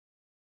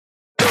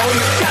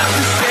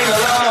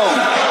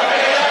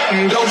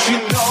Don't you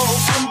know,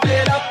 pump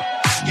it up.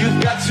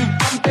 You've got to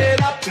pump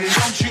it up.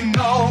 Don't you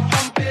know,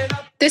 pump it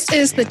up. This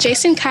is the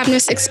Jason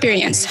Kavnis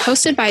Experience,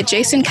 hosted by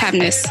Jason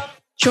Kavnis.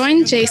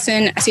 Join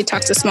Jason as he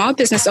talks to small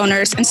business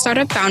owners and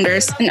startup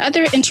founders and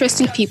other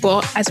interesting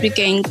people as we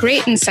gain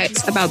great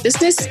insights about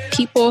business,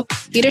 people,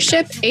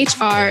 leadership,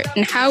 HR,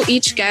 and how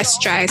each guest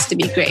strives to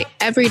be great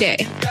every day.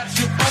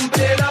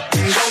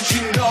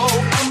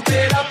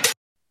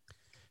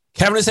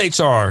 Kavnis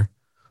HR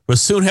will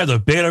soon have the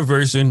beta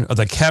version of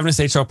the Kavnis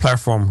HR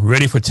platform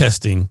ready for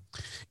testing,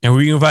 and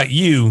we invite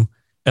you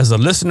as a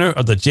listener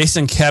of the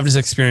Jason Kavnis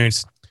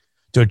Experience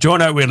to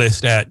join our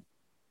waitlist at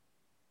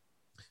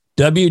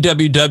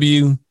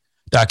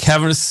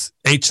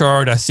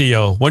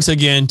www.kavnishr.co. Once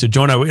again, to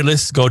join our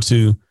waitlist, go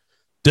to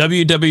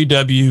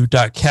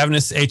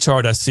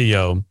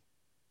www.kavnishr.co.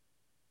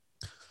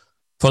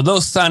 For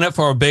those sign up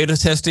for our beta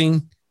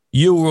testing,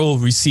 you will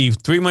receive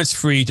 3 months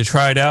free to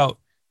try it out,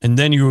 and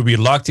then you will be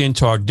locked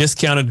into our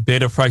discounted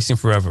beta pricing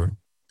forever.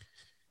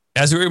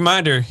 As a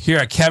reminder, here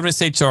at Kavnis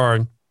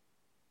HR,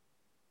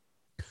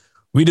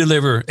 we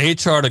deliver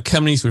HR to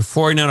companies with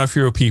 49 or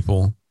fewer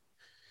people.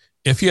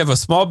 If you have a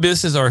small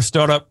business or a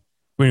startup,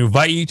 we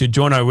invite you to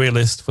join our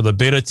waitlist for the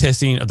beta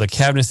testing of the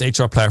Kavnis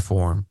HR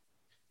platform.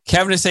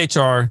 Kavnis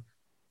HR,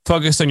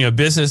 focus on your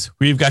business.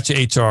 We've got your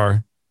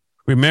HR.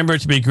 Remember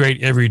to be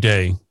great every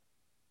day.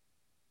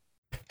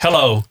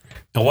 Hello,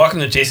 and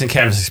welcome to Jason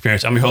Kavnis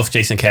Experience. I'm your host,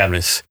 Jason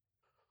Kavnis.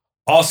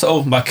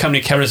 Also, my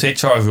company, Kavnis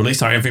HR, is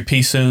releasing our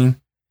MVP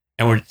soon,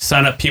 and we're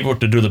signing up people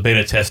to do the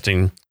beta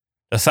testing.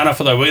 To sign up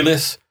for the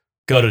waitlist,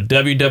 go to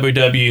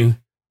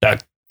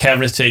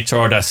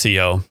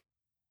www.kavnishr.co.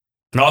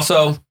 And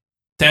also,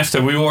 thanks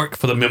to WeWork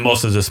for the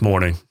mimosas this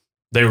morning.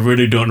 They're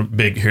really doing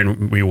big here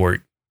in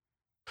WeWork.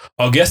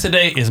 Our guest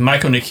today is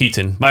Michael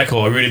Nikitin. Michael,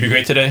 are you ready to be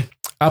great today?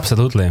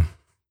 Absolutely.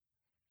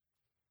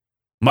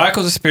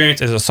 Michael's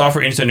experience as a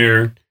software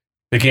engineer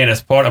began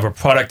as part of a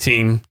product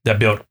team that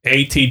built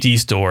ATG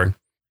Store,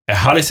 a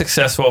highly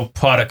successful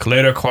product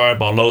later acquired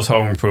by Lowe's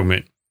Home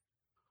Improvement.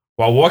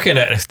 While working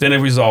at Extended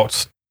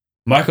Results,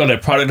 Michael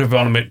led product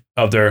development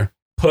of their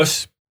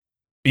Push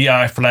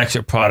BI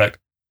flagship product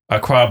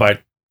acquired by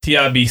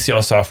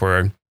TIBCL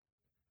Software.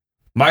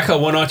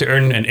 Michael went on to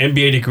earn an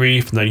MBA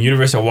degree from the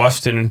University of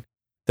Washington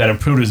that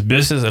improved his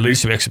business and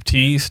leadership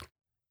expertise.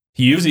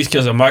 He used these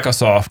skills at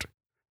Microsoft,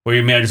 where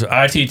he managed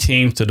IT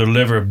teams to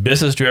deliver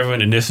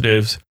business-driven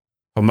initiatives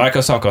for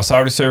Microsoft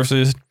Consulting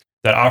Services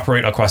that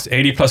operate across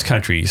 80-plus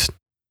countries.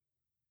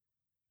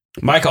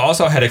 Michael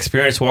also had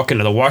experience working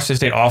at the Washington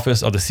State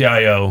office of the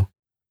CIO,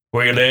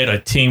 where he led a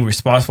team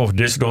responsible for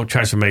digital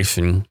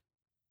transformation.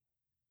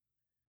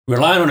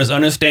 Relying on his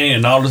understanding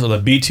and knowledge of the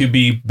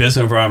B2B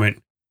business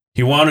environment,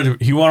 he went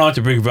on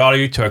to bring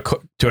value to a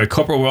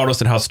corporate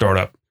wellness and health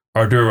startup,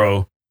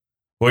 Arduro,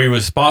 where he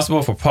was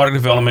responsible for product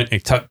development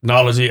and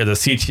technology as a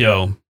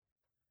CTO.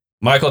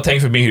 Michael,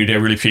 thanks for being here today. I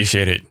really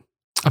appreciate it.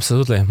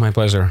 Absolutely. My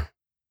pleasure.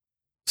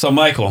 So,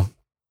 Michael,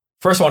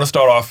 first I want to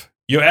start off.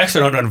 You're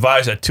actually an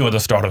advisor at two other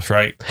startups,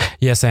 right?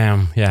 Yes, I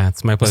am. Yeah,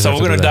 it's my pleasure. So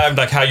we're going to dive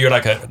like how you're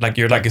like a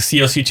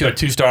CEO, CTO at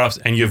two startups,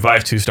 and you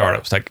advise two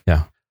startups.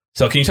 Yeah.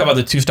 So can you talk about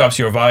the two startups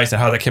you advised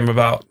and how that came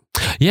about?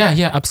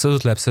 Yeah,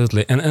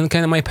 absolutely. And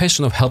kind of my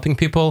passion of helping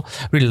people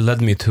really led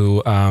me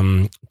to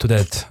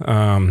that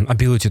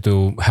ability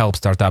to help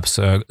startups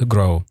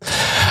grow.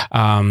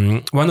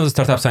 One of the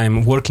startups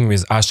I'm working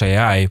with, Ash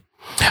AI,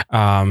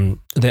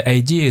 the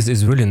idea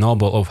is really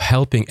noble of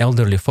helping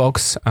elderly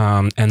folks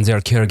and their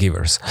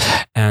caregivers.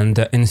 And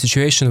in a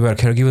situation where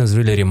caregivers is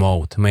really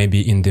remote, maybe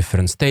in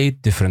different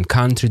state, different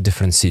country,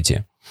 different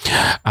city.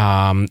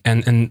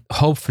 And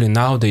hopefully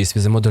nowadays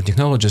with the modern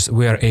technologies,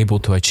 we are able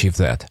to achieve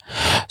that.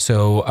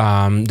 So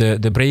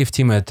the brave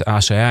team at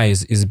Ash AI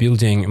is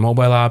building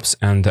mobile apps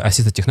and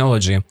assistive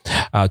technology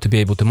to be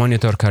able to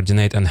monitor,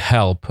 coordinate, and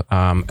help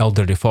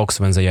elderly folks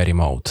when they are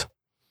remote.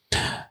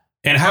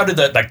 And how did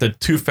that, like the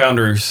two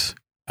founders,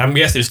 I'm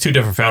guessing there's two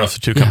different founders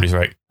for two companies,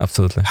 right?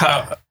 Absolutely.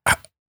 How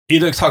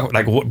either talk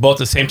like both at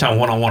the same time,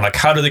 one-on-one, like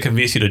how did they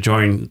convince you to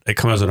join, like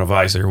come as an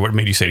advisor? What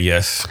made you say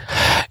yes?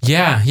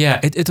 Yeah.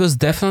 It was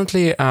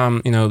definitely,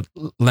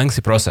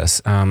 lengthy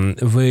process. I'm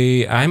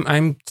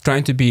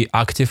trying to be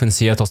active in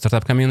Seattle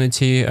startup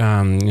community,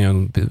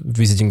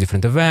 visiting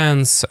different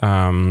events,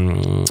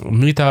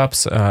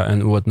 meetups,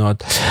 and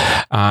whatnot.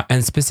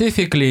 And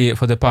specifically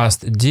for the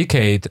past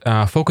decade,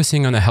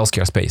 focusing on the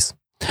healthcare space.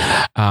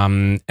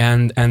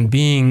 And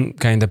being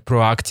kind of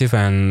proactive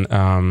and,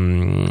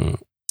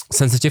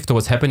 sensitive to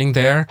what's happening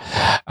there,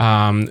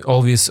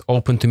 always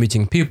open to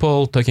meeting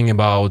people, talking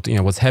about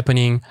what's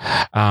happening,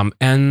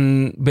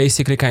 and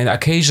basically kind of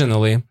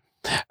occasionally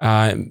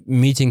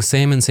meeting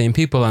same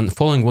people and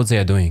following what they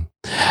are doing,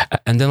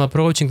 and then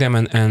approaching them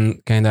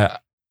and kind of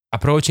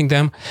approaching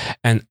them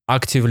and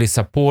actively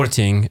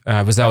supporting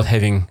without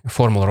having a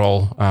formal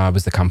role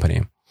with the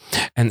company.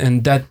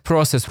 And that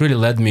process really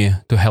led me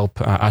to help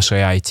Ash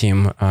AI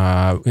team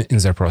in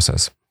their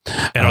process.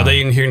 And are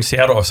they here in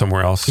Seattle or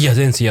somewhere else? Yeah,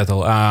 they're in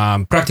Seattle,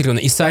 practically on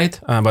the east side,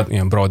 but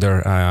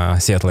broader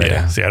Seattle area.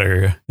 Yeah, Seattle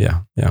area. Yeah.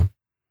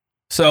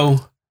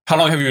 So How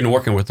long have you been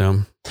working with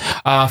them?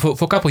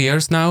 For a couple of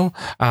years now.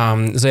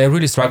 They are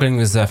really struggling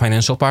with the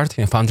financial part,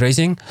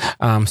 fundraising.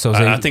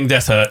 I think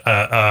that's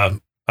a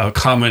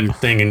common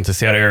thing in the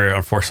Seattle area,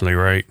 unfortunately,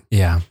 right?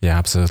 Yeah,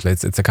 absolutely.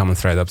 It's a common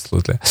thread,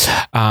 absolutely.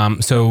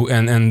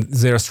 And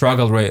their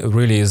struggle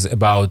really is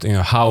about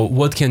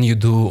what can you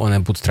do on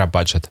a bootstrap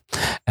budget,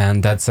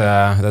 and that's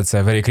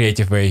a very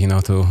creative way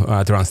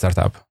to run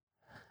startup.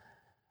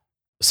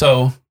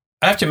 So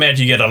I have to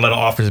imagine you get a lot of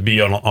offers to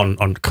be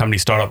on company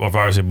startup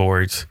advisory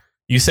boards.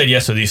 You said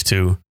yes to these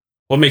two.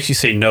 What makes you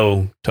say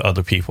no to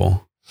other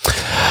people?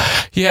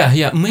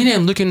 Yeah. Mainly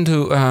I'm looking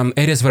to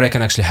areas where I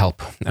can actually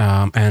help.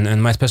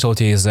 And my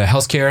specialty is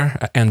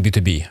healthcare and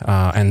B2B,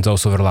 and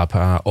those overlap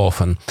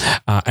often.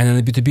 And in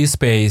the B2B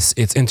space,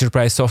 it's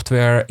enterprise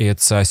software,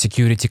 it's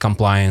security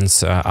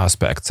compliance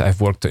aspects.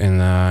 I've worked in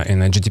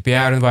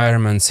GDPR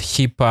environments,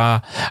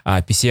 HIPAA,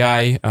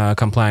 PCI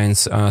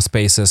compliance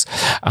spaces.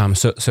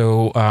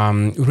 So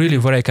really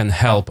where I can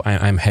help,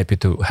 I'm happy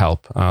to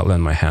help,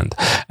 lend my hand.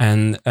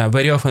 And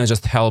very often I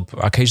just help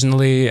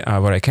occasionally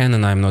where I can,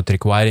 and I'm not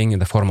requiring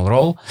the formal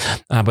role.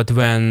 But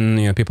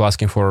when people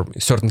asking for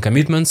certain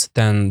commitments,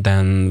 then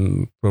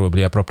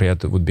probably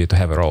appropriate would be to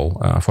have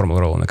a formal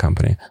role in the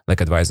company,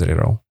 like advisory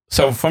role.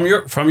 So from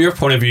your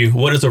point of view,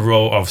 what is the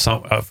role of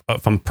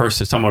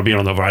someone being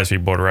on the advisory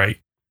board, right?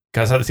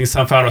 Because I think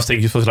some founders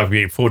think you're supposed to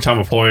be a full-time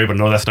employee, but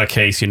no, that's not the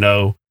case,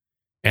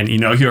 And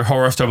you hear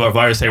horror stuff about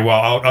advisors say,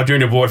 "Well, I'll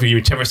join the board for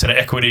you 10% of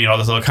equity and all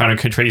this other kind of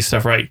crazy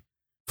stuff," right?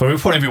 From your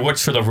point of view, what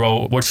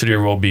should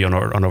your role be on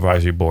an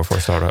advisory board for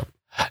a startup?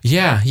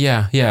 Yeah.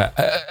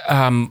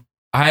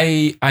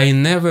 I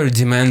never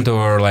demand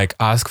or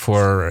ask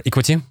for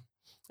equity.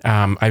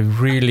 I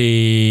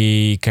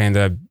really kind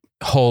of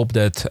hope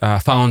that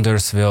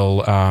founders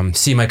will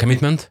see my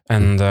commitment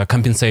and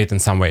compensate in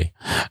some way.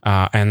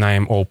 And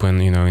I'm open,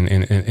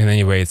 in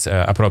any way it's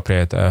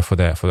appropriate for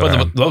the.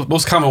 But the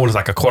most common one is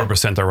like a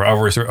 1/4%, or I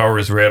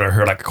always read or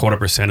heard like a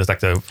 1/4% is like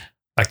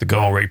the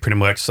going rate pretty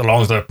much, so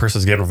long as the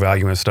person's getting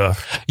value and stuff.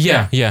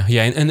 Yeah.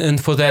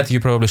 And for that, you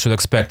probably should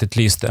expect at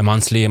least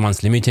monthly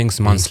meetings,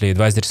 monthly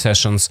advisory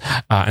sessions,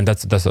 and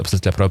that's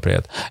absolutely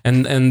appropriate.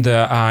 And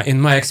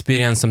in my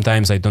experience,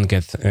 sometimes I don't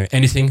get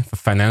anything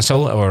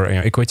financial or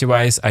equity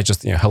wise. I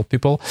just help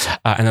people,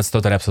 and that's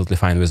totally absolutely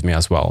fine with me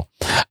as well.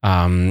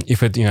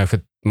 If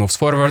it moves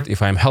forward,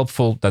 if I'm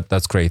helpful,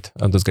 that's great.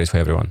 That's great for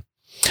everyone.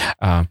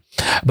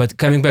 But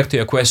coming back to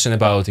your question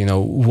about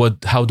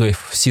how do I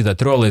see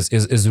that role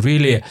is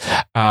really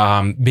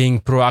being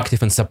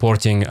proactive and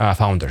supporting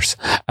founders,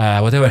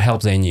 whatever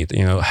help they need,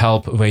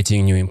 help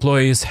waiting new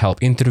employees, help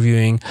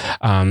interviewing,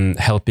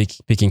 help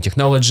picking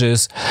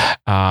technologies,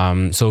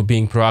 so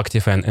being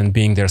proactive and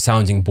being their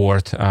sounding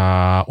board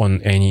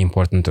on any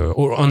important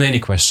or on any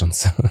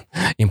questions,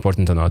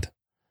 important or not.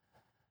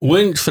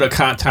 When should a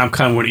time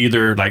come when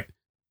either like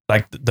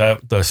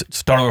the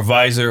startup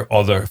advisor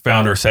or the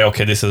founder say,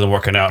 okay, this isn't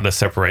working out, let's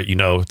separate,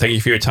 thank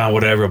you for your time,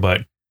 whatever,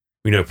 but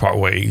we need to part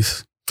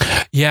ways?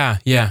 Yeah.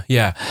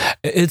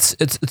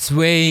 It's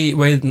way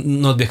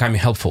not becoming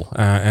helpful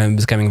and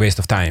becoming waste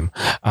of time.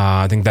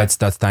 I think that's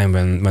time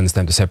when it's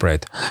time to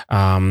separate.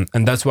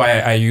 And that's why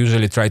I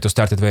usually try to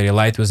start it very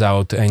light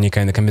without any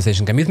kind of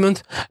compensation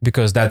commitment,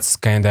 because that's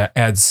kind of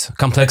adds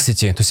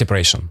complexity to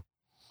separation.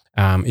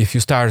 If you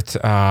start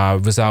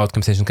without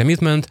compensation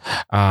commitment,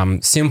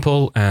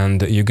 simple,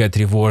 and you get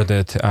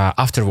rewarded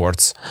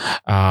afterwards,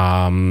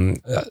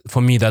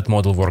 for me, that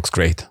model works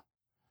great.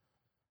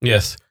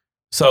 Yes.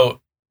 So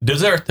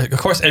of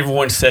course,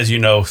 everyone says,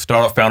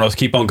 startup founders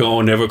keep on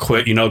going, never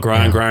quit,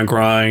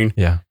 grind.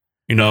 Yeah.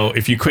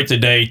 If you quit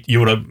today, you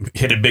would have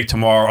hit it big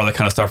tomorrow, all that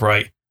kind of stuff,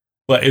 right?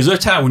 But is there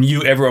a time when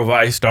you ever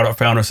advise startup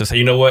founders to say,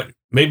 you know what,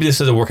 maybe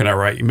this isn't working out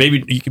right?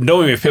 Maybe you can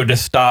know if you'll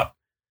just stop,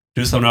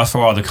 do something else for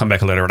a while, then come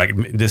back later. Like,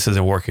 this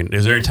isn't working.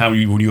 Is there any time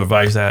when you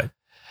advise that?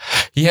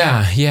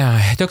 Yeah.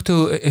 I talked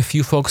to a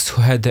few folks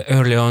who had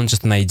early on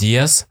just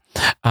ideas.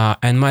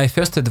 And my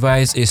first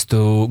advice is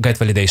to get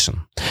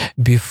validation.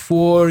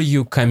 Before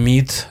you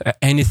commit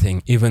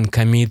anything, even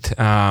commit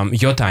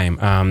your time,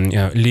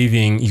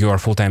 leaving your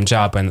full-time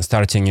job and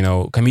starting,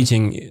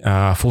 committing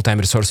full-time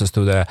resources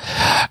to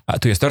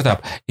your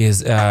startup,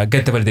 is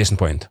get the validation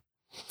point.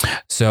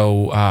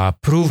 So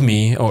prove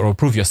me or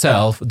prove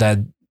yourself that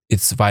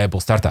it's viable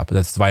startup,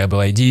 that's viable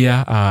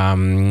idea,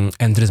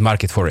 and there is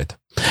market for it.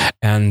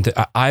 And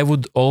I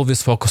would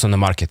always focus on the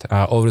market,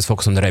 always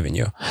focus on the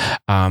revenue.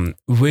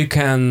 We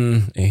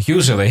can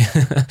usually,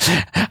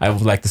 I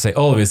would like to say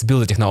always,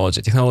 build a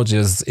technology. Technology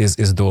is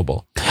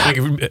doable.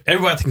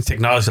 Everybody thinks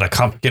technology is like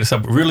complicated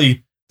stuff, but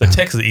really the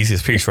tech is the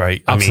easiest piece,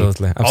 right?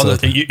 Absolutely.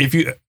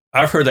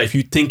 I've heard that if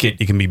you think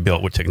it can be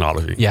built with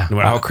technology. Yeah. No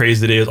matter how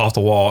crazy it is, off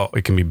the wall,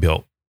 it can be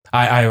built.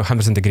 I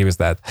 100% agree with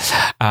that.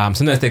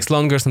 Sometimes it takes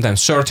longer,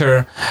 sometimes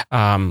shorter,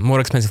 more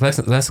expensive,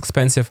 less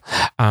expensive,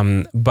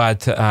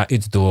 but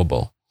it's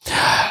doable.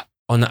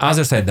 On the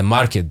other side, the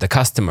market, the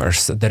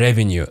customers, the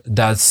revenue,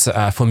 that's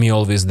for me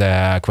always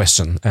the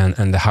question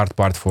and the hard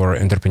part for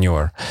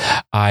entrepreneur.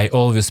 I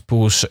always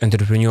push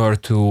entrepreneur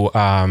to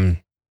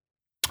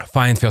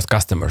find first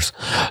customers,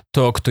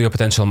 talk to your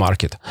potential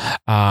market.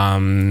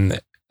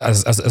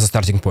 As a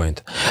starting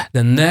point.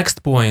 The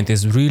next point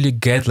is really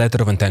get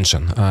letter of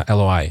intention,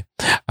 LOI.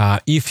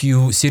 If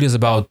you serious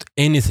about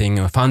anything,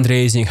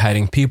 fundraising,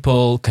 hiring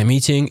people,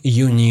 committing,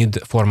 you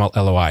need formal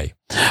LOI.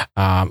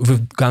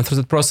 We've gone through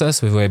that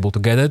process. We were able to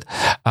get it.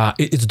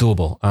 It's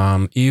doable.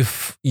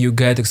 If you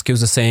get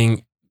excuses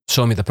saying,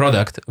 show me the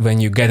product, when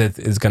you get it,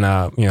 it's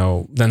gonna,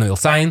 then we'll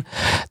sign.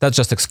 That's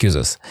just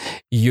excuses.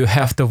 You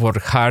have to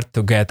work hard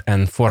to get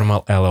an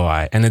formal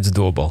LOI, and it's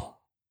doable.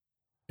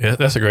 Yeah,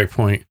 that's a great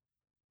point.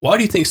 Why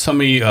do you think so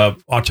many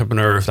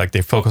entrepreneurs, like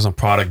they focus on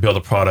product, build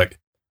a product,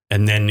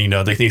 and then,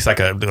 they think it's like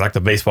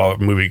the baseball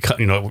movie,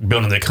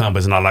 building their company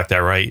is not like that,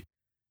 right?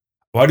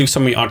 Why do so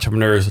many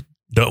entrepreneurs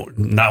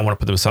not want to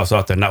put themselves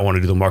out there, not want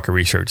to do the market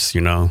research,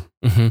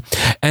 Mm-hmm.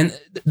 And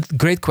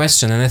great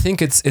question. And I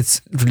think it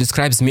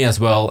describes me as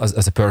well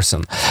as a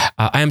person.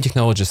 I am a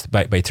technologist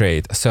by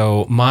trade.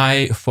 So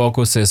my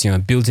focus is,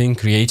 building,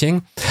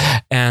 creating.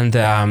 And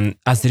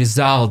as a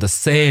result, the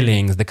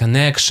sailings, the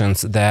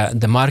connections,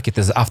 the market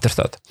is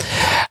afterthought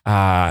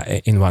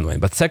in one way.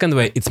 But second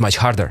way, it's much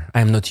harder.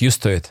 I'm not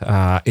used to it.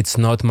 It's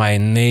not my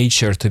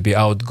nature to be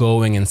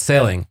outgoing and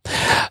selling.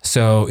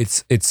 So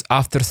it's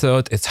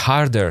afterthought, it's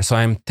harder. So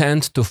I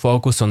tend to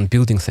focus on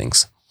building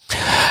things.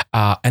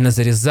 And as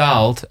a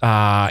result,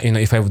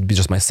 if I would be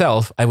just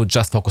myself, I would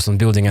just focus on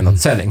building and not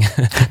selling.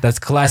 That's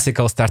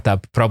classical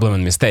startup problem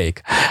and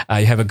mistake.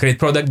 You have a great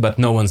product, but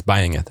no one's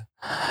buying it.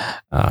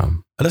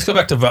 Let's go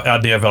back to the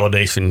idea of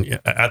validation.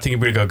 I think you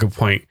bring a good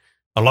point.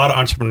 A lot of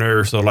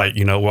entrepreneurs are like,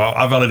 well,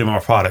 I validated my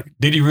product.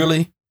 Did you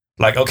really?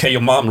 Like, okay,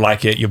 your mom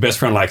likes it, your best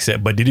friend likes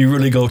it, but did you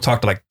really go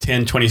talk to like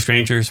 10, 20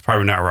 strangers?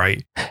 Probably not,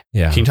 right?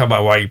 Yeah. Can you talk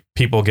about why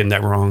people are getting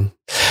that wrong?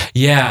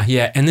 Yeah.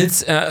 And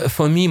it's,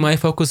 for me, my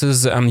focus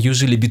is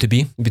usually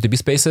B2B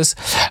spaces.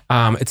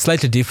 It's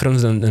slightly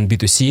different than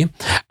B2C.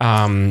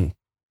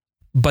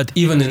 But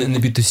even in the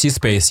B2C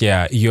space,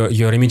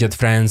 your immediate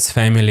friends,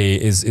 family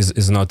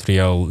is not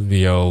real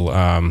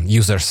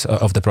users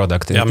of the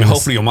product. Yeah,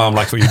 hopefully your mom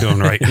likes what you're doing,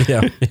 right?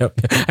 Yeah.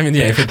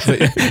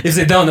 If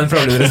they don't, then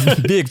probably there's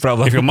a big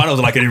problem. If your mom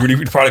doesn't like it,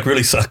 the product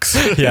really sucks.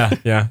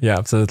 Yeah,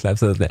 absolutely.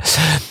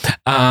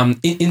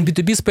 In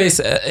B2B space,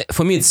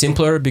 for me, it's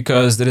simpler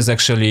because there is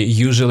actually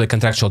usually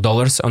contractual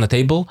dollars on the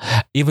table.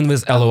 Even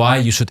with LOI,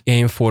 you should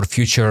aim for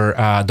future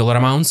dollar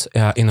amounts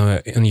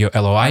in your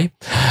LOI.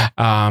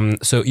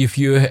 So if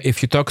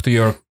you talk to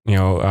your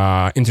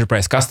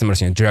enterprise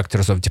customers,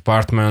 directors of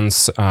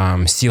departments,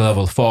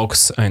 C-level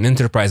folks, and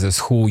enterprises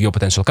who your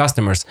potential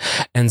customers,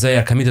 and they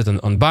are committed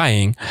on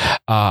buying,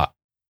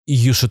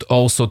 you should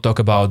also talk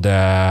about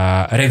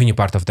the revenue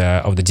part of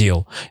the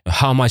deal.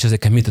 How much is they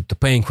committed to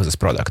paying for this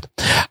product?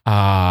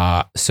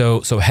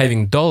 So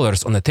having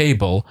dollars on the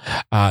table,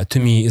 to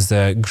me, is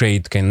a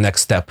great kind of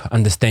next step,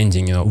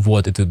 understanding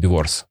what it would be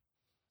worth.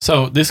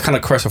 So this kind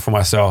of question for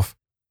myself.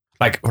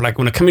 Like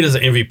when a company does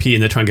an MVP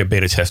and they're trying to get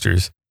beta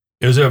testers,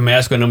 is there a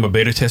magical number of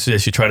beta testers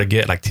that you try to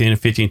get, like 10,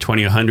 15,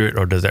 20, 100,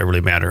 or does that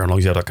really matter? As long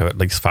as you have like at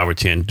least 5 or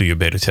 10 do your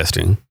beta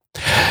testing.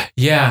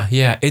 Yeah.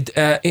 It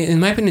in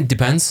my opinion, it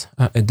depends.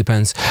 It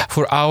depends.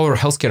 For our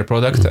healthcare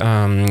product,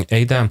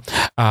 Ada,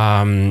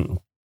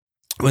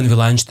 when we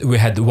launched, we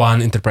had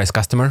one enterprise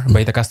customer,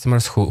 beta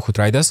customers who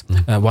tried us,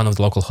 one of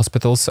the local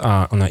hospitals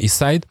on the east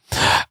side.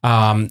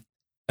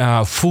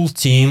 Full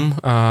team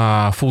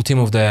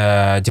of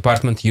the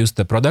department used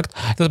the product.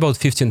 It was about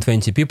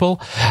 15-20 people.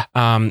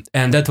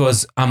 And that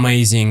was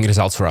amazing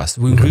results for us.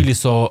 We really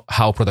saw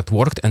how product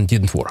worked and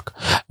didn't work.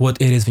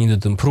 What areas we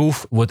needed to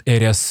improve, what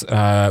areas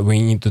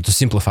we needed to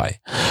simplify.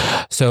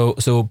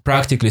 So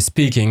practically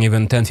speaking,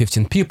 even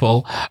 10-15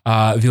 people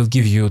will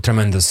give you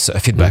tremendous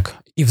feedback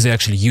if they're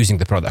actually using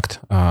the product.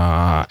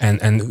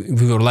 And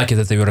we were lucky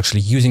that they were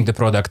actually using the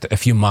product a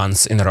few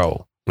months in a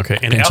row. Okay,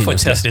 and alpha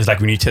test is like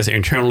when you test it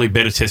internally,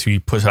 beta test when you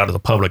push out to the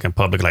public, and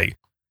public like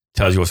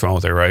tells you what's wrong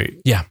with it, right?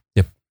 Yeah.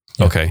 Yep.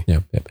 Okay.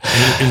 Yep.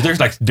 Is there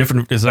like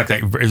different? Is like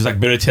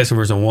beta test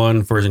version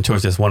 1, version 2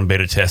 is just one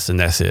beta test and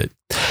that's it.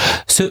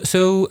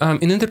 So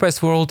in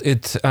enterprise world,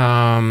 it's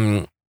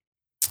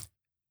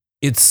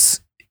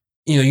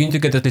you need to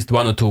get at least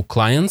 1 or 2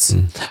 clients,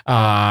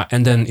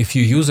 and then a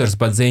few users,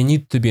 but they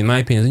need to be, in my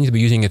opinion, they need to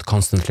be using it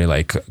constantly,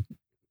 like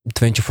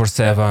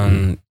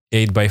 24/7,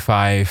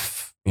 8x5.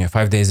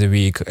 5 days a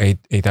week,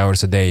 8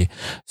 hours a day.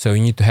 So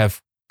you need to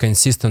have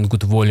consistent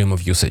good volume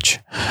of usage.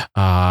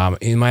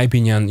 In my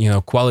opinion,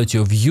 quality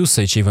of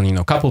usage,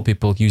 even, couple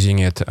people using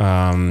it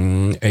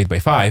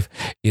 8x5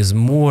 is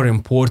more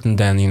important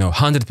than,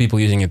 100 people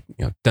using it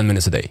 10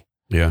 minutes a day.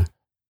 Yeah.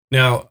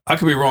 Now, I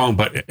could be wrong,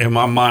 but in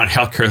my mind,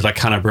 healthcare is like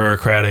kind of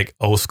bureaucratic,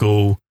 old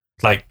school,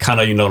 like kind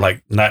of,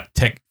 like not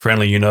tech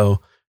friendly,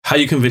 How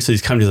do you convince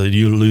these companies that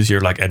you lose your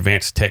like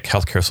advanced tech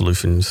healthcare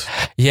solutions?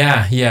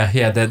 Yeah.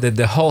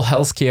 The whole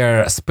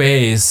healthcare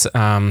space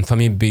for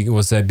me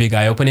was a big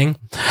eye opening,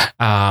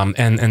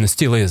 and it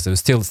still is. We're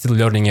still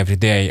learning every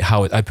day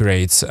how it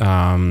operates,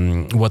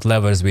 what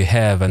levers we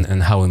have,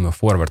 and how we move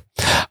forward.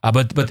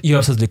 But you're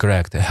absolutely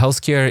correct.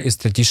 Healthcare is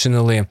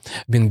traditionally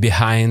been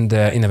behind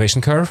the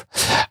innovation curve.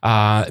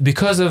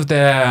 because of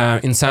the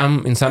in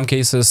some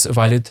cases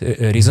valid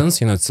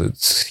reasons.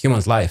 It's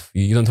human's life.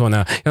 You don't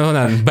wanna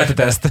beta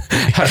test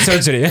heart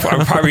surgery.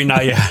 Probably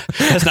not. Yeah,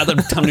 that's not the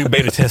time to do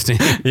beta testing.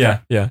 Yeah.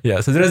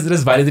 So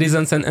there's valid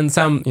reasons and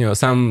some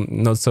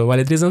not so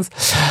valid reasons.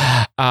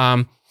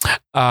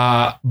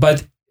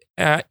 But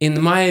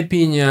in my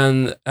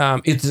opinion,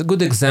 it's a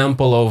good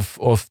example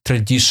of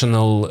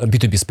traditional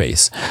B2B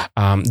space.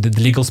 The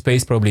legal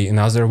space, probably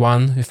another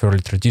one, fairly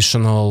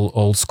traditional,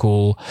 old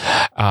school,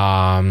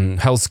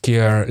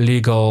 healthcare,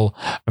 legal,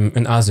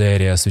 and other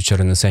areas which are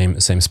in the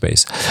same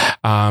space.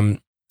 And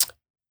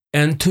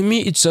to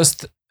me, it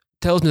just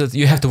tells me that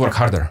you have to work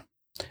harder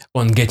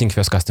on getting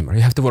first customer.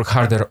 You have to work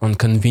harder on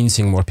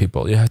convincing more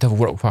people. You have to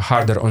work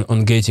harder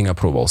on getting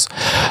approvals.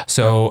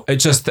 So it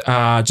just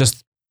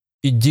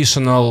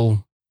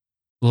additional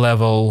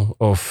level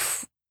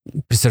of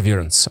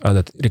perseverance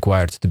that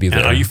required to be there.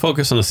 And are you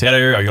focused on the Seattle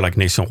area, or are you like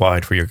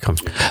nationwide for your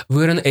company?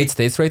 We're in 8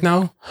 states right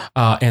now,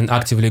 and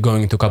actively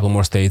going to a couple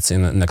more states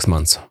in the next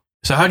months.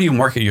 So how do you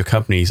market your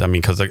companies? I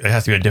mean, because it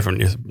has to be a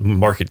different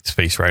market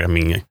space, right? I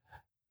mean,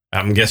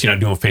 I'm guessing you're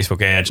not doing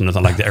Facebook ads and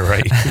nothing like that,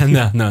 right?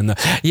 No.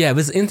 Yeah,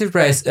 with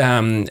enterprise,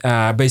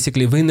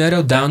 basically we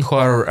narrowed down who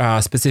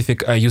our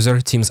specific user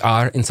teams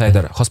are inside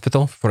the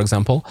hospital, for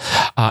example,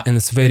 and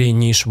it's very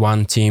niche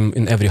one team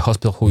in every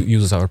hospital who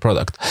uses our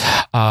product.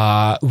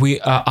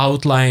 We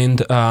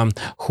outlined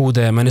who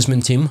the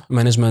management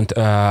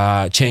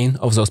chain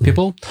of those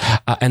people,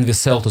 and we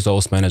sell to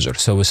those managers.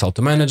 So we sell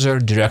to manager,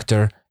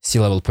 director,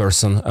 C-level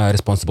person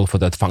responsible for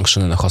that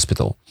function in a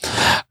hospital.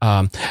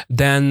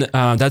 Then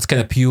that's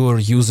kind of pure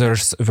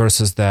users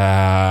versus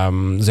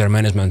their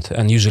management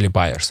and usually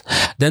buyers.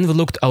 Then we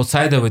looked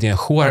outside of it,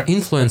 who are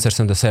influencers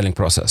in the selling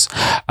process.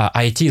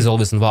 IT is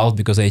always involved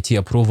because IT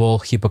approval,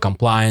 HIPAA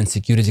compliance,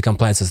 security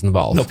compliance is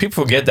involved. No,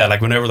 people forget that.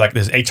 Like whenever like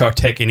there's HR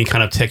tech, any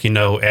kind of tech,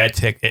 ad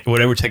tech,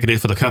 whatever tech it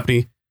is for the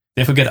company,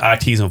 they forget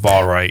IT's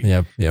involved, right?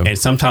 Yep. And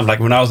sometimes, like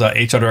when I was an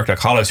HR director at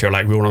college here,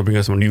 like we want to bring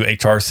us some new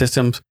HR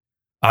systems.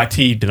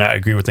 IT did not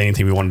agree with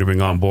anything we wanted to bring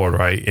on board,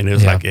 right? And it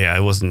was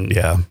it wasn't,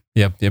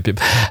 Yep.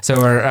 So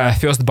our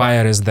first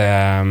buyer is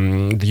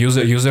the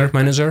user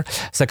manager.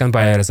 Second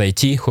buyer is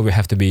IT, who we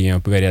have to be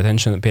pay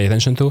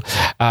attention to.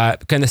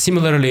 Kind of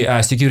similarly,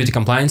 security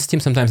compliance team.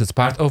 Sometimes it's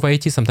part of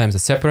IT, sometimes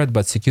it's separate,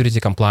 but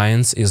security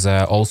compliance is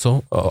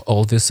also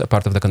always a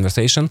part of the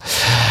conversation.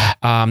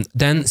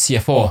 Then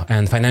CFO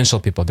and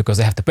financial people, because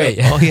they have to pay.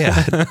 Oh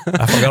yeah,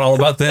 I forgot all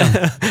about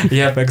them.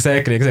 Yep,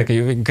 exactly.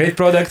 Great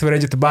product, we're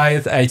ready to buy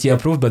it. IT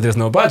approved, but there's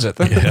no budget.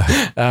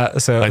 Yeah.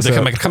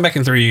 They come back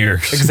in 3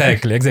 years.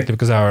 Exactly,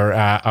 because our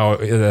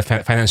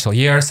financial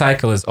year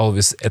cycle is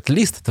always at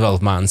least 12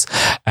 months,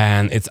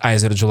 and it's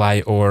either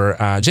July or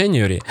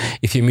January.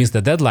 If you miss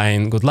the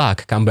deadline, good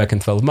luck. Come back in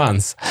 12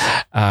 months.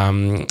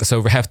 So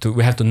we have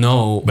to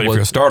know. But if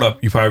you're a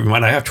startup, you probably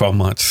might not have 12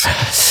 months.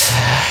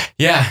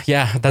 Yeah.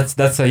 That's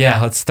Let's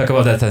talk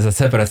about that as a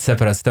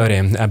separate story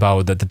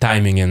about the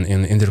timing in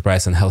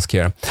enterprise and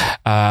healthcare.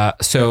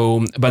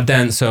 So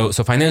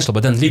financial,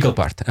 but then legal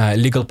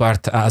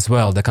part as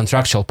well, the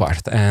contractual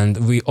part, and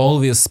we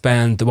always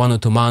spend 1 or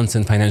 2 months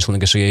in financial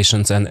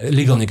negotiations and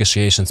legal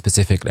negotiations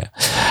specifically.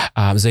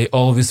 They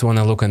always want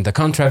to look at the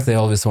contract. They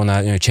always want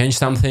to change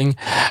something,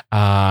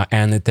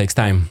 and it takes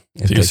time.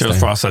 Your sales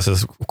process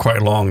is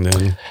quite long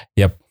then.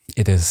 Yep,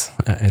 it is.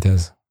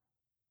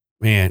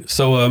 Man,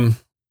 so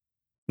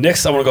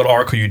next I want to go to an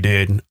article you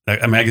did,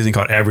 a magazine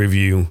called Ad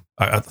Review.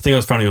 I think it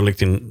was found on your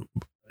LinkedIn,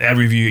 Ad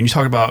Review, and you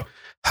talk about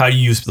how you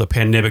use the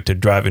pandemic to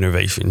drive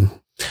innovation.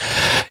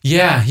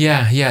 Yeah.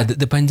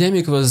 The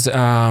pandemic was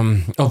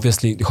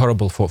obviously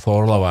horrible for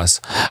all of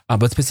us,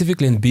 but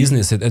specifically in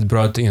business, it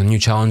brought new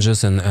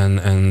challenges and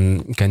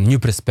kind of new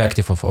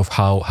perspective of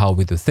how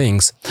we do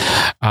things.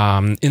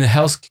 In the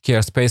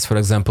healthcare space, for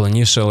example,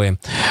 initially,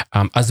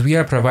 as we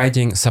are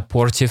providing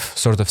supportive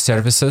sort of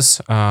services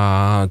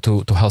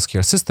to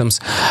healthcare systems,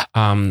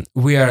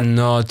 we are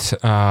not.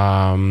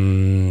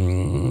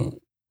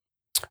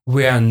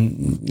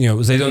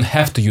 They don't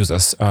have to use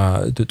us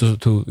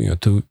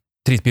to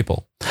treat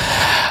people.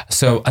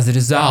 So as a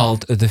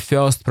result, the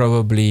first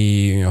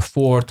probably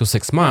 4 to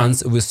 6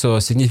 months, we saw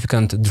a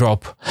significant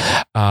drop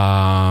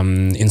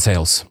in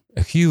sales,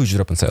 a huge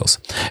drop in sales,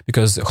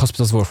 because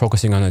hospitals were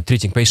focusing on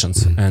treating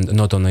patients and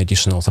not on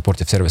additional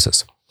supportive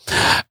services.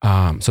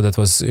 So that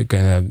was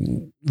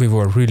we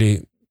were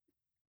really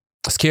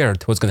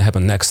scared what's going to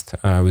happen next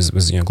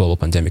with global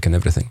pandemic and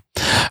everything.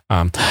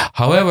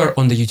 However,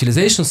 on the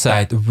utilization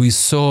side, we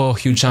saw a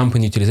huge jump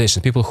in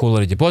utilization. People who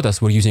already bought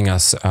us were using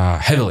us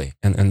heavily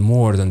and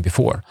more than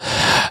before.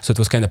 So it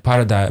was kind of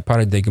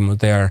paradigm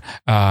there.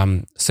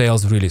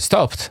 Sales really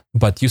stopped,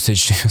 but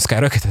usage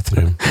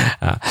skyrocketed.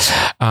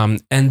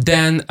 And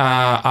then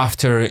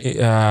after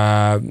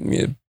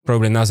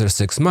probably another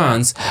 6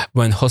 months,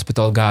 when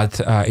hospital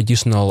got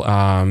additional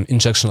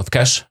injection of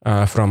cash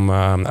from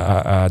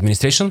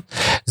administration,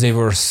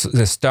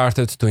 they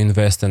started to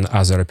invest in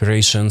other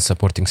operations,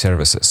 supporting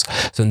services.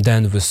 So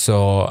then we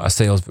saw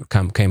sales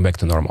came back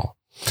to normal.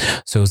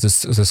 So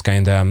this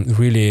kind of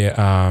really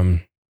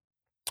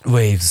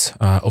waves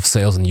of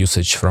sales and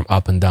usage from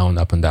up and down,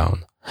 up and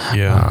down.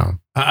 Yeah.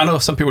 I know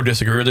some people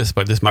disagree with this,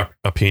 but this is my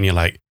opinion.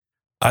 Like,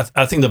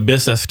 I think the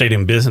business stayed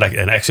in business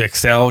and actually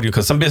excelled,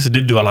 because some business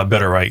did do a lot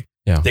better, right?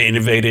 Yeah. They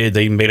innovated,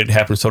 they made it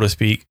happen, so to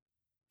speak.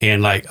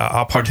 And like,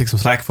 I'll probably take some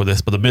slack for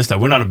this, but the business,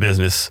 we're not a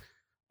business.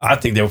 I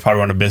think they were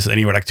probably run a business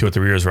anywhere like 2 or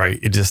 3 years, right?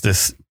 It just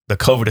the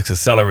COVID has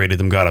accelerated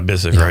them got a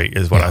business, right?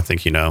 Is what I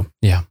think,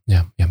 Yeah,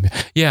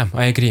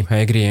 I agree.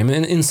 I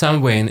mean, in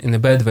some way, in a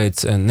bad way,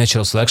 it's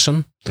natural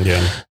selection.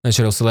 Yeah.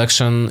 Natural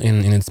selection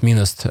in its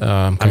meanest.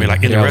 I mean,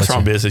 like in the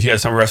restaurant business, you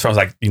have some restaurants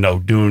like,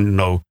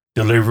 doing,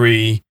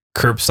 delivery,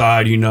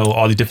 curbside,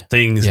 all these different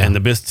things. Yeah. And the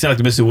business, seemed like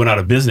the business went out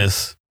of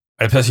business,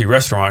 especially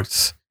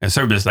restaurants and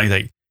service. Like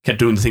they kept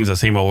doing things the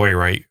same old way,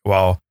 right?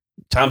 While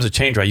times have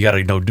changed, right? You got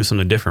to do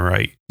something different,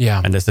 right?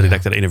 Yeah. And that's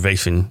like that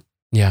innovation.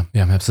 Yeah,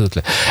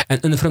 absolutely.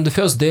 And from the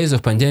first days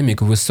of pandemic,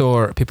 we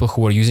saw people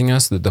who were using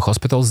us, the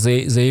hospitals,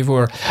 they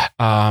were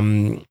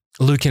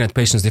looking at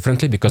patients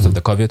differently because of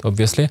the COVID,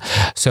 obviously.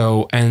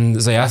 So, and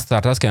they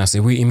started asking us,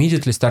 we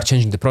immediately start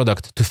changing the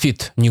product to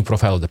fit new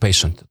profile of the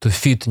patient, to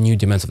fit new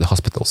demands of the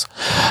hospitals.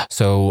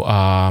 So,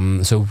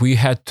 so we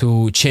had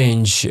to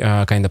change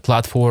kind of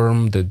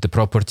platform, the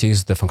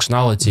properties, the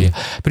functionality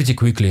pretty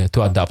quickly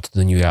to adapt to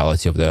the new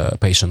reality of the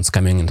patients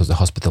coming into the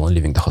hospital and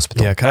leaving the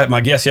hospital. Yeah,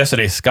 my guest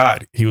yesterday,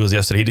 Scott, he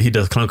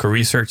does clinical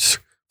research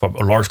for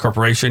a large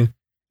corporation.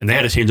 And they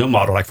had to change their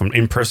model, like from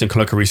in-person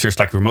clinical research,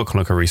 like remote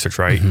clinical research,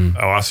 right?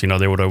 Or else, they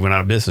would have went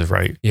out of business,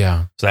 right?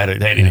 Yeah. So they had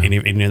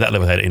that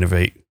level, they had to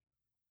innovate.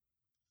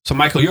 So,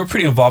 Michael, you're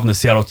pretty involved in the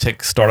Seattle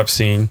tech startup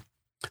scene.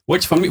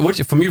 From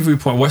your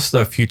viewpoint, what's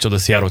the future of the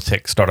Seattle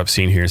tech startup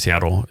scene here in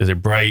Seattle? Is it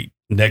bright,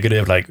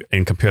 negative,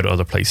 and compared to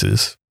other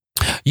places?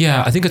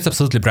 Yeah, I think it's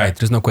absolutely bright.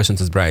 There's no question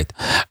it's bright.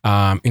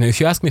 If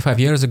you asked me 5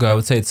 years ago, I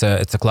would say it's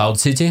a cloud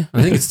city.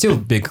 I think it's still a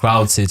big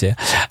cloud city.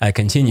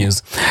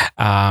 Continues.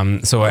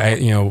 So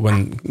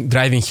when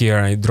driving here,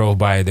 I drove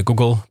by the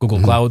Google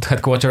Cloud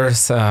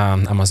headquarters,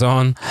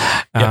 Amazon.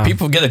 Yeah,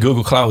 people forget that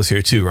Google Cloud is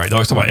here too, right? They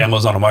always talk about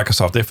Amazon and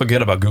Microsoft. They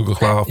forget about Google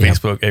Cloud,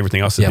 Facebook,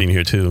 everything else is being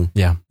here too.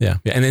 Yeah.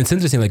 And it's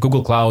interesting, like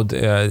Google Cloud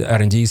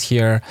R&D is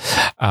here.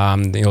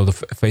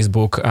 The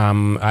Facebook.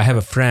 I have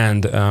a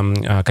friend,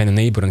 kind of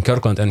neighbor in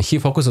Kirkland, and he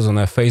focuses on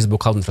a Facebook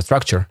cloud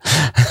infrastructure.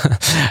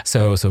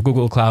 so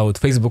Google Cloud,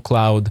 Facebook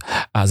Cloud,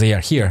 they are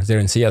here. They're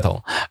in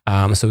Seattle.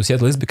 So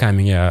Seattle is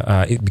becoming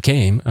it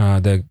became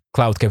the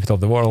cloud capital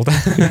of the world.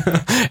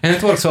 And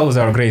it works well with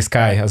our gray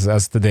sky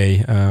as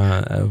today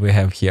we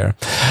have here.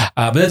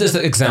 But that is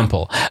an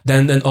example.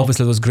 Then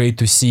obviously it was great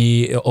to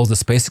see all the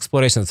space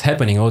exploration that's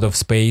happening, out of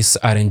space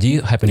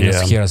R&D happening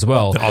here as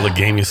well. All the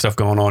gaming stuff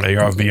going on,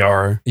 AR,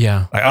 VR.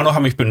 Yeah. I don't know how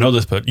many people know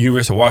this, but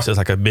University of Washington is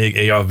like a big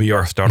AR,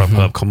 VR startup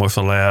hub,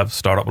 commercial labs,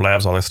 startup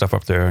labs, all that stuff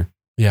up there.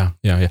 Yeah.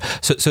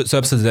 So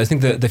absolutely, I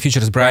think the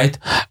future is bright.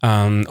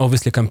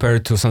 Obviously,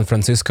 compared to San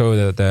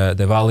Francisco,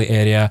 the Valley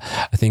area,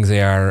 I think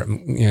they are a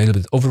little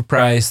bit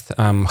overpriced.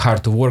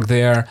 Hard to work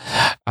there.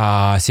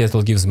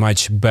 Seattle gives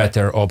much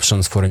better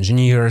options for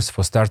engineers,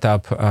 for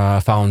startup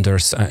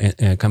founders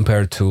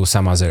compared to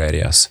some other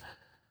areas.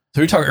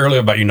 So we talked earlier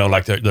about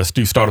like the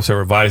startups that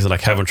are advising,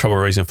 like having trouble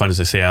raising funds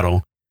in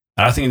Seattle.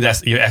 And I think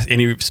you ask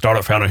any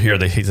startup founder here,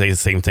 they say the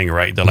same thing,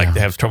 right? They're like they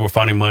have trouble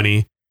finding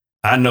money.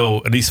 I know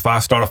at least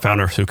 5 startup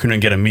founders who couldn't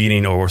get a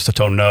meeting or were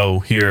told no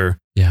here.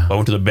 Yeah. I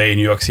went to the Bay,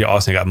 New York City,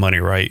 Austin, got money,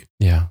 right?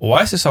 Yeah.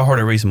 Why is it so hard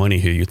to raise money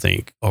here, you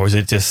think? Or is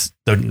it just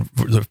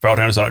the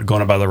founders aren't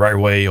going about the right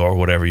way or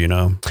whatever,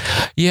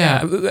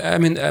 Yeah, I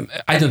mean,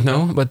 I don't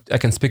know, but I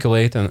can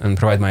speculate and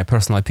provide my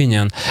personal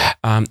opinion.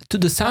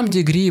 To some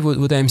degree,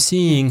 what I'm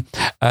seeing,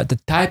 the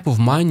type of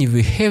money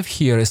we have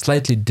here is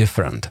slightly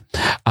different.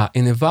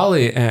 In the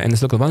Valley, in the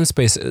Silicon Valley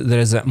space, there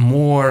is a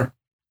more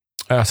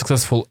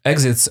successful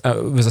exits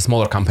with the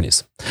smaller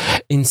companies.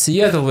 In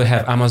Seattle, we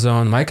have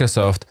Amazon,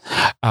 Microsoft,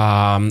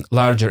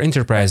 larger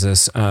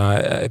enterprises.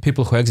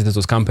 People who exited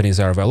those companies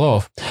are well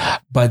off,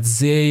 but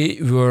they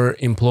were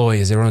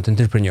employees, they were not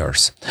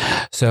entrepreneurs.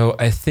 So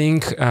I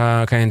think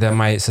kind of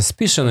my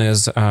suspicion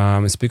is,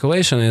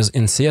 speculation is,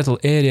 in Seattle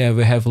area,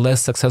 we have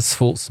less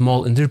successful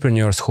small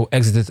entrepreneurs who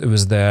exited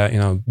with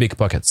the big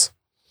pockets.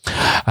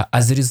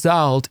 As a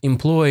result,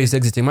 employees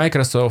exiting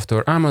Microsoft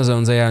or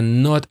Amazon, they are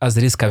not as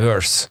risk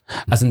averse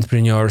as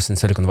entrepreneurs in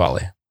Silicon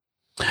Valley.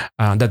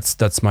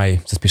 That's my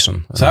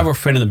suspicion. So I have a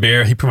friend in the Bay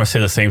Area. He pretty much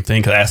said the same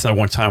thing, because I asked him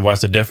one time,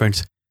 what's the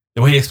difference?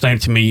 The way he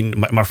explained it to me,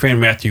 my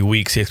friend Matthew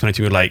Weeks, he explained it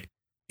to me like,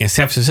 in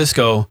San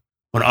Francisco,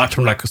 when an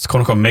entrepreneur, quote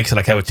unquote, makes it,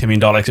 like have a $10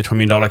 million exit, $20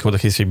 million exit, what the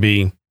case may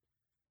be,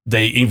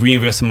 they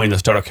reinvest the money in the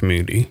startup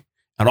community.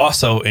 And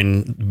also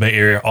in the Bay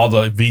Area, all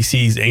the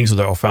VCs, angels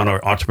that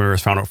are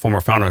entrepreneurs,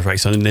 former founders, right?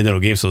 So they know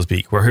games, so to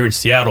speak. We're here in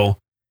Seattle,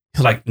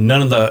 it's like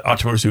none of the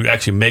entrepreneurs who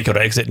actually make it or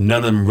exit, none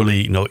of them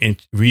really,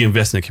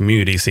 reinvest in the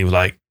community, it seems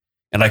like.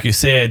 And like you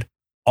said,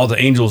 all the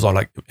angels are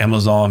like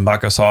Amazon,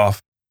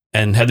 Microsoft,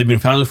 And had they been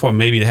founded before?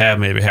 Maybe they have,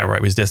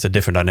 right? It's just a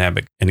different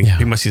dynamic. And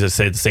he must have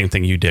said the same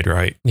thing you did,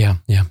 right? Yeah,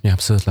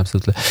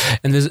 absolutely.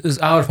 And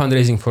with our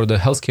fundraising for the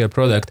healthcare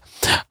product,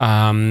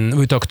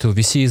 we talked to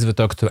VCs, we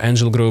talked to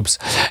angel groups,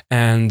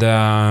 and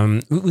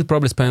we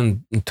probably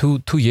spent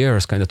two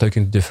years kind of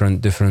talking to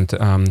different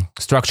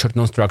structured,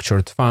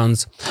 non-structured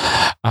funds.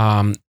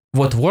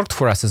 What worked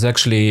for us is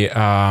actually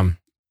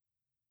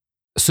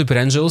super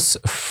angels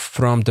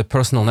from the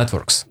personal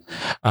networks.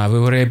 We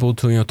were able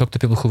to talk to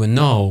people who we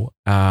know,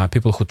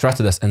 people who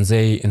trusted us, and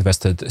they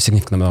invested a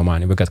significant amount of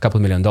money. We got a couple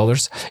 $1 million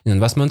in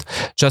investment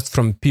just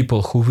from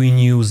people who we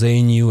knew,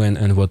 they knew,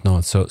 and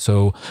whatnot.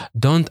 So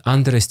don't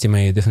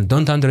underestimate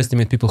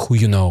people who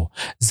you know.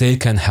 They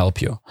can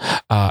help you,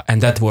 and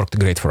that worked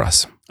great for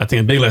us. I think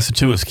a big lesson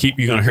too is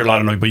you're going to hear a lot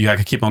of noise, but you have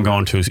to keep on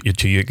going till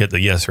you get the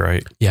yes,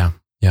 right? Yeah.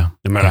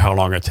 No matter how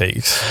long it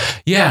takes.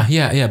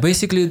 Yeah.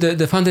 Basically,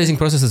 the fundraising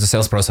process is a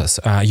sales process.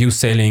 You're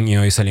selling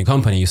a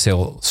company, you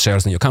sell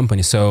shares in your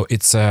company. So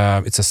it's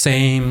a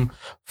same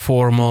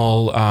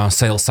formal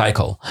sales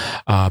cycle.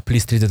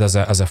 Please treat it as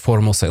a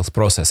formal sales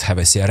process. Have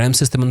a CRM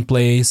system in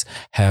place.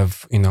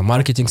 Have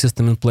marketing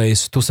system in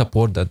place to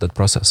support that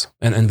process.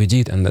 And we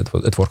did, and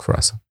it worked for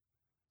us.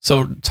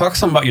 So talk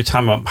some about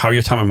how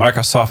your time at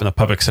Microsoft and the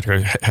public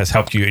sector has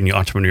helped you in your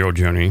entrepreneurial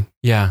journey.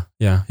 Yeah.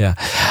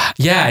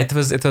 It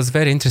was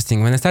very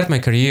interesting. When I started my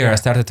career, I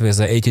started with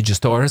ATG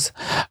stores.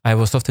 I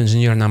was software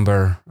engineer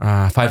number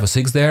 5 or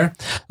 6 there.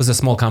 It was a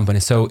small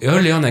company. So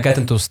early on, I got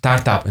into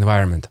startup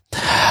environment.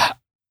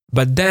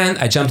 But then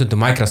I jumped into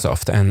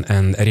Microsoft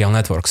and real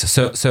networks.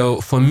 So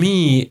for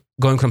me,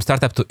 going from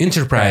startup to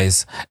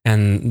enterprise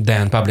and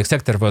then public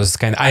sector was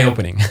kind of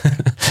eye-opening.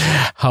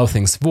 How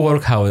things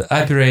work, how it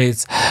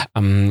operates,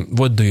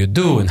 what do you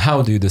do, and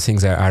how do you do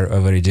things are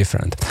very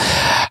different.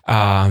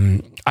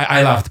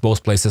 I loved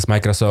both places,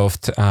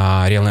 Microsoft,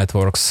 real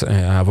networks,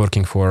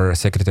 working for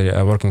Secretary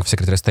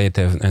of State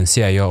and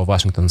CIO of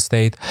Washington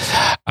State.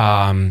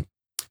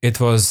 It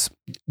was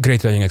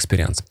great learning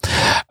experience.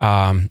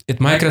 At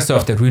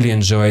Microsoft, I really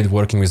enjoyed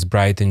working with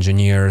bright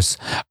engineers,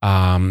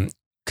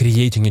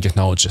 creating new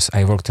technologies.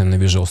 I worked in the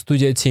Visual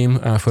Studio team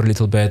for a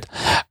little bit.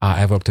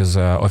 I worked as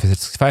Office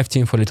 365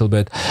 team for a little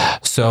bit.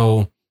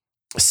 So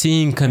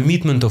seeing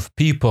commitment of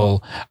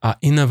people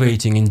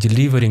innovating and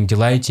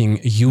delighting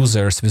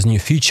users with new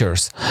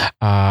features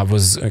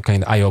was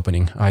kind of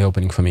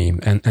eye-opening for me.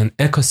 And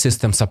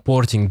ecosystem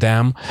supporting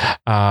them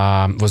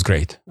was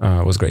great.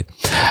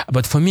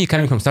 But for me,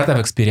 coming from startup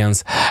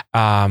experience,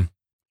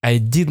 I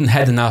didn't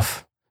have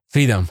enough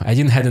freedom. I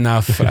didn't have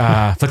enough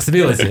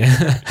flexibility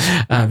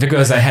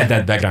because I had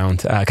that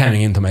background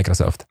coming into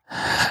Microsoft.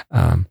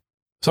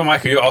 So,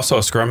 Mike, you're also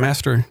a Scrum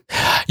Master?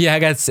 Yeah, I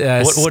got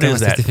what is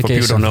that? For people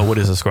who don't know, what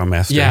is a Scrum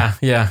Master? Yeah.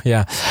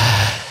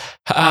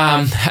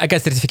 I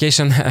got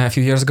certification a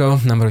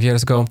number of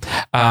years ago.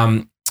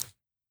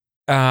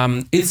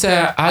 It's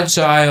an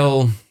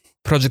agile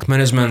project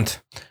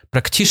management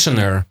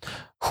practitioner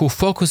who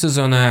focuses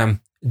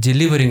on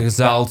delivering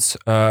results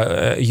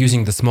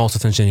using the small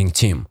software engineering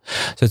team.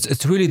 So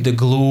it's really the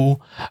glue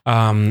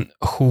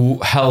who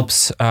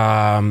helps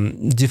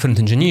different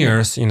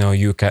engineers.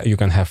 You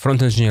can have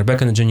front engineer,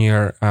 back end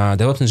engineer,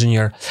 DevOps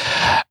engineer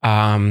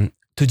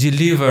to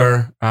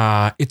deliver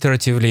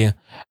iteratively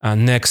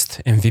next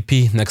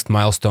MVP, next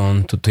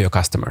milestone to your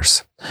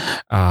customers.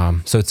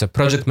 So it's a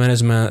project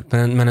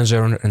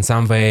manager in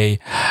some way,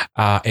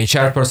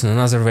 HR person in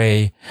another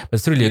way, but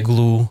it's really a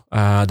glue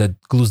that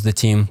glues the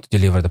team to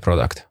deliver the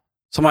product.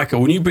 So,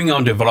 Michael, when you bring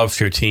on developers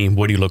to your team,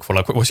 what do you look for?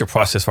 Like, what's your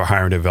process for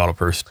hiring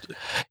developers?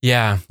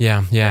 Yeah.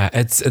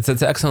 It's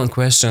an excellent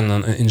question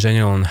in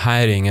general on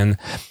hiring. And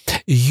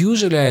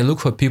usually I look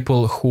for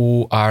people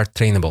who are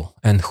trainable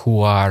and who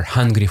are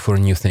hungry for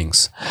new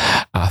things.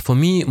 For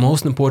me,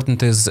 most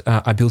important is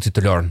ability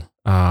to learn.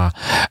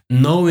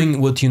 Knowing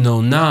what you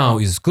know now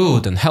is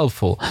good and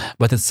helpful,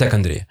 but it's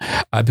secondary.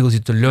 Ability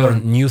to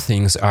learn new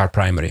things are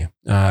primary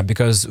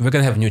because we're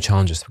going to have new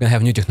challenges. We're going to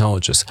have new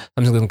technologies.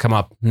 Something's going to come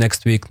up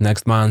next week,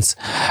 next month,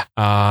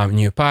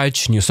 new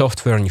patch, new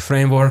software, new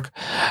framework.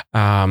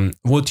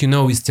 What you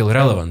know is still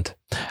relevant,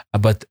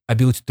 but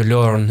ability to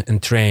learn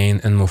and train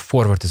and move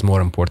forward is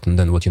more important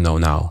than what you know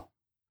now.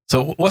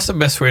 So what's the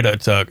best way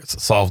to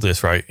solve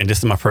this, right? And this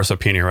is my personal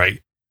opinion, right?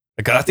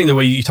 Like, I think the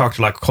way you talk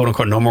to like quote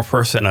unquote normal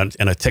person and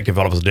a tech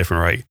developer is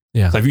different, right?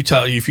 Yeah. So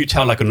if you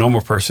tell like a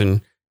normal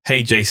person,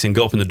 hey Jason,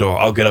 go open the door,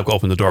 I'll get up, go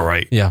open the door,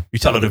 right? Yeah. You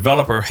tell a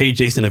developer, hey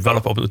Jason,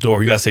 develop, open the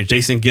door. You gotta say,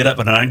 Jason, get up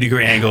at a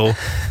 90-degree angle,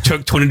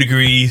 chuck 20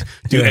 degrees,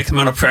 do X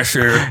amount of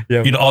pressure,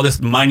 all this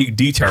minute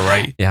detail,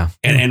 right? Yeah.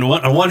 And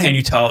on one hand,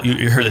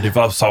 you hear the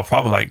developer solve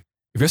problems. Like,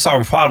 if you're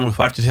solving problems,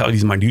 I have to tell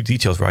these minute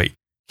details, right?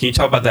 Can you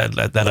talk about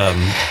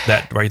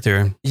that right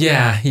there?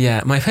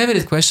 Yeah. My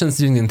favorite questions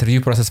during the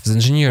interview process with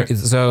engineer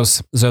is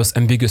those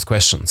ambiguous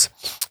questions.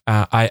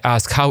 I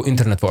ask how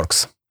internet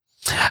works,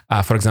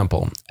 for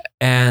example,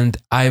 and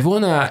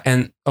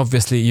and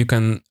obviously you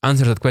can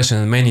answer that question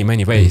in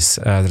many ways.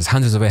 There's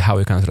hundreds of ways how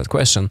you can answer that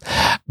question,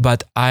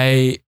 but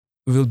I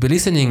will be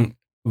listening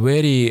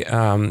very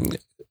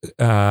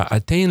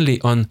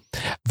attainly on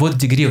what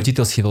degree of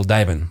details he will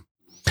dive in.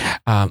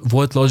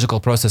 What logical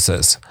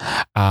processes,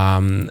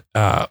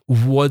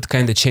 what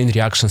kind of chain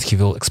reactions he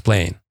will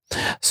explain.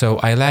 So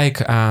I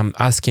like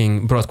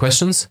asking broad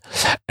questions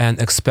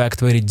and expect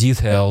very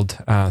detailed,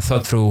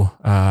 thought through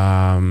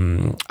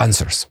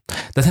answers.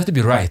 Doesn't have to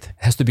be right. It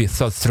has to be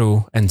thought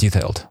through and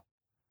detailed.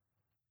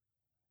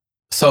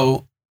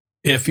 So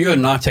if you're a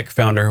non-tech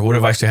founder, what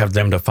advice do you have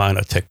them to find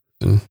a tech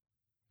person?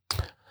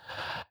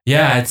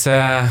 Yeah, it's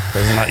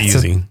not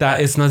easy.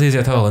 It's not easy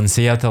at all in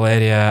Seattle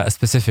area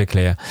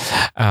specifically.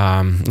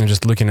 I'm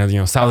just looking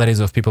at salaries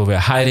of people we are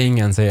hiring,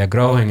 and they are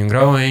growing and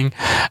growing.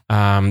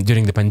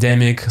 During the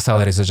pandemic,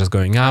 salaries are just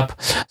going up.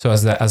 So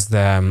as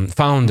the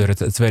founder,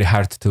 it's very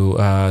hard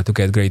to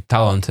get great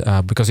talent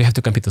because you have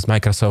to compete with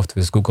Microsoft,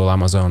 with Google,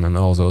 Amazon, and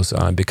all those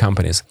big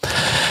companies.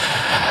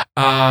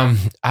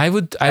 I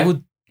would.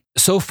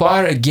 So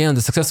far, again,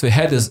 the success we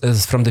had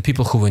is from the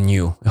people who we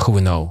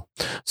know.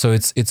 So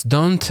it's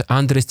don't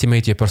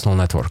underestimate your personal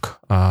network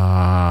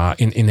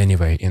in any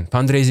way, in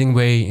fundraising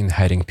way, in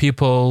hiring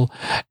people,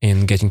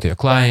 in getting to your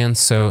clients.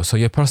 So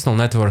your personal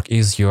network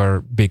is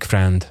your big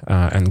friend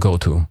and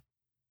go-to.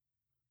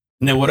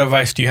 And then what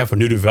advice do you have for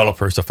new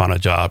developers to find a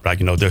job? Like,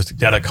 there's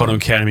Data Coding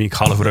Academy,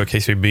 college, whatever the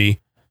case may be.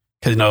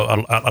 Because,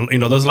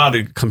 there's a lot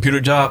of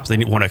computer jobs,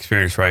 they want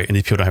experience, right? And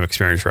these people don't have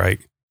experience, right?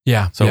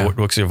 Yeah. So yeah.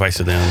 What's your advice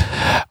to them?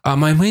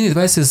 My main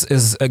advice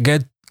is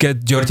get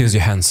dirty with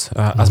your hands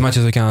as much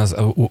as you can, as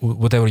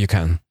whatever you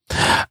can.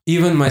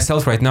 Even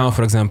myself right now,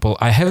 for example,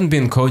 I haven't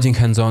been coding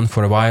hands-on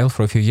for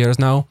a few years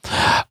now.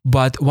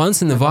 But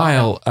once in a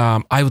while,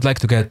 I would like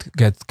to get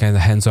kind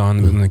of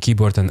hands-on with the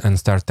keyboard and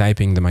start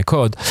typing my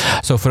code.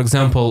 So, for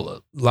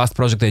example, last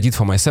project I did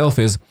for myself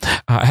is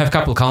I have a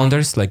couple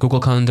calendars, like Google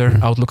Calendar,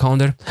 Outlook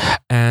Calendar,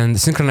 and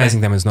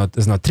synchronizing them is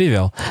not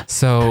trivial.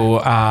 So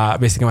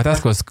basically, my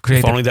task was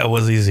create. If only that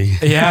was easy.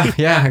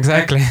 Yeah,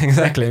 exactly.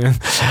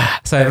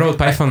 So I wrote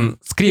Python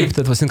script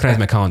that would synchronize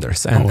my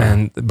calendars,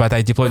 but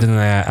I deployed it in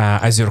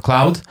Azure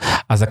Cloud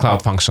as a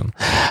cloud function.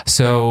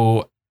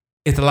 So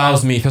it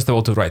allows me, first of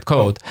all, to write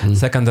code.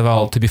 Second of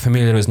all, to be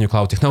familiar with new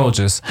cloud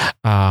technologies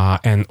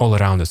and all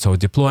around it. So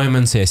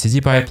deployments,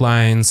 CI/CD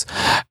pipelines,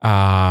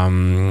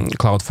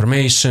 cloud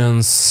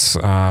formations,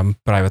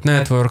 private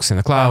networks in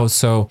the cloud.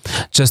 So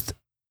just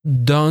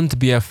don't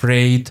be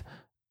afraid.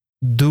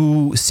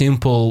 Do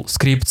simple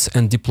scripts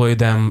and deploy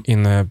them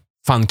in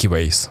funky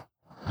ways.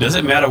 Does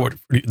it matter what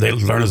they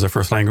learn as their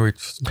first language?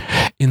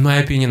 In my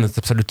opinion, it's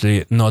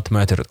absolutely not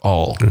matter at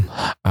all.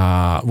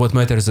 What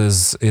matters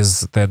is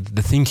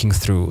the thinking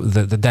through,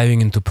 the diving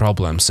into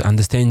problems,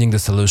 understanding the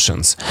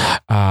solutions,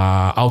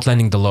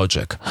 outlining the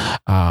logic.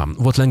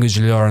 What language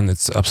you learn,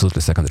 it's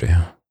absolutely secondary.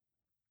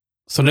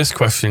 So next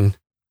question,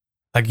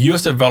 like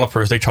US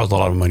developers, they charge a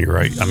lot of money,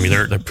 right? I mean,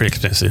 they're pretty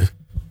expensive.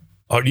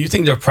 Or do you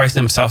think they're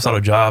pricing themselves out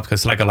of jobs?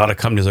 Because like a lot of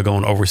companies are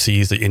going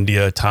overseas to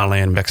India,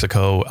 Thailand,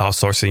 Mexico,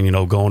 outsourcing,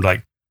 going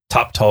like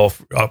top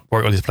 12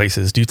 work on these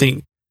places. Do you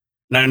think,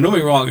 now don't get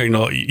me wrong,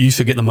 you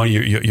should get the money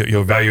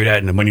you're valued at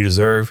and the money you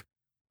deserve,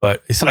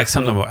 but it's like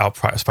some of them will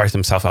outprice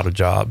themselves out of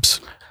jobs.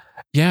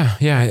 Yeah,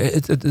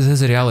 it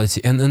is a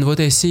reality. And what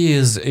I see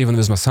is, even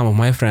with some of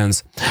my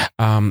friends,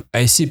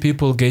 I see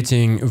people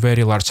getting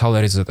very large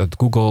salaries at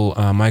Google,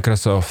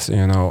 Microsoft,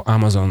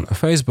 Amazon,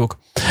 Facebook,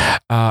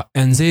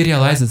 and they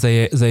realize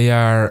that they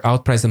are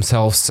outpriced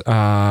themselves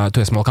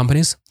to small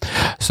companies.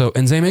 So,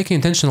 and they're making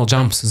intentional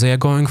jumps. They are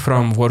going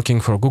from working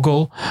for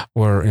Google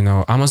or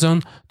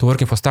Amazon to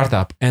working for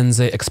startup, and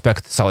they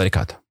expect salary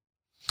cut.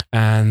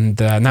 And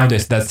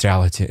nowadays, that's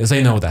reality.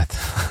 They know that.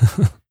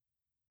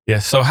 Yeah.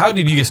 So how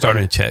did you get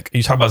started in tech?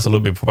 You talked about this a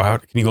little bit before.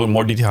 Can you go in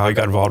more detail how you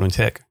got involved in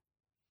tech?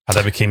 How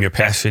that became your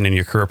passion and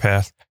your career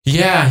path?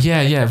 Yeah.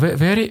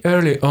 Very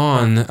early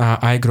on,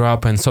 I grew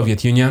up in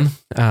Soviet Union.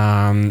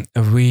 I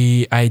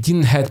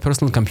didn't have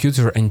personal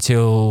computer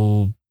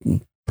until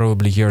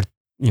probably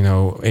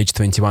age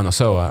 21 or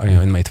so,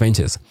 in my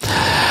 20s.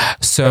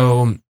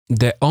 So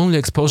the only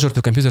exposure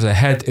to computers I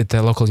had at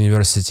the local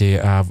university,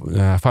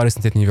 Far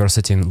Eastern State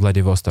University in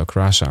Vladivostok,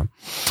 Russia.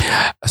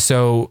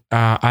 So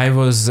I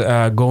was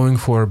going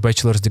for a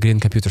bachelor's degree in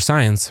computer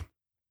science.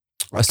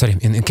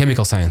 In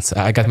chemical science.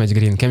 I got my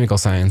degree in chemical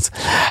science.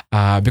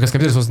 Because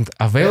computers wasn't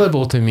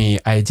available to me,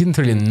 I didn't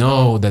really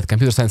know that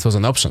computer science was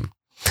an option.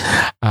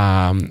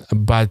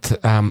 But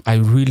I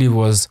really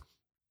was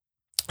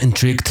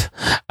intrigued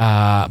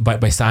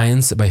by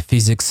science, by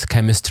physics,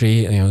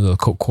 chemistry, the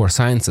core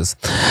sciences.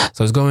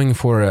 So I was going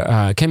for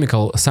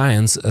chemical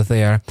science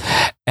there,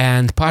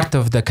 and part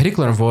of the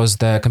curriculum was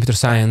the computer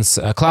science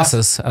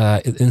classes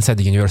inside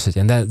the university,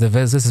 and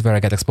this is where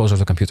I got exposure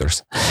to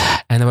computers,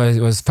 and I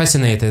was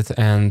fascinated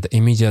and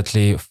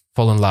immediately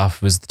fall in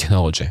love with the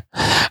technology,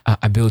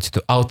 ability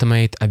to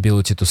automate,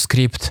 ability to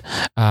script.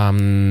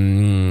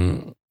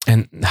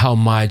 And how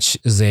much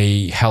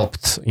they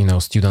helped,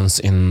 students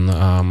in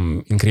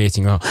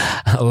creating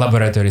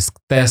laboratory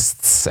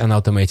tests and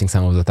automating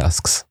some of the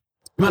tasks.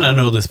 You might not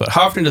know this, but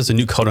how often does a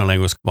new coding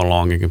language come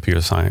along in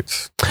computer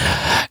science?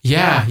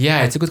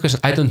 Yeah, it's a good question.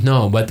 I don't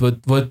know, but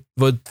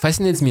what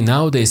fascinates me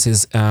nowadays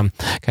is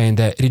kind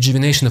of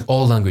rejuvenation of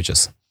all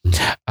languages,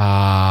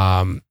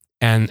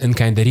 and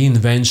kind of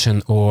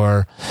reinvention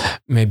or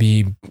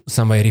maybe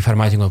some way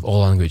reformatting of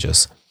all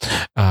languages.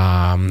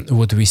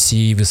 What we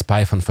see with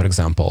Python, for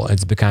example,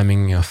 it's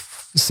becoming a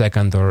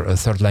second or a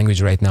third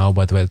language right now,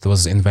 but it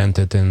was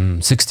invented in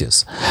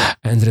 60s.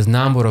 And there's a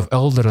number of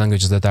older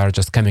languages that are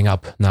just coming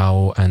up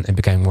now and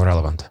becoming more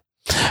relevant.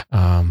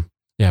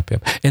 Yep.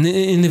 And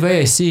in the way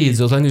I see it,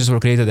 those languages were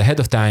created ahead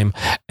of time,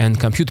 and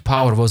compute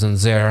power wasn't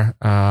there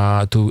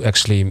to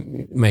actually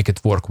make it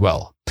work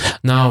well.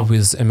 Now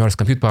with immersed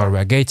compute power, we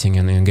are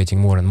getting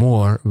more and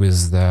more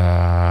with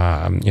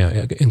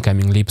the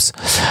incoming leaps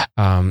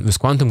with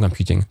quantum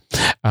computing.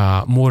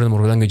 More and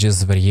more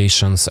languages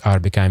variations are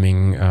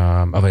becoming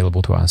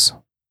available to us.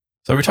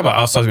 So we talked about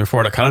outsourcing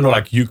before. I kind of know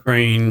like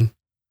Ukraine,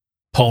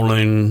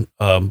 Poland,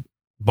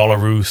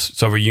 Belarus,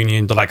 Soviet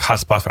Union, they're like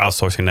hotspots for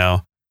outsourcing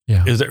now.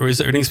 Yeah. Is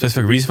there any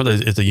specific reason for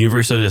this? Is the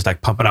university just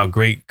like pumping out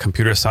great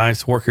computer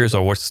science workers,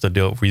 or what's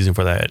the reason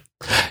for that?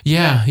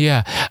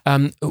 Yeah.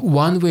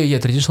 One way,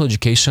 traditional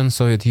education,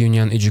 Soviet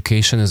Union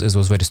education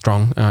was very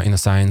strong in the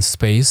science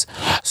space.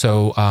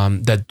 So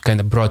that kind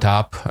of brought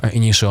up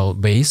initial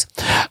base.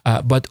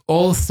 But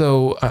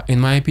also, in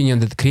my opinion,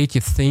 that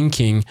creative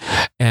thinking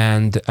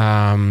and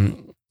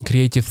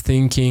ability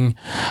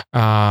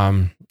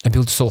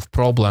to solve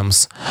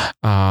problems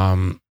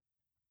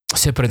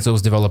separate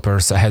those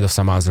developers ahead of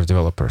some other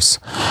developers.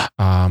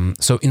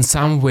 So in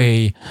some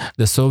way,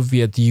 the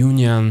Soviet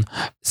Union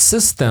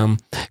system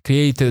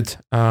created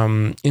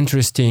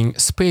interesting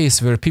space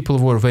where people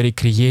were very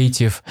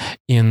creative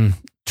in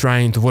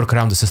trying to work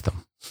around the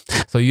system.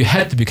 So you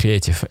had to be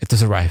creative to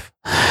survive.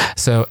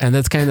 So, and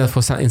that's kind of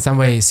in some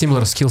way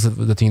similar skills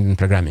that you need in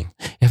programming.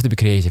 You have to be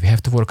creative. You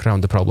have to work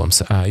around the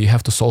problems. You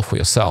have to solve for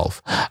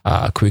yourself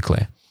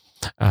quickly.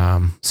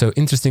 So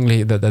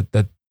interestingly,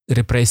 that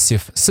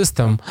repressive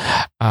system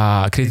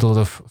created a lot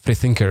of free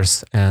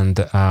thinkers and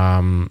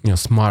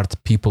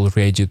smart people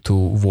ready to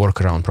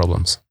work around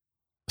problems.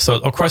 So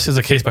of course it's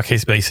a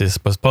case-by-case basis,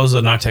 but suppose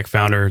a non-tech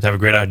founder, they have a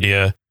great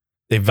idea,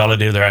 they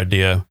validated their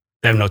idea,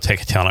 they have no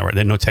tech talent, right?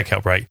 They have no tech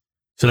help, right?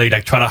 So they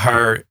like try to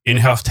hire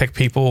in-house tech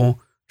people,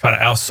 try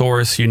to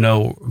outsource,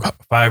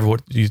 Fiverr.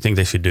 What do you think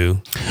they should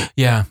do?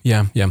 Yeah.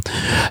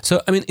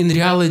 So, I mean, in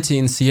reality,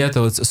 in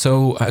Seattle, it's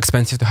so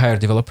expensive to hire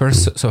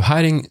developers. So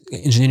hiring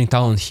engineering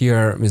talent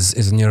here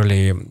is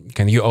nearly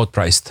you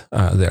outpriced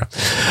there.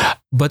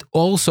 But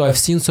also, I've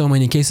seen so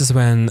many cases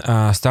when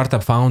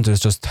startup founders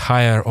just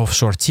hire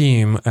offshore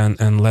team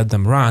and let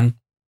them run,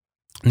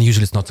 and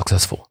usually it's not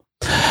successful.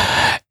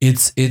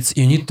 It's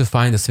you need to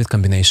find a sweet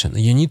combination.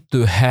 You need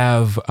to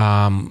have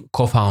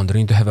co-founder. You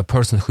need to have a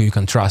person who you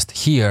can trust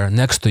here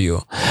next to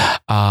you,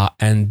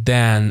 and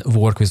then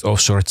work with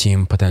offshore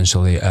team,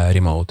 potentially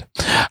remote.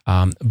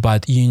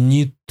 But you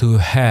need to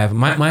have.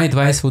 My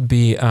advice would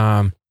be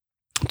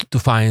to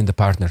find a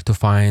partner, to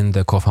find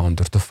a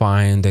co-founder, to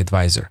find the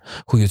advisor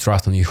who you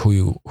trust and who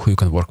you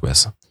can work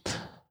with.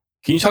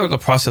 Can you talk about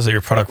the process of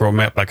your product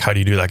roadmap? Like, how do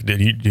you do? Like, do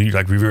you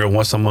like review it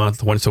once a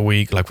month, once a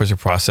week? Like, what's your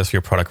process for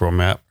your product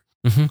roadmap?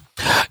 Mm-hmm.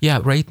 Yeah,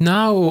 right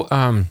now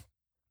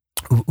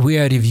we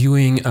are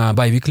reviewing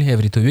bi-weekly,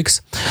 every 2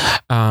 weeks.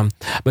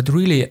 But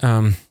really,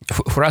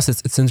 for us,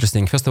 it's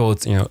interesting. First of all,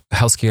 it's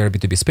healthcare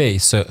B2B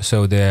space.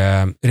 So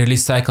the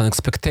release cycle and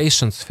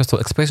expectations. First of all,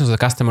 expectations of the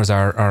customers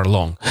are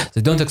long.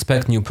 They don't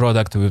expect new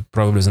product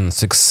probably within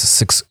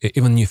six,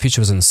 even new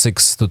features in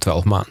 6 to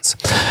 12 months.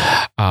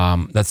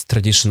 That's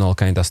traditional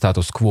kind of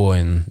status quo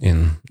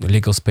in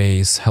legal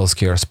space,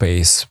 healthcare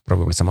space,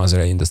 probably some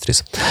other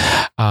industries.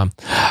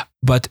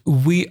 But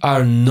we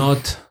are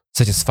not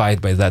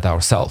satisfied by that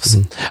ourselves.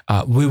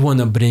 We want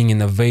to bring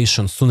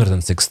innovation sooner than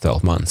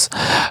 6-12 months.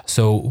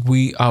 So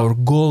our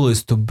goal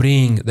is to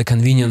bring the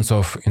convenience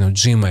of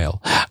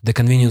Gmail, the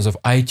convenience of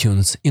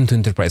iTunes into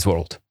enterprise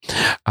world.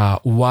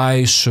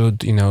 Why should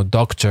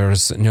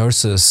doctors,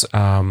 nurses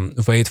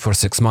wait for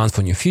 6 months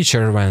for new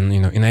feature when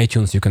in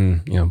iTunes you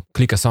can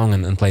click a song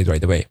and play it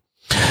right away?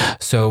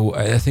 So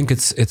I think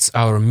it's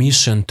our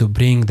mission to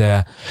bring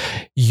the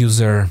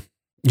user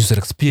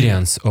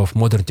experience of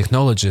modern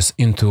technologies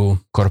into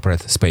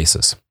corporate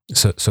spaces.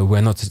 So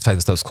we're not satisfied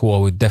with status quo.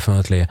 We're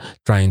definitely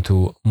trying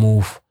to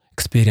move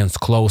experience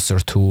closer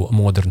to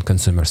modern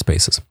consumer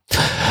spaces.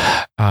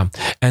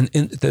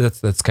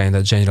 That's kind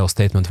of general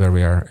statement where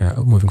we are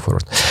moving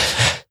forward.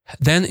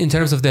 Then in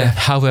terms of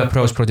how we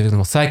approach product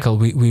development cycle,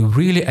 we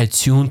really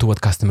attune to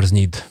what customers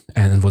need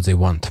and what they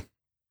want.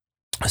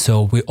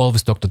 So we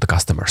always talk to the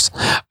customers.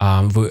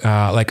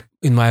 Like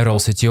in my role,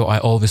 CTO, I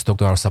always talk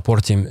to our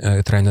support team,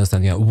 trying to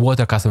understand what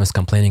are customers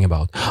complaining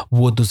about,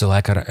 what do they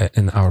like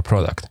in our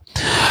product.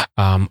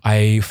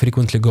 I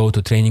frequently go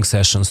to training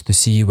sessions to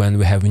see when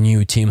we have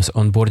new teams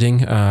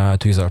onboarding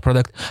to use our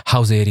product,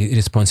 how they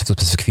responsive to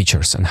specific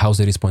features and how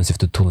they responsive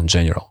to tool in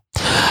general.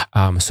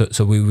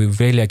 So we're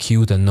really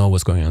acute and know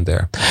what's going on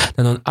there.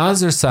 Then on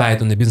other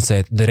side, on the business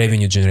side, the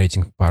revenue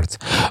generating part,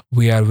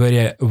 we are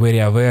very, very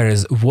aware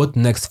is what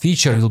next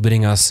feature will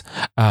bring us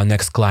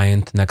next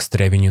client, next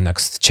revenue,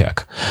 next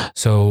check.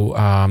 So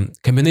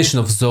combination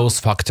of those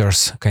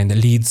factors kind of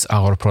leads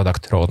our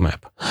product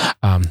roadmap.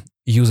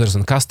 Users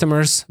and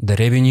customers, the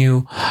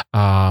revenue,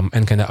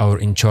 and kind of our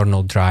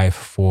internal drive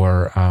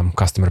for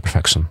customer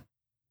perfection.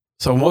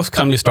 So most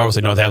companies start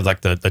with, they have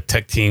like the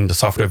tech team, the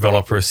software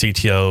developer,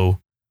 CTO,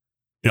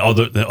 all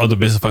the other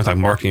business functions like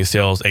marketing,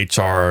 sales,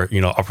 HR,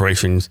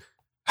 operations.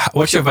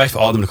 What's your advice for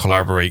all of them to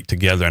collaborate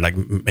together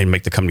and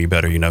make the company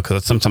better?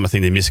 Because sometimes I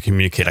think they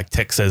miscommunicate. Like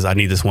tech says, I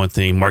need this one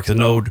thing. Marketing,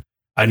 no,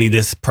 I need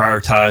this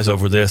prioritized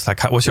over this.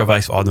 Like, what's your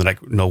advice for all of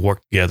them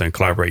work together and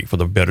collaborate for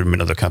the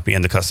betterment of the company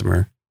and the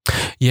customer?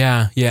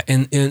 Yeah.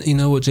 And you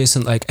know what,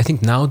 Jason, I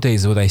think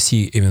nowadays what I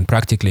see even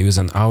practically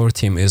within our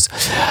team is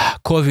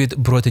COVID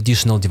brought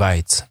additional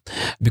divides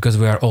because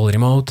we are all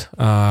remote.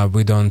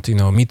 We don't,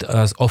 meet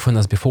as often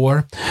as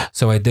before.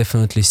 So I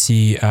definitely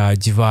see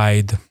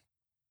divide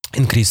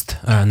increased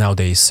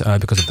nowadays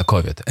because of the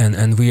COVID,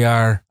 and we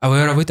are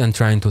aware of it and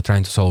trying to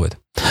solve it.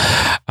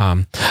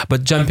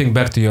 But jumping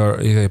back to your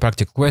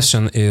practical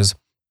question is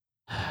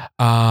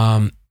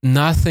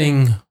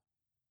nothing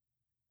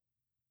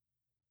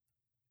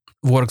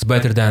works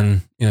better than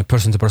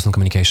person-to-person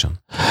communication,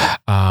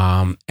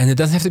 and it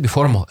doesn't have to be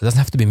formal. It doesn't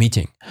have to be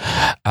meeting.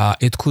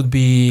 It could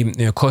be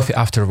coffee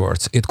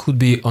afterwards. It could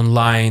be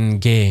online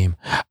game.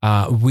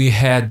 We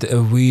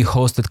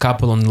hosted a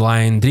couple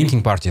online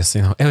drinking parties.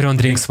 Everyone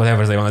drinks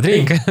whatever they want to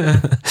drink.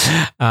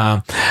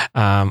 I'm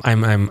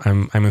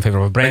in favor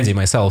of brandy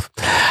myself.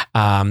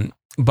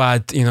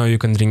 But you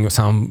can drink.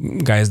 Some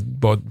guys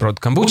brought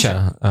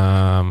kombucha.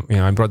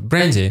 I brought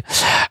brandy.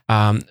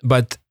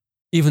 But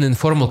even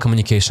informal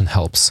communication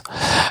helps.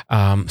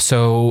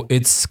 So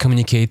it's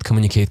communicate.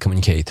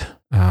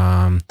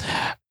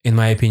 In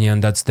my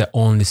opinion, that's the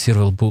only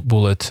silver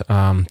bullet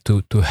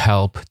to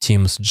help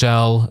teams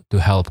gel, to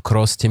help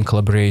cross-team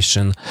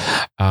collaboration,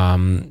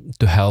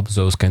 to help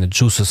those kind of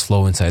juices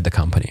flow inside the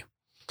company.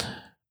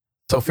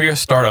 So for your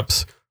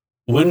startups,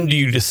 how do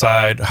you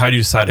decide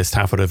it's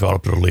time for the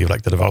developer to leave?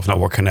 Like the developer's not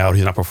working out,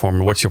 he's not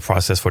performing. What's your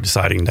process for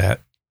deciding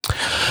that?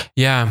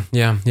 Yeah.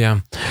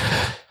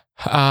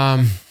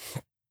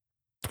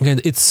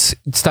 Again, it's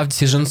tough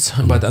decisions,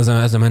 but as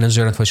a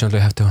manager, unfortunately,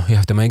 you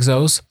have to make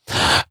those.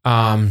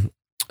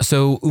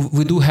 So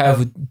we do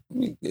have,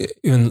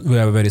 even we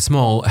are very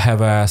small, have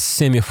a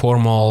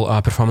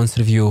semi-formal performance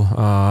review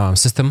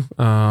system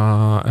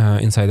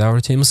inside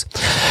our teams.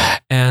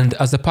 And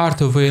as a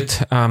part of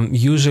it,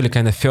 usually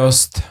kind of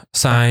first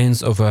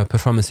signs of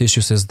performance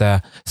issues is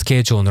the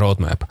schedule and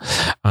roadmap.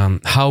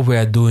 How we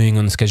are doing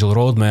on the schedule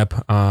roadmap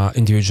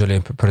individually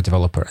per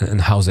developer,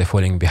 and how they're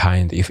falling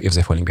behind, if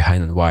they're falling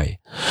behind, and why.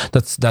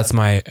 That's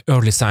my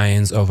early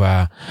signs of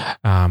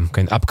kind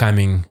of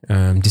upcoming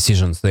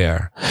decisions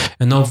there.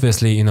 And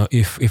obviously,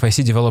 if I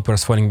see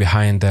developers falling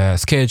behind the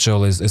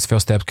schedule, is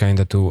first step kind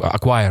of to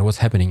acquire what's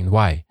happening and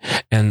why.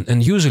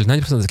 And usually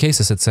 90% of the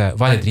cases, it's a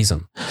valid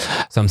reason.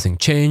 Something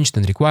changed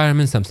in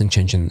requirements, something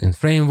changed in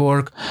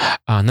framework.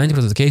 90%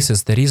 of the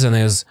cases, the reason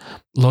is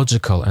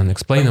logical and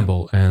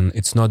explainable, and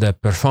it's not a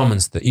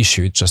performance the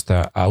issue, it's just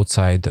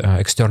outside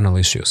external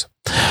issues.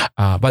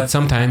 But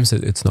sometimes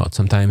it's not.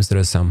 Sometimes there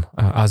is some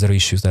other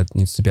issues that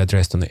needs to be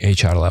addressed on the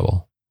HR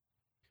level.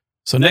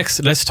 So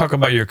next, let's talk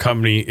about your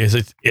company. Is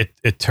it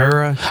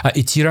Itera?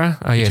 Itera,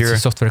 yes, it's a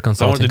software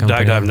consulting company. I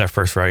wanted to dive in that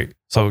first, right?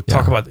 So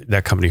talk about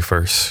that company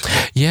first.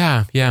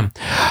 Yeah.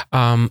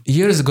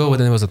 Years ago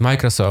when I was at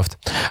Microsoft,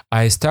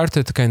 I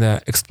started kind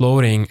of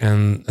exploring,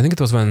 and I think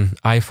it was when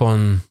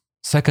iPhone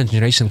second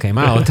generation came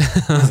out,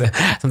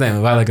 sometime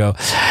a while ago,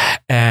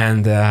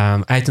 and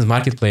iTunes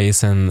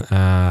Marketplace and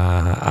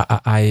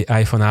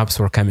iPhone apps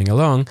were coming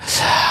along.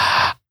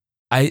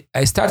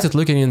 I started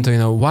looking into,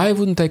 why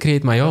wouldn't I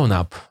create my own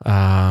app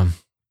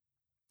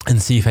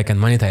and see if I can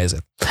monetize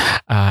it?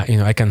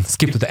 I can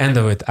skip to the end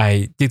of it.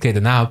 I did create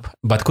an app,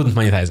 but couldn't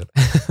monetize it.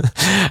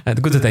 And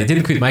good that I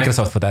didn't quit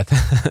Microsoft for that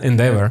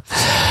endeavor.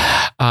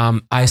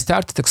 I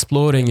started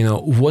exploring,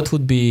 what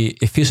would be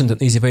efficient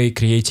and easy way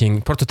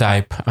creating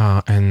prototype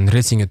and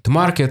releasing it to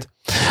market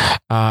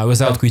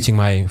without quitting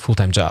my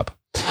full-time job.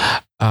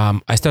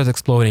 I started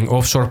exploring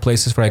offshore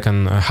places where I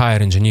can hire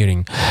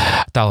engineering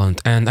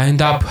talent, and I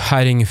ended up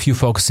hiring a few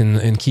folks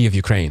in Kiev,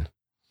 Ukraine.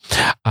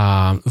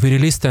 We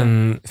released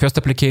an first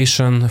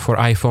application for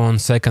iPhone,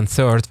 second,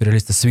 third. We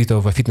released a suite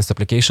of fitness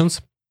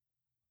applications.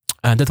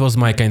 And that was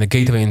my kind of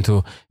gateway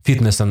into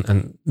fitness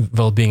and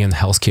well-being and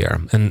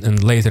healthcare.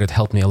 And later it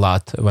helped me a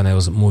lot when I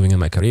was moving in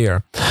my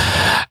career.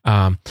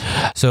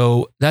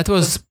 So that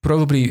was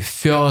probably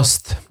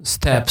first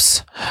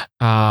steps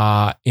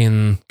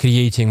in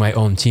creating my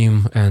own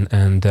team and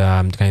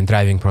kind of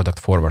driving product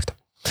forward.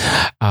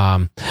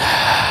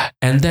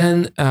 And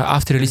then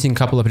after releasing a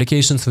couple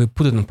applications, we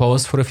put it on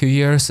pause for a few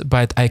years,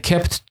 but I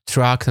kept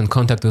track and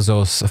contact with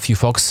those few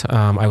folks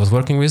I was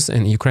working with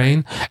in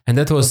Ukraine. And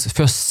that was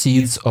first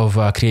seeds of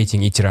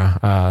creating Itera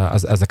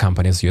as a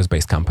company, as a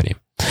US-based company.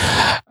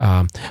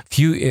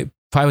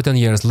 5 or 10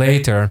 years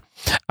later,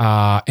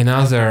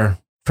 another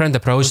friend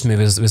approached me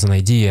with an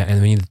idea,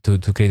 and we needed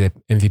to create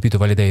an MVP to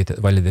validate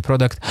the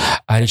product.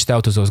 I reached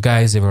out to those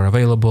guys; they were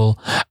available,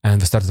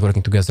 and we started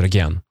working together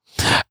again.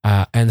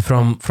 And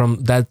from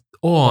that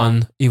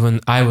on, even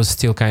I was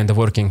still kind of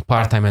working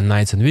part-time and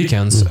nights and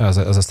weekends as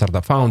a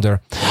startup founder.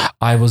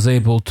 I was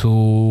able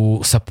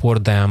to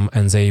support them,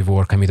 and they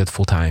were committed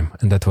full-time.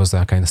 And that was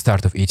the kind of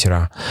start of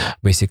Itera,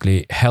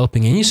 basically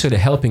initially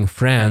helping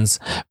friends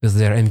with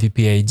their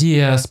MVP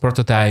ideas,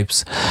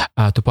 prototypes,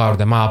 to power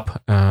them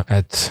up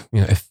at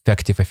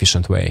effective,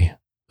 efficient way.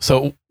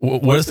 So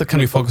what does the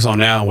company focus on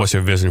now? What's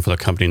your vision for the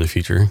company in the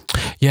future?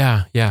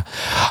 Yeah.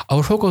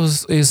 Our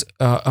focus is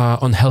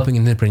on helping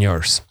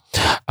entrepreneurs.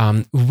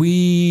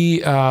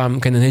 We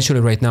kind of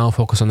naturally right now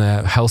focus on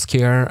a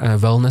healthcare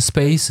wellness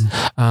space.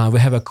 We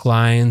have a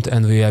client,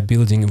 and we are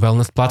building a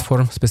wellness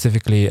platform,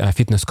 specifically a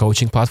fitness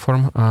coaching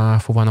platform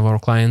for one of our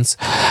clients.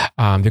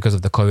 Because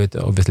of the COVID,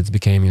 obviously it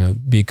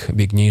became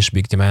big niche,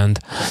 big demand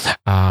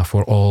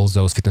for all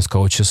those fitness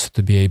coaches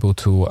to be able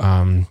to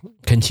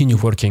continue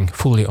working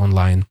fully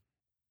online.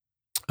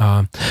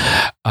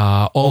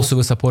 Also,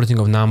 we're supporting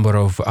a number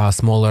of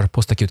smaller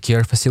post-acute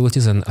care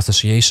facilities and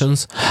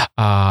associations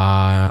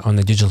on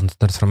the digital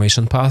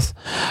transformation path.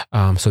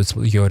 So it's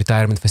your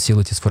retirement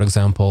facilities, for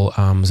example,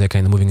 they're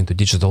kind of moving into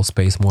digital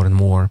space more and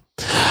more.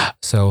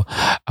 So,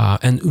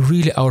 and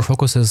really our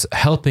focus is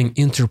helping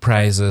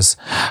enterprises,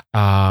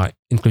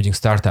 including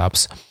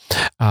startups,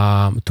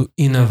 to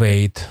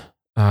innovate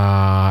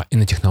in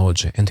the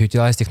technology and to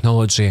utilize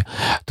technology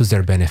to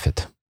their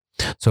benefit.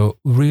 So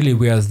really,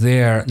 we are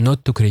there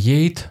not to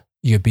create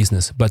your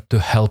business, but to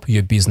help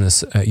your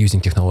business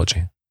using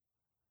technology.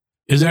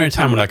 Is there any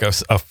time like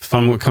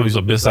someone comes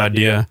with a business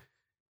idea,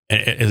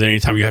 and is there any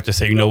time you have to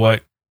say, you know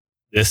what,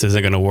 this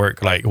isn't going to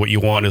work? Like what you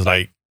want is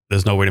like,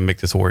 there's no way to make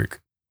this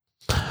work.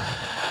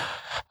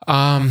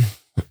 I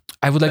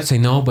would like to say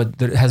no, but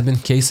there has been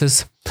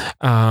cases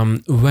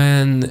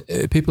when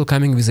people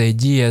coming with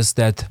ideas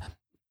that,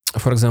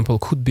 for example,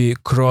 could be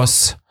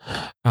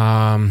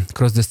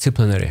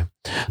cross-disciplinary.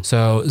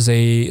 So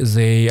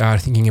they are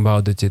thinking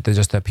about it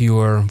just a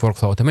pure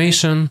workflow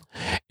automation,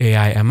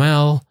 AI,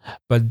 ML,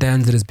 but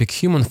then there is big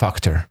human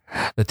factor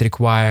that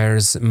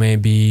requires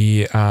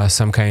maybe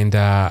some kind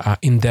of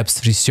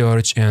in-depth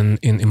research in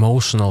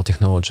emotional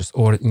technologies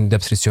or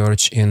in-depth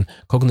research in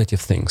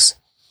cognitive things.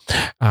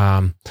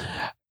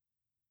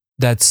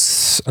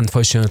 That's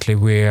unfortunately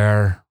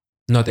we're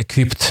not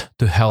equipped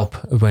to help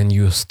when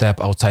you step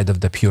outside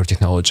of the pure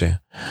technology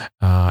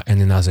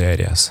and in other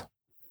areas.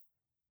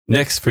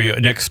 Next, for your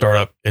next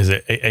startup, is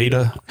it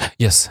Ada?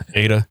 Yes.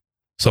 Ada.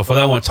 So for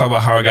that one, talk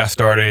about how it got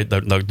started,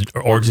 the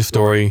origin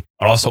story,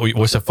 and also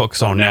what's the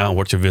focus on now,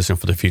 what's your vision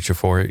for the future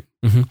for it?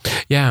 Mm-hmm.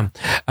 Yeah.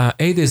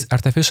 ADA is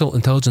artificial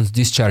intelligence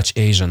discharge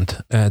agent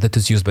that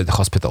is used by the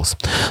hospitals.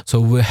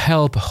 So we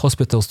help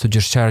hospitals to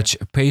discharge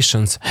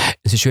patients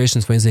in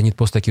situations when they need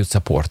post-acute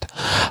support.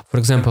 For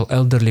example,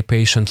 elderly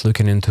patient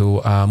looking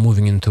into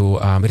moving into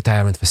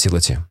retirement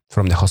facility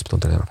from the hospital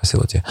to the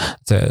facility.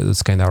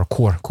 That's kind of our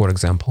core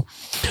example.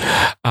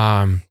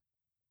 And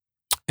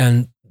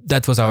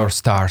that was our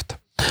start.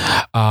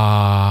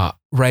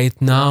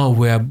 Right now,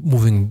 we are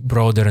moving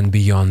broader and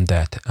beyond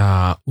that.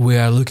 We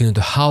are looking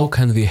into how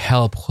can we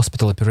help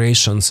hospital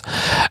operations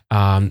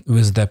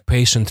with the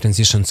patient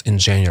transitions in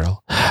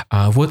general.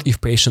 What if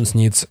patients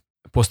needs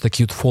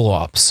post-acute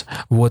follow-ups?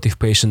 What if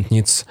patient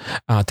needs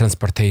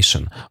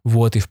transportation?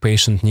 What if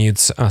patient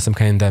needs some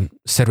kind of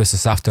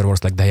services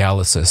afterwards, like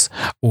dialysis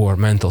or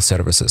mental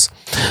services?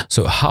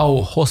 So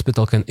how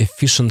hospital can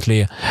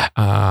efficiently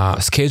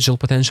schedule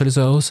potentially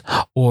those,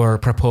 or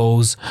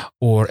propose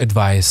or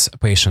advise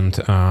patient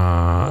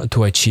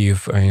to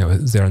achieve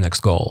their next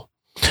goal.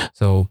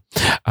 So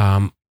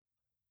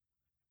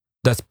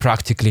that's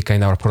practically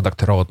kind of our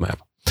product roadmap.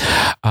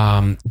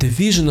 The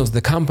vision of the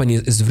company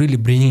is really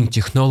bringing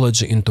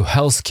technology into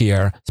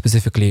healthcare,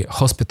 specifically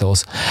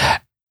hospitals,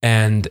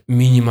 and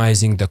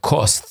minimizing the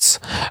costs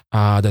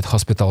that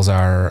hospitals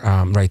are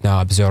right now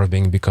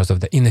observing because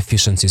of the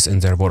inefficiencies in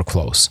their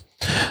workflows.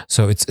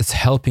 So it's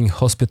helping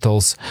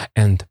hospitals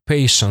and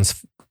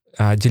patients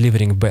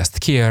delivering best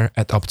care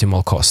at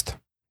optimal cost.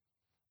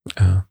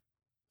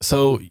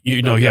 So,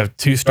 you have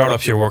two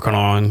startups you're working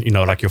on,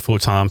 like your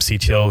full-time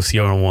CTO,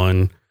 CEO in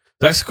one.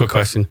 That's a quick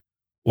question.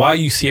 Why are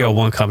you CEO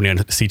one company and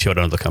CTO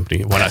another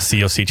company? Why not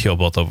CEO, CTO,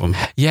 both of them?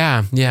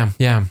 Yeah.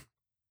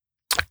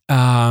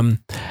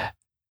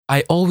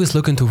 I always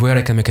look into where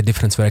I can make a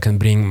difference, where I can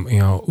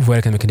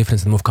make a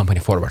difference and move company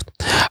forward.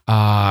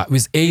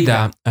 With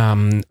Ada,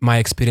 my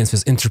experience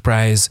with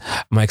enterprise,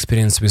 my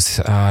experience with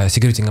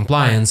security and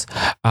compliance,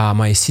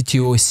 my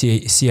CTO,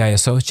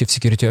 CISO, Chief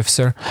Security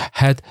Officer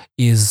head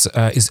is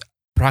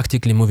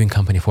practically moving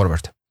company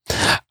forward.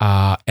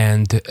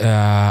 and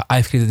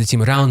I've created a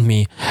team around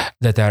me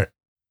that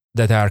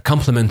are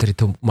complementary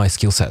to my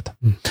skill set.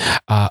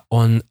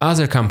 On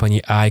other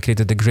company, I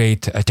created a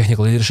great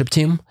technical leadership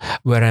team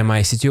where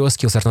my CTO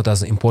skills are not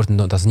as important,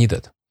 not as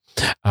needed.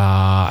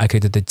 I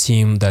created a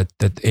team that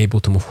able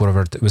to move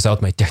forward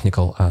without my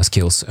technical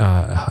skills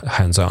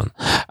hands-on.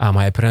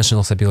 My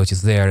operational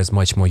abilities there is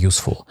much more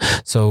useful.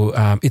 So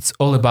it's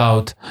all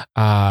about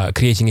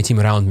creating a team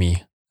around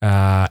me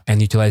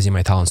and utilizing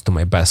my talents to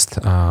my best,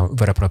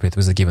 where appropriate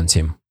with a given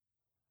team.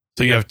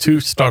 So you have 2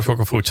 startups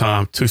working full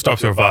time, 2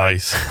 startups to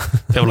advise.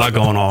 They have a lot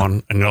going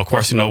on, and of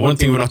course, one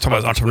thing we don't talk about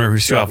as entrepreneurs, we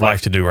still have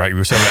life to do, right?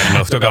 We still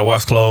got to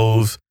wash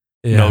clothes.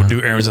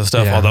 Do errands and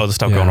stuff, all the other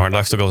stuff going on.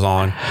 Life still goes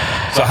on.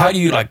 So how do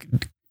you like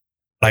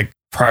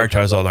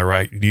prioritize all that,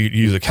 right? Do you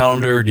use a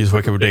calendar? Do you just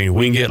wake up every day and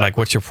wing it? Like,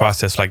 what's your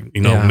process? Like,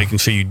 making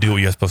sure you do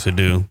what you're supposed to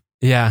do.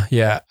 Yeah.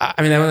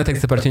 I mean, I want to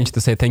take the opportunity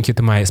to say thank you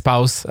to my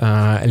spouse,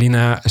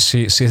 Alina.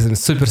 She's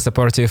super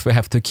supportive. We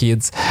have 2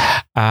 kids.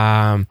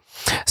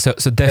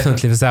 So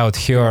definitely without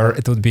her,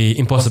 it would be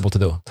impossible to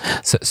do.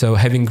 So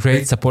having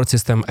great support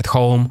system at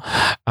home.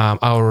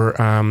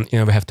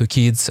 We have 2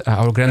 kids.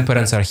 Our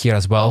grandparents are here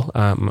as well.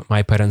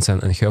 My parents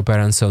and her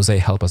parents, so they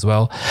help as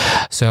well.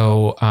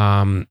 So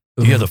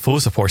you have the full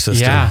support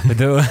system. Yeah, we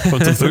do.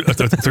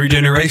 3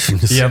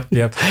 generations.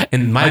 Yep.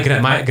 And my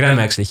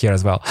grandma actually here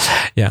as well.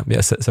 Yeah.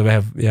 So we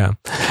have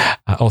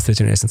all 3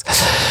 generations.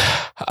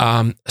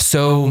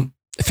 So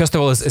first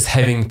of all, is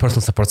having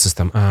personal support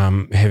system.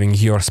 Having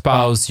your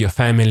spouse, your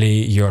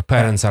family, your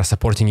parents are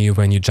supporting you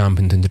when you jump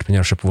into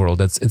entrepreneurship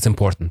world. It's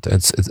important.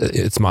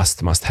 It's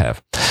must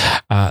have.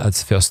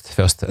 That's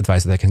first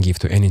advice that I can give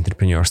to any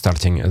entrepreneur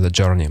starting the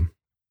journey.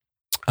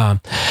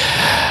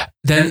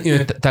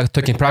 Then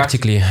talking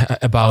practically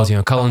about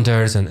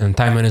calendars and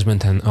time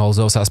management and all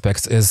those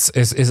aspects is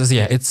it's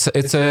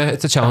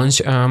a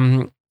challenge.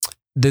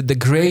 The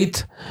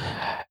great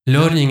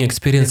learning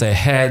experience I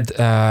had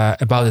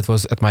about it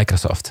was at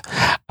Microsoft.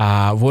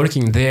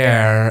 Working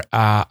there,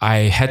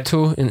 I had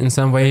to in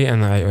some way,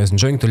 and I was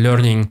enjoying to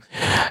learning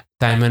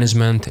time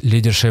management,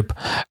 leadership.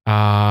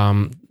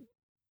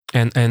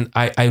 And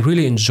I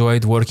really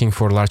enjoyed working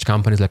for large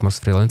companies like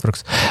Microsoft Freelance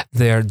Works,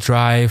 their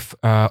drive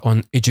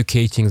on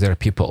educating their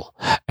people.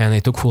 And I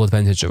took full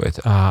advantage of it.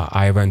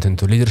 I went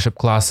into leadership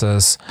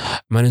classes,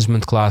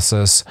 management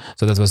classes.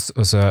 So that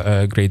was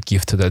a great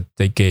gift that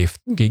they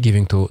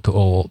giving to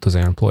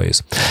their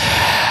employees.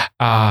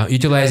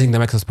 Utilizing the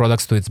Microsoft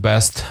products to its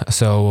best.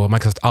 So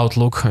Microsoft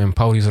Outlook, I'm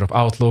power user of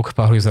Outlook,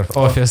 power user of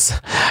Office.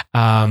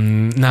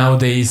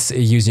 Nowadays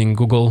using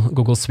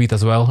Google Suite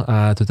as well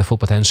to the full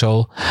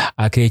potential.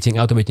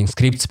 Automating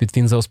scripts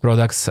between those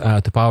products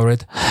to power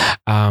it.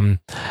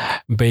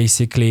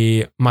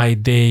 Basically, my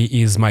day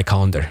is my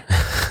calendar.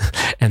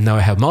 And now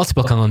I have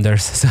multiple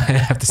calendars, so I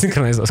have to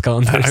synchronize those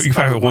calendars. You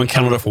probably have 1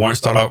 calendar for one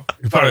startup.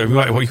 You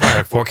probably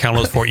have 4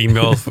 calendars, 4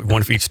 emails,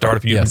 1 for each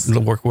startup you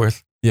work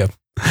with. Yep.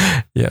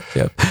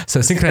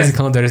 So synchronizing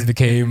calendars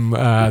became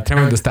a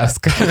tremendous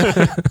task.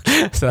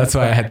 So that's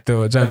why I had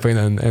to jump in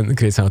and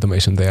create some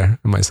automation there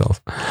myself.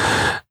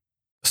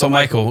 So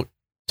Michael,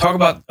 talk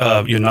about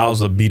your knowledge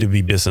of the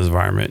B2B business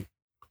environment.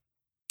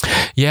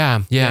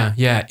 Yeah.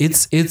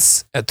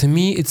 It's to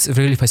me, it's a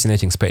really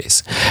fascinating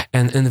space,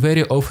 and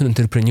very often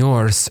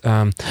entrepreneurs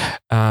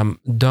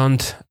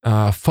don't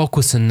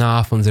focus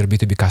enough on their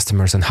B2B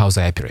customers and how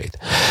they operate.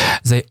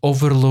 They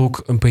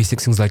overlook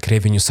basic things like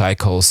revenue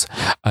cycles,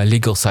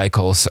 legal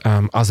cycles,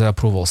 other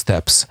approval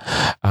steps,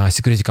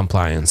 security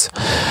compliance.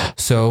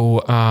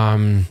 So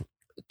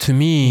to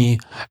me,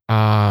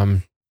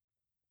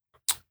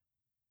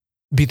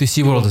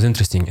 B2C world is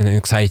interesting and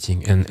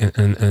exciting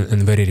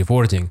and very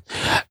rewarding.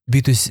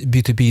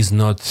 B2B is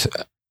not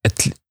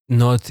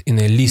in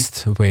a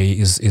least way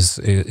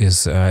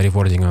is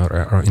rewarding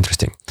or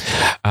interesting,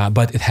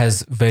 but it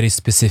has very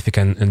specific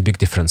and big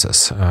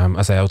differences.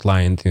 As I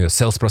outlined,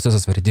 sales process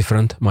is very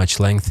different, much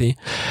lengthy,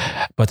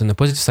 but on the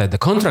positive side, the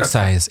contract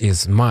size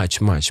is much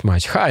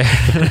higher.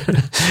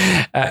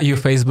 You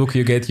Facebook,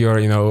 you get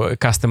your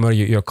customer,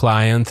 your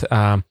client.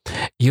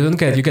 You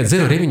get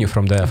zero revenue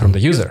from the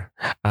user.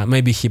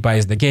 Maybe he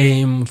buys the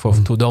game for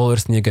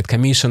 $2 and you get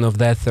commission of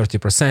that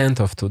 30%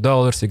 of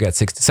 $2. You get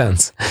 60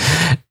 cents.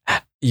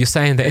 You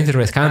sign the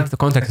enterprise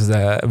contract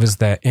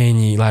with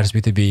any large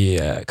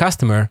B2B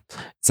customer.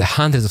 It's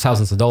hundreds of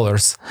thousands of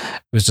dollars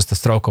with just a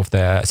stroke of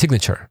the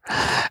signature.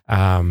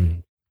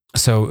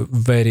 So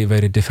very,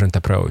 very different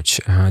approach.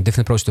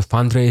 Different approach to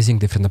fundraising,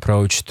 different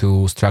approach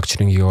to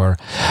structuring your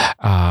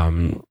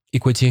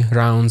equity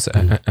rounds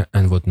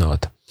and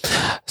whatnot.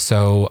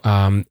 So,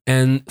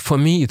 and for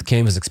me, it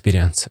came with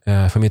experience.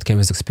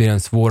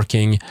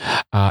 Working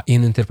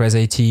in enterprise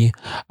IT,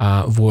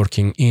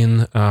 working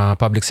in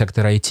public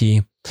sector IT,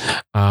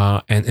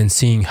 and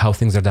seeing how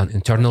things are done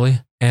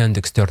internally and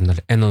externally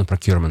and on the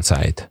procurement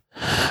side.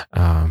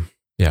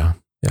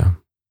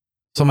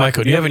 So,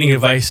 Michael, do you have any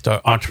advice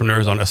to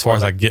entrepreneurs on as far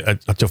as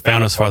to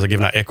founders as far as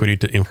giving out equity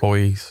to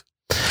employees?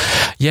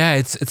 Yeah,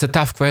 it's a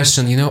tough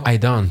question. I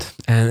don't,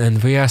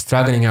 and we are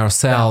struggling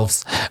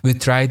ourselves. We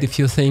tried a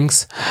few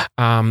things.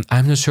 I'm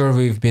not sure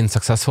we've been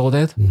successful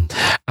at it.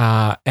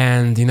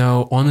 And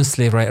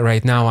honestly,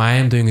 right now, I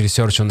am doing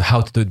research on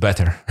how to do it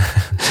better.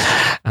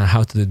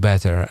 It's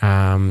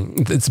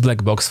a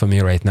black box for me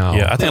right now.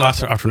 Yeah, I think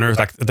lots of entrepreneurs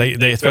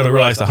they fail to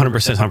realize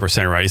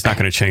 100%, right? It's not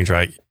going to change,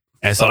 right?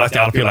 And so that's a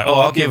lot of people like,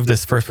 I'll give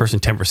this first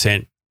person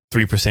 10%,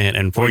 3%,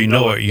 and before you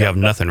know it, you have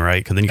nothing,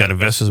 right? Because then you got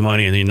investors'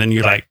 money, and then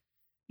you're like,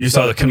 you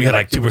saw the company had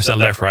like 2%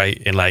 left,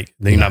 right? And like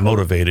then you're not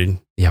motivated.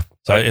 Yep.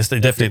 So it's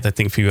definitely I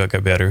think for you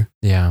get better.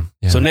 Yeah.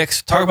 So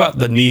next, talk about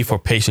the need for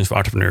patience for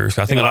entrepreneurs.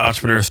 I think a lot of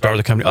entrepreneurs start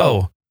with a company.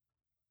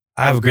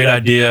 I have a great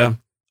idea.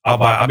 I'll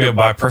be able to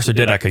buy a personal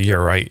debt like a year,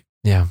 right?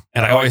 Yeah.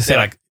 And I always say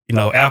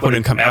Apple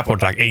didn't come Apple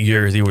for like 8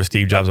 years. Even with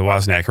Steve Jobs and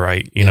Wozniak,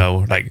 right?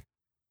 Like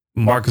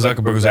Mark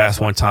Zuckerberg was asked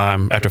one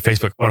time after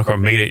Facebook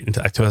made it in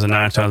like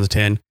 2009,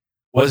 2010,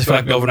 what does it feel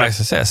like the overnight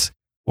success?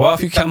 Well,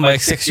 if you come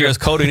like 6 years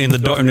coding in the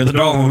dorm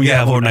room, you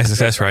have overnight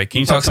success, right?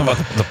 Can you talk some about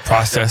the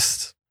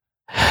process?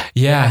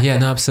 Yeah,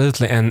 no,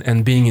 absolutely.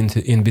 And being in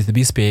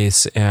B2B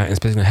space,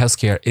 especially in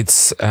healthcare,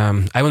 it's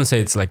I wouldn't say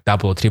it's like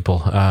double or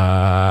triple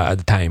at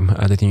the time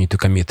that you need to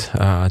commit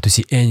to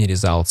see any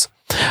results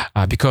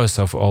because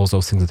of all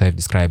those things that I've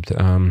described.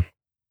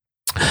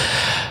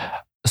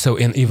 So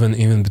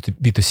even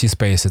B2C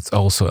space, it's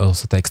also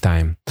takes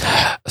time.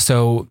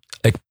 So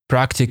like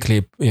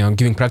practically,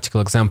 giving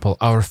practical example,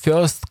 our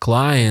first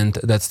client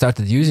that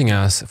started using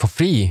us for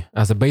free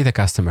as a beta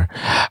customer,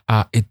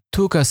 it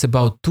took us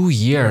about 2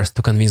 years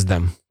to convince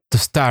them to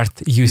start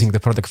using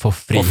the product for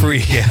free.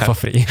 For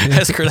free.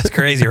 That's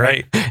crazy,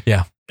 right?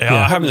 Yeah.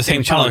 I'm having the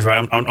same challenge,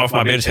 right? I'm off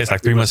my beta, it's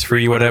like 3 months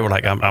free, whatever.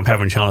 Like I'm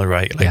having a challenge,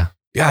 right? Like,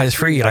 yeah, it's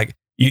free. Like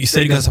you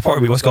said you're going to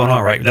support me. What's going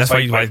on, right? That's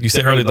why you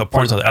said earlier the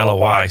importance of the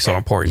LOI is so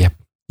important. Yep.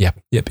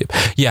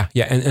 Yeah.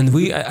 And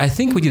I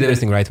think we did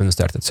everything right when we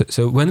started.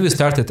 So when we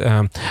started,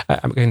 I'm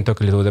going to talk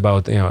a little bit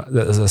about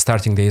the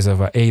starting days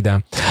of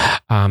Ada.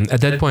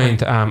 At that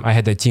point, I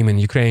had a team in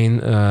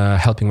Ukraine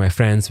helping my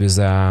friends with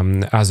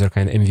other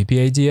kind of MVP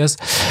ideas.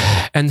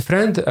 And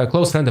a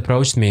close friend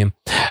approached me.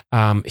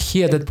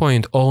 He at that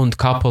point owned a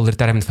couple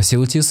retirement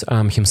facilities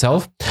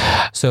himself.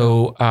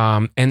 So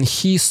and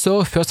he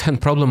saw firsthand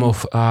problem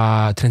of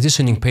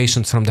transitioning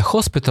patients from the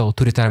hospital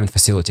to retirement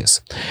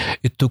facilities.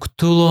 It took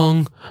too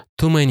long.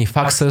 Too many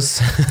faxes,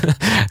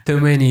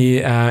 too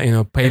many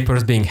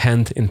papers being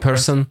handed in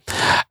person,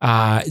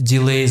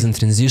 delays in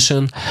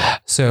transition.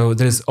 So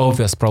there is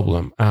obvious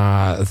problem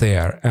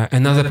there.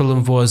 Another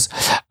problem was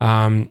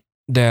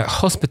the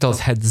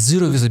hospitals had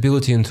zero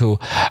visibility into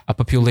a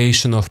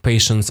population of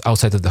patients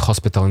outside of the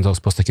hospital in those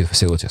post-acute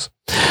facilities.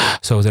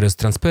 So there is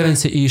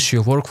transparency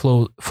issue,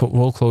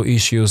 workflow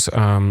issues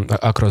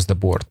across the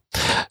board.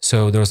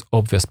 So there's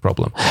obvious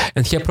problem.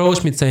 And he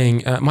approached me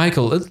saying,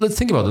 Michael, let's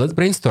think about it. Let's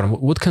brainstorm.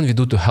 What can we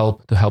do to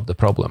help the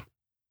problem?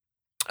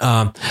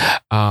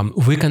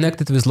 We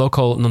connected with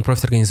local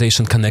nonprofit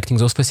organization connecting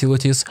those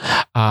facilities.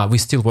 We're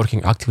still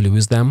working actively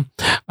with them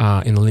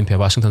in Olympia,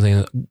 Washington,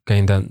 they're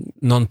kind of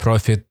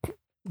nonprofit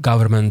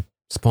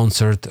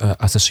government-sponsored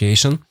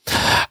association.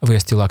 We are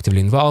still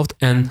actively involved.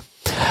 And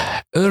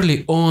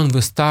early on,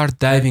 we start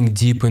diving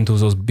deep into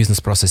those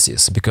business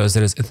processes because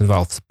it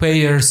involves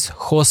payers,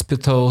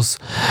 hospitals,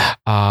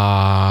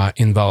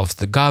 involves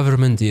the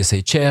government, the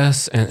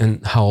SHS,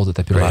 and how all that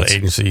operates. A lot of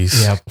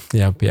agencies.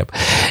 Yep.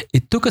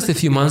 It took us a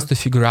few months to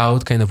figure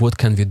out kind of what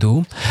can we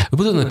do. We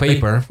put it on a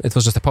paper. It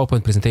was just a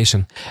PowerPoint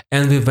presentation.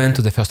 And we went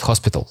to the first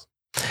hospital.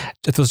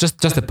 It was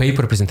just a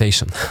paper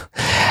presentation.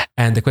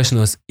 And the question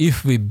was,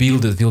 if we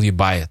build it, will you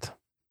buy it?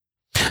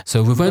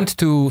 So we went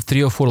to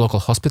 3 or 4 local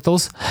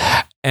hospitals,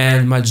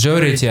 and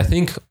majority, I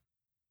think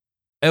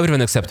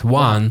everyone except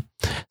one,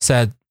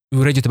 said,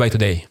 we're ready to buy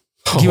today.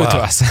 Give it to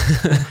us.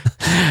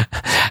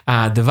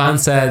 The one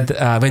said,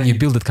 when you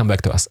build it, come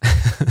back to us.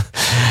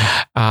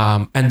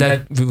 And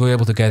that we were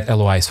able to get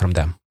LOIs from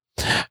them.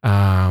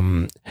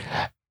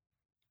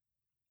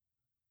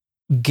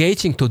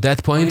 Getting to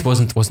that point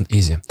wasn't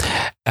easy.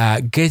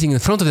 Getting in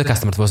front of the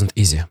customer wasn't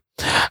easy.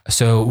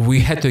 So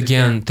we had to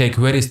again take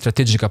very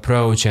strategic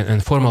approach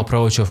and formal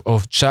approach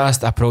of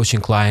just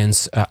approaching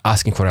clients,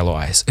 asking for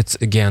LOIs. It's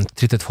again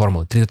treated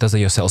formal, treated as a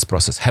your sales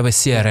process. Have a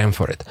CRM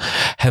for it,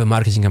 have a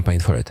marketing campaign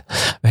for it.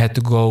 We had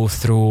to go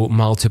through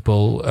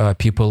multiple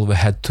people. We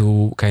had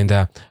to kind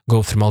of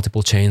go through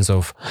multiple chains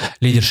of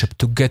leadership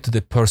to get to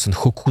the person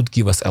who could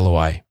give us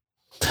LOI.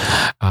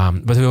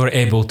 But we were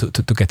able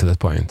to get to that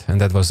point, and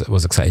that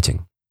was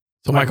exciting.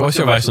 So, Michael, what's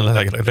your advice on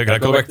that?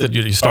 Like, go back to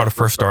you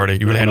first started,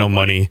 you really had no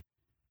money,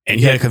 and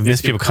you had to convince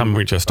people to come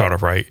into a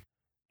startup, right?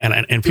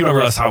 And people don't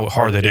realize how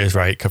hard that is,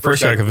 right? Because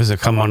first you had to convince them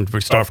to come on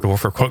to startup to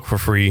work for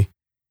free.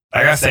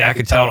 Like I say, I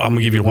could tell I'm going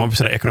to give you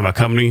 1% of equity in my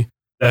company.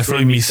 That's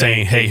really me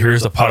saying, hey,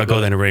 here's the pot of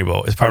gold and the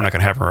rainbow. It's probably not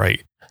going to happen,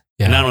 right?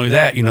 Yeah. And not only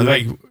that, you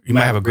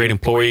might have a great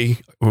employee,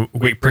 a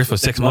great person for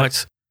 6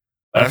 months.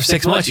 But after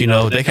 6 months,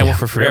 they can't work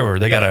for forever.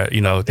 They got to,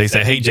 they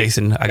say, hey,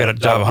 Jason, I got a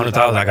job of $100,000.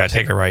 I got to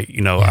take it, right?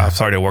 I'm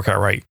sorry to work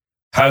out right.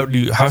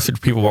 How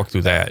should people walk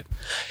through that?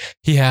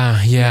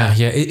 Yeah.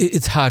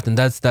 It's hard, and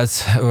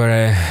that's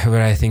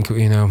where I think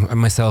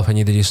myself I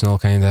need additional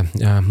kind of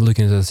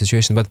looking into the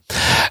situation. But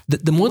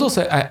the models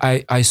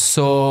I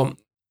saw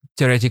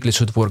theoretically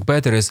should work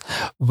better is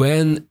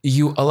when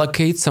you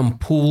allocate some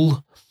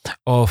pool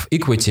of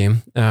equity,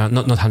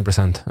 not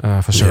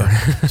 100% for sure,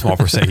 yeah. Small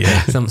percent,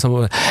 yeah. some,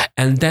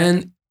 and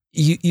then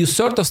you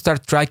sort of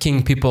start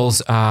tracking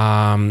people's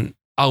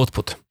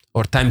output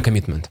or time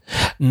commitment,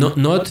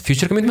 not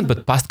future commitment,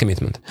 but past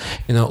commitment.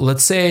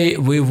 Let's say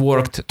we've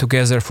worked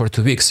together for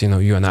 2 weeks,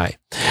 you and I.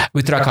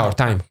 We track our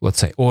time, let's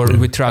say, or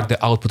we track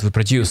the output we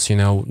produce,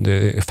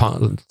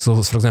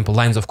 so for example,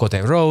 lines of code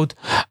I wrote,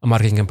 a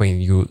marketing campaign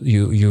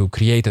you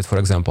created, for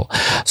example.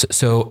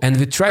 So and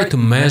we try to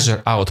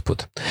measure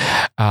output.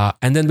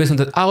 And then based on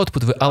that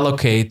output, we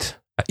allocate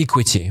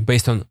equity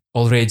based on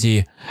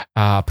already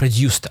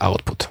produced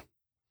output.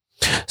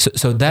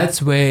 So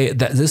this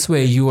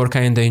way you are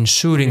kind of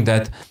ensuring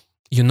that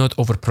you're not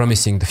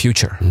overpromising the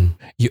future.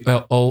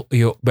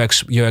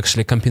 You're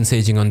actually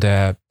compensating on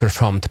the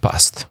performed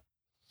past.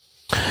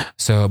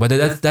 So, but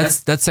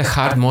that's a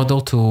hard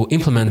model to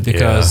implement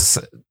because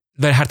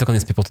very hard to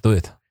convince people to do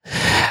it.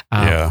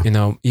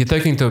 You're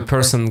talking to a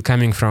person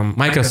coming from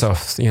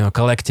Microsoft,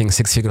 collecting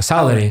 6-figure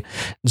salary,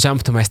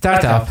 jump to my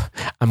startup,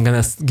 I'm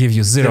going to give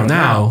you 0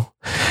 now.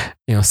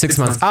 6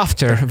 months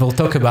after, we'll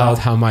talk about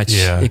how much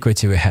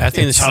equity we have. I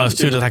think the challenge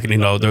too is like,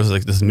 there's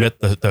like this myth,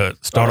 the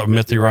startup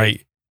myth,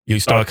 right? You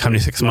start a company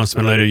 6 months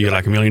later, you're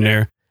like a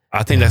millionaire.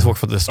 I think that's work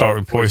for the startup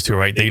employees too,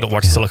 right? They don't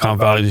watch Silicon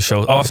Valley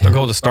shows. Oh,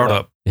 go to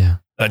startup. Yeah.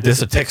 Like this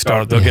is a tech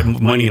startup. They'll get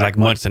money like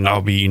months and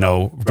I'll be,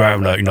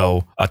 driving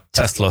a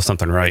Tesla or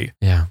something, right?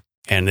 Yeah.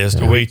 And there's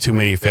way too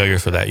many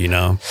failures for that,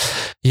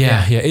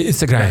 Yeah,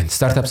 it's a grind.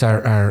 Startups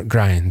are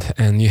grind,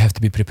 and you have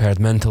to be prepared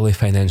mentally,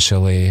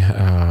 financially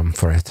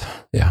for it.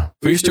 Yeah.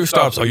 For your 2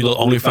 startups, are you the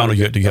only founder?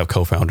 Do you have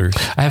co-founders?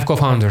 I have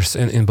co-founders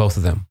in both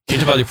of them. Can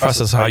you talk about the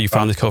process of how you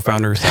found these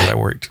co-founders, how that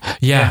worked?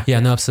 Yeah,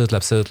 no,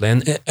 absolutely.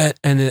 And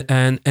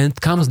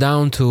it comes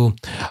down to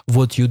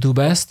what you do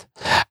best,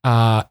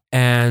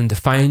 and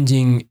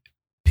finding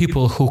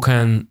people who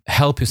can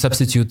help you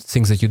substitute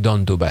things that you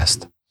don't do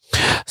best.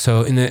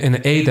 So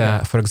in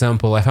Ada, for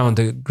example, I found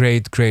a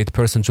great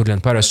person, Julian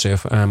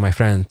Parashiv, my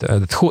friend,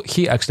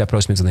 he actually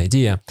approached me with an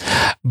idea,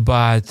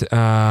 but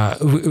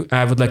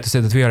I would like to say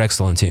that we are an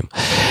excellent team.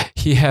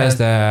 He has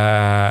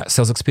the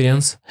sales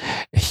experience.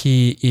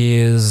 He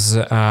has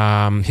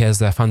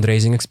the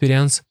fundraising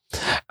experience.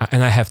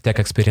 And I have tech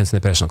experience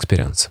and operational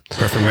experience.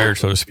 Perfect marriage,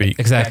 so to speak.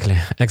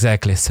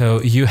 Exactly.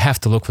 So you have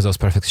to look for those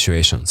perfect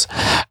situations.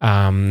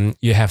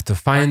 You have to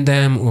find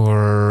them,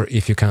 or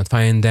if you cannot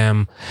find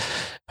them,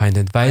 find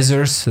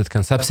advisors that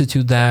can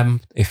substitute them.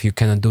 If you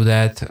cannot do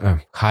that,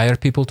 hire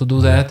people to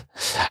do that.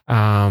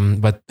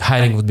 But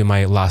hiring would be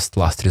my last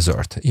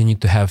resort. You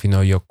need to have,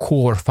 your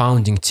core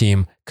founding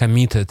team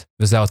committed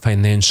without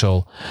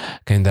financial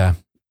kind of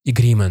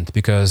agreement,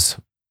 because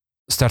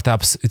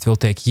startups, it will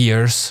take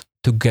years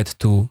to get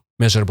to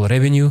measurable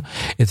revenue.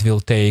 It will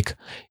take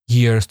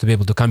years to be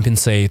able to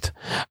compensate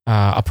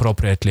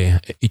appropriately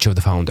each of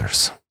the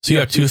founders. So you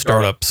have 2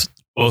 startups,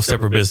 both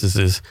separate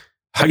businesses.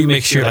 How do you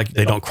make sure like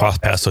they don't cross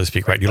paths, so to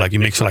speak, right? You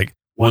make sure like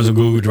one's on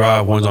Google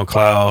Drive, one's on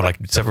cloud, like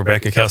separate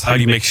bank accounts. How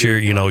do you make sure,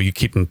 you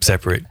keep them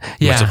separate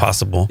as much as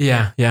possible?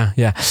 Yeah.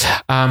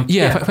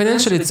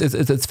 Financially,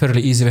 it's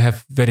fairly easy. We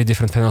have very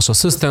different financial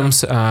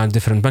systems,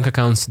 different bank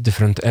accounts,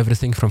 different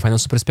everything from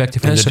financial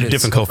perspective. Financially,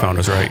 different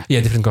co-founders, right? Yeah,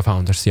 different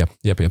co-founders.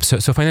 Yep.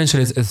 So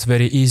financially, it's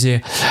very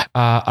easy.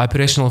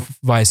 Operational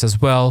wise as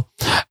well.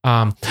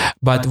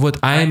 But what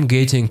I'm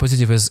getting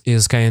positive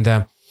is kind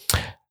of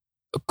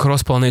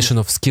cross-pollination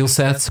of skill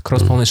sets,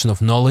 cross-pollination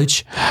of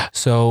knowledge.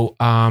 So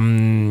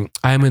I'm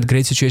in a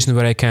great situation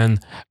where I can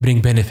bring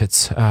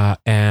benefits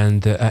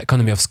and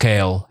economy of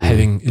scale,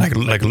 having like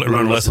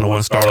learn a lesson in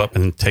one startup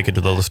and take it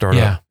to the other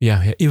startup.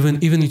 Yeah.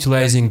 Even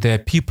utilizing the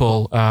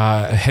people,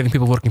 having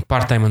people working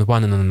part-time on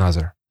one and on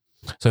another.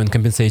 So in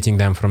compensating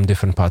them from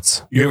different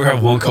parts. You ever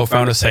have one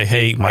co-founder say,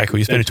 "Hey, Michael,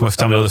 you're spending too much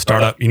time on the other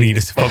startup. You need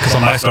to focus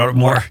on my startup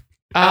more"?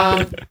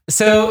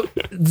 So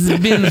there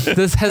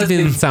has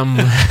been some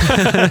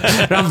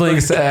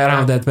rumblings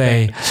around that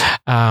way.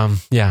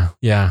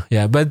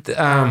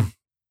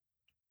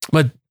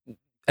 But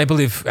I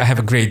believe I have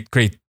a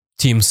great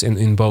teams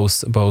in both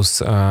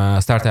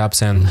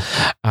startups, and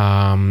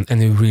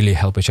we really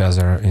help each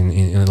other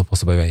in all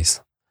possible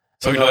ways.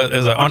 So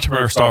as an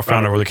entrepreneur, startup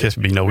founder, or the case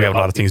would be, we have a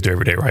lot of things to do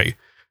every day, right?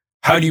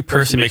 How do you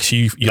personally make sure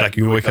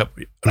you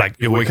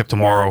wake up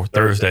tomorrow,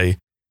 Thursday,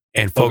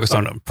 and focus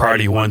on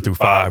priority 1 through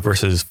 5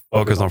 versus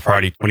focus on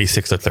priority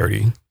 26 to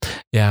 30?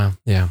 Yeah.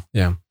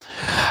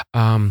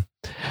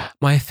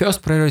 My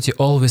first priority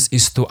always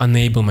is to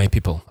enable my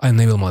people,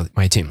 enable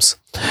my teams.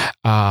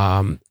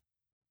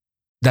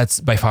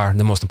 That's by far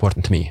the most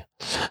important to me.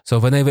 So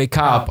when I wake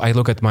up, I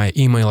look at my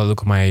email, I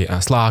look at my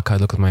Slack, I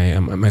look at my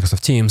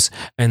Microsoft Teams,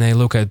 and I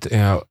look at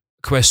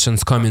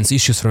questions, comments,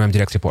 issues from my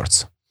direct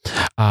reports.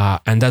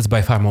 And that's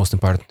by far most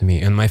important to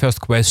me. And my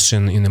first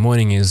question in the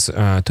morning is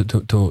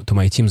to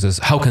my teams is,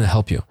 how can I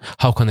help you?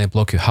 How can I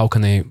block you? How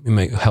can I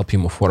help you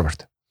move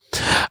forward?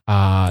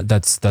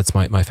 That's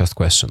my first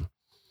question.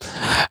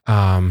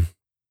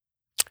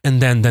 And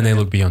then I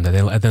look beyond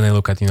that. Then I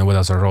look at, what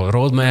is our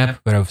roadmap,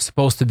 where are we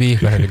supposed to be,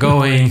 where are we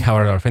going, how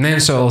are our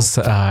financials,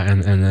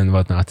 and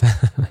whatnot.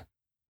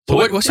 So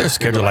what's your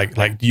schedule like?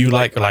 Like, do you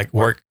like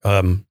work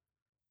 7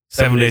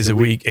 days a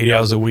week, 80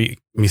 hours a week?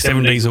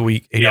 7 days a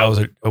week, 80 hours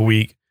a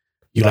week.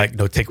 You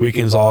take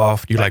weekends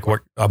off? Do you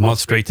work a month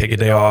straight, take a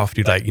day off?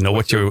 Do you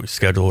what's your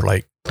schedule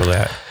like for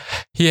that?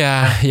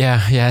 Yeah.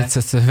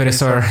 It's a very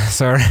sore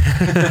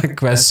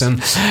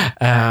question.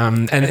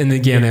 And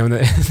again, I want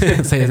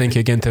to say thank you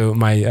again to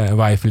my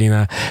wife,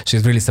 Lina.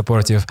 She's really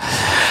supportive.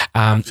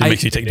 She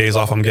makes you take days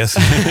off, I'm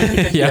guessing.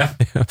 Yeah.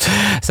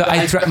 So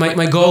I try,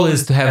 my goal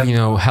is to have,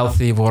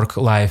 healthy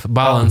work-life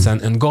balance,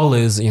 and goal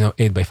is,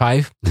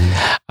 8x5,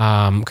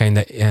 kind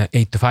of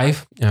 8 to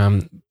 5.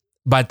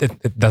 But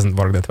it doesn't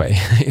work that way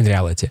in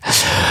reality.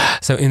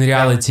 So in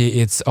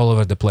reality, it's all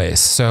over the place.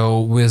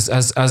 So we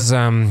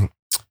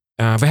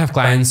have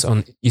clients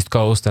on East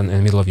Coast and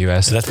middle of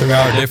US. That's the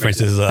hour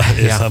difference is a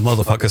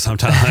motherfucker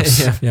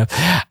sometimes. Yeah.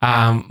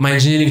 My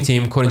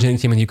core engineering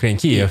team in Ukraine,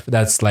 Kiev,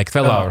 that's like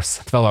 12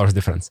 hours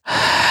difference.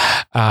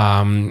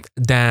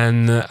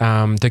 Then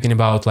talking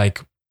about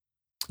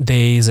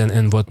days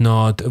and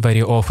whatnot,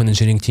 very often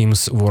engineering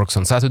teams works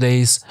on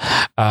Saturdays.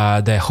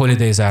 The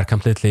holidays are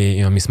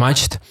completely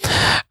mismatched.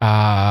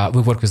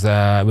 We work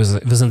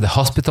within the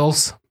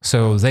hospitals,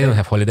 so they don't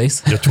have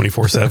holidays. They're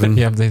 24/7.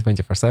 Yeah, they're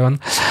 24/7.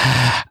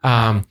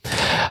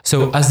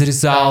 So as a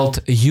result,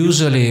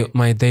 usually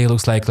my day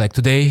looks like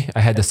today. I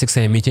had a 6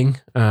 a.m. meeting.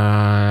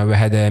 We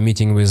had a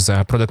meeting with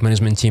product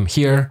management team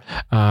here,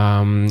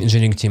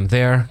 engineering team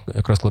there,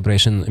 a cross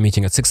collaboration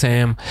meeting at 6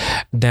 a.m.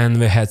 Then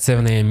we had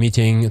 7 a.m.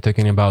 meeting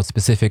talking about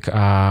specific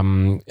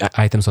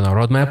items on our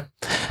roadmap.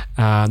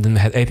 Then we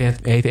had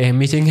 8 a.m.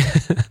 meeting.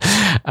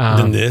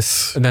 Then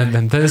this.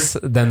 Then this.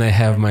 Then I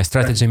have my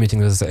strategy meeting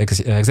with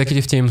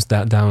executive teams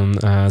down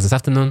this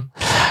afternoon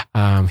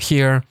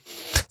here.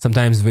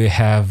 Sometimes we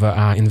have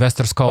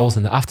investors calls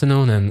in the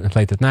afternoon and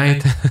late at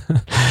night.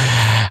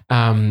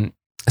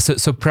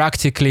 So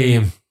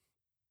practically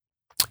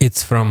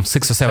it's from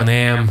 6 or 7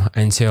 a.m.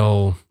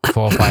 until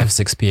 4, 5,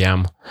 6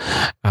 p.m.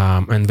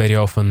 And very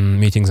often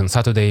meetings on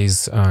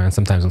Saturdays and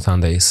sometimes on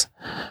Sundays.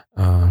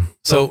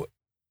 So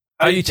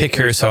how do you take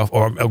care of yourself?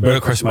 Or a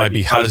better question might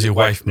be, how does your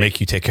wife make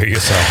you take care of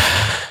yourself?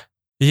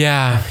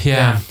 Yeah.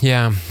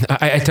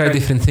 I tried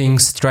different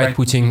things, tried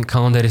putting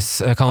calendar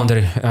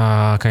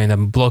kind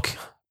of block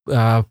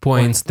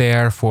points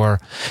there for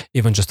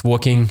even just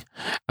walking,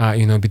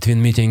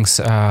 between meetings,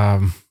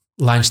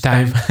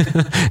 lunchtime.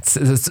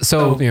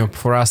 So,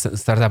 for us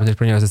startup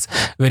entrepreneurs, it's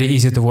very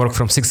easy to work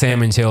from 6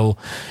 a.m. until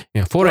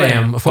 4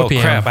 a.m., 4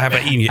 p.m. Crap, I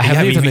haven't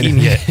even eaten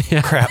yet.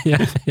 Yeah, crap.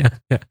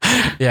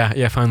 Yeah,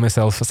 I find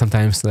myself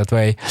sometimes that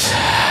way.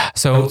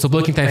 So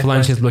blocking time for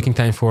lunch is blocking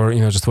time for,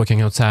 just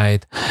walking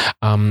outside,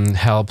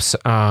 helps.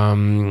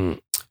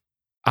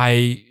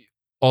 I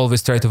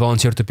always try to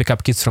volunteer to pick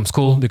up kids from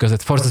school because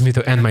it forces me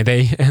to end my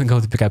day and go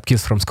to pick up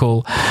kids from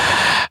school.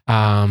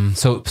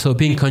 So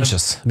being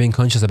conscious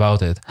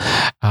about it,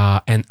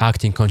 and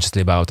acting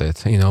consciously about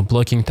it,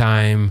 blocking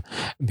time,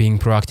 being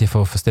proactive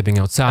of stepping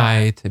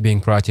outside,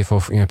 being proactive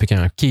of, picking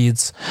up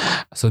kids.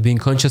 So being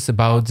conscious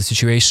about the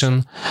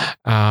situation,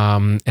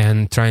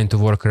 and trying to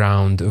work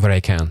around where I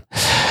can.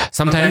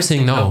 Sometimes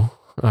saying no.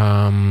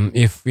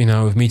 If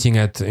meeting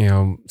at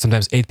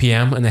sometimes 8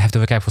 p.m. and I have to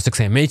wake up for 6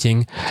 a.m.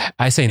 meeting,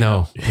 I say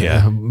no.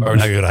 Yeah, or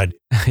not a good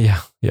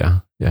idea.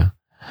 Yeah.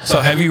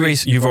 So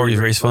you've already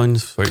raised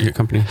funds for your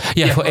company?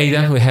 Yeah, for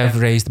ADA we have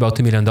raised about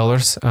 $2 million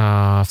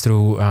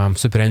through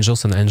super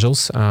angels and angels.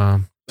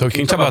 So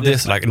can you talk about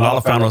this? Like a lot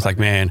of founders,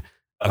 man,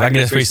 if I can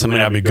just raise some money,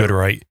 that'd be good,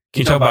 right?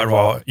 Can you talk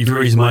about, if you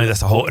raise money,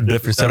 that's a whole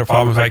different set of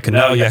problems, right? Because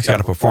now you actually got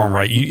to perform,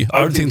 right?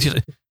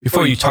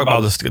 Before you talk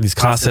about these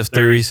concepts,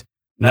 theories,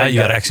 now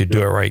you got to actually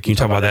do it right. Can you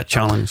talk about that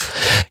challenge?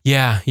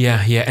 Yeah.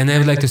 And I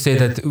would like to say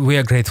that we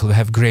are grateful. We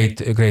have great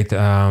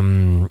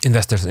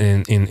investors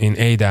in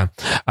ADA.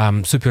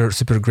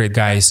 Super great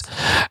guys,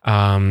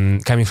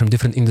 coming from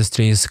different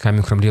industries,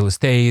 coming from real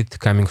estate,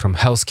 coming from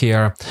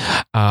healthcare.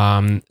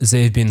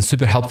 They've been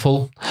super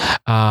helpful.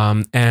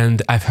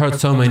 And I've heard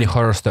so many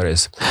horror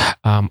stories.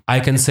 I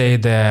can say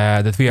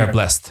that we are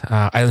blessed.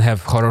 I don't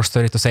have horror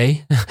story to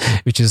say,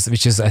 which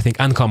is I think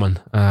uncommon.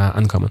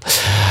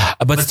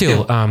 But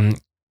still,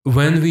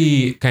 when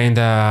we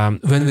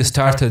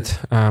started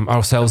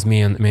ourselves,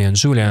 me and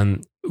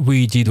Julian,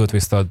 we did what we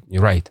thought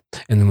right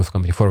and moved the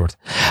company forward.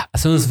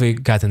 As soon as we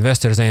got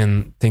investors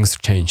in, things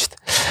changed.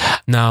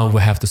 Now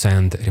we have to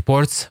send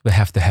reports. We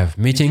have to have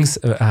meetings.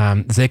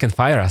 They can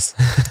fire us.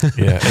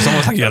 Yeah, it's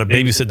almost like you got to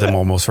babysit them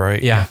almost,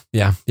 right? Yeah.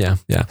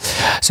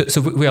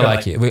 So we are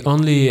lucky. We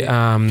only.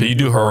 So you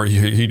do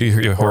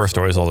hear horror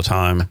stories all the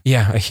time.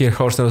 Yeah, I hear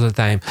horror stories all the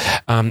time.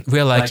 We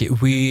are lucky.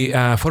 We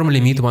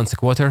formally meet once a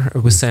quarter.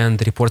 We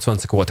send reports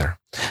once a quarter.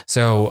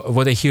 So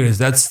what I hear is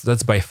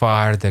that's by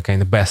far the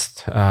kind of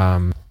best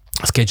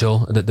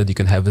schedule that you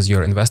can have with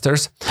your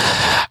investors.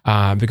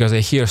 Because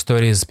I hear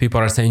stories, people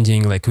are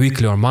sending like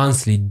weekly or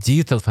monthly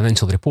detailed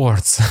financial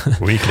reports.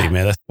 Weekly,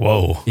 man. That's,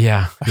 whoa.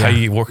 Yeah. How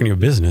you work in your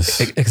business?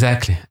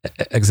 Exactly.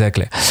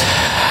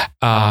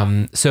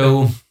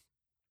 So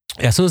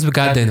as soon as we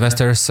got the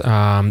investors,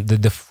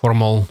 the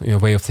formal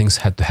way of things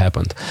had to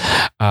happen.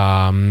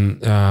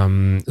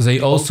 They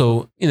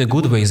also, in a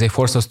good way, they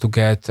forced us to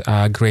get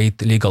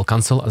great legal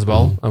counsel as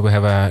well. We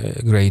have a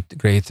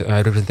great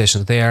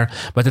representation there,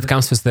 but it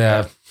comes with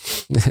the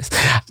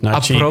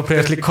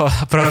appropriate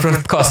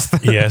cost.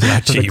 Yeah, it's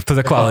not cheap to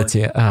the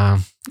quality.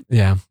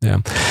 Yeah.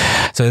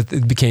 So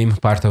it became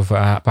part of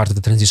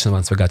the transition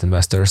once we got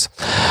investors.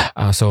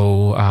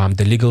 So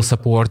the legal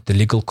support, the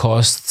legal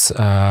costs,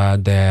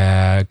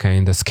 the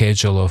kind of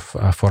schedule of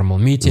formal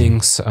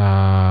meetings,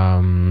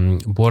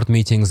 board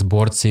meetings,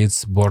 board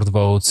seats, board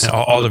votes. And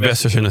all the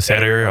investors in the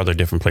Seattle area, are there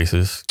different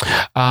places?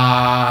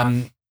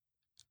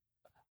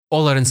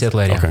 All are in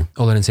Seattle area. Okay.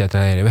 All are in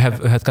Seattle area. We had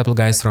a couple of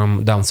guys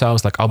from down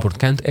south, like Albert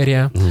Kent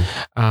area.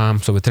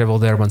 So we travel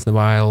there once in a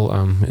while,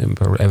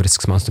 every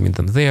 6 months to meet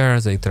them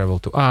there. They travel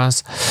to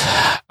us.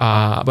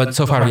 But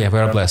so far,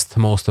 we're blessed.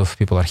 Most of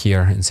people are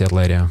here in Seattle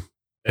area.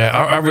 Yeah,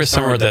 I read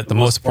somewhere that the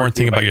most important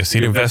thing about your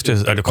seed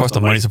investors, the cost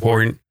of money is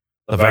important.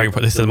 The value,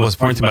 this is the most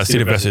important thing about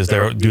seed investors is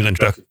they're doing the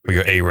introduction for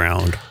your A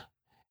round.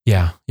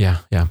 Yeah.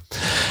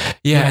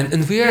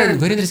 And we're in a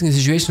very interesting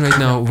situation right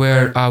now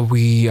where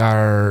we've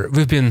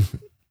been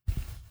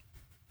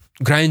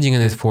grinding in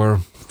it for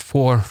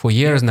 4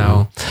 years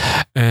now,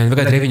 and we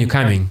got revenue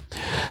coming.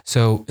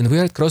 So, and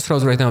we're at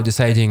crossroads right now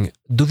deciding,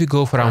 do we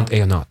go for round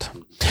A or not?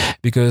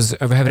 Because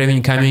we have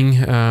revenue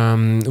coming,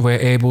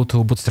 we're able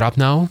to bootstrap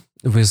now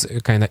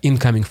with kind of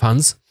incoming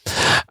funds.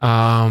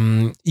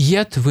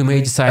 Yet we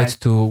may decide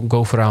to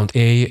go for round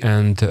A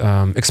and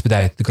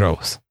expedite the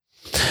growth.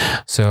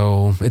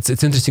 So it's an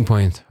interesting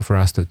point for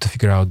us to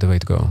figure out the way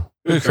to go.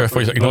 The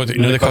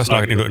cost,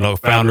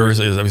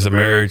 founders is a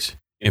marriage.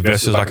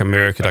 Investors like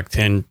America, like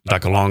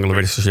a long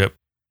relationship.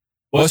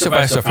 What's your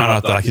advice? I found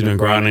out that he's been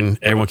grinding.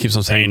 Everyone keeps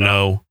on saying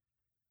no,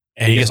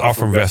 and he gets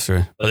offered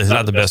investor, but it's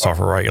not the best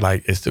offer, right?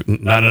 Like it's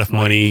not enough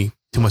money,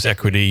 too much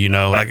equity.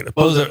 Like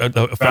suppose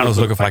the founder's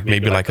looking for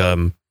maybe a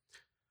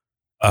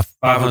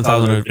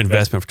 $500,000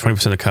 investment for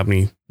 20% of the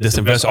company. This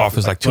investor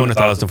offers like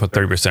 $200,000 for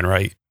 30%,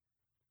 right?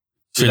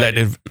 Should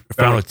the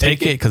founder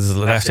take it because it's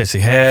the last chance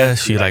he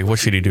has? What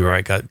should he do,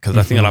 right? Because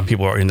I think a lot of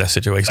people are in that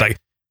situation. Like,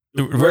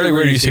 very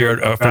rarely you hear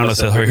a founder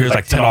says, "Here's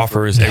like 10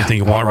 offers, everything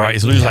you want." Right?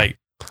 It's literally like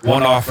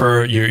one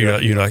offer. You're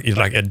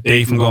like a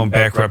day from going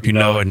bankrupt,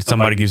 and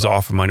somebody gives you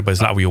offer money, but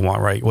it's not what you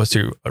want, right? What's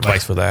your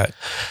advice for that?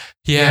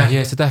 Yeah,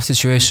 it's a tough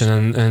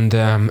situation, and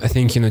I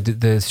think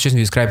the situation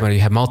you described where you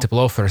have multiple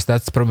offers,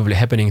 that's probably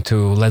happening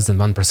to less than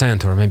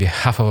 1% or maybe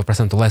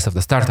 0.5% or less of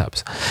the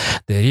startups.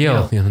 The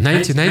real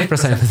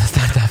 99% of the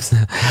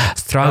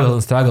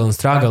startups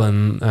struggle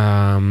and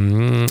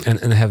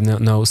have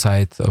no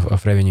sight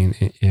of revenue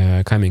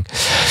coming.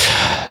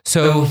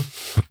 So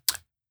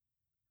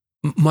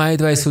my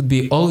advice would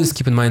be always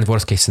keep in mind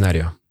worst case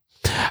scenario.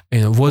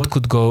 What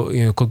could go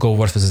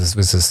worse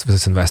with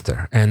this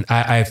investor, and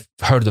I've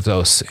heard of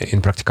those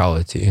in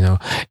practicality.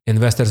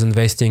 Investors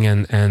investing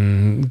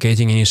and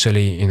getting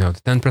initially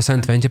 10%,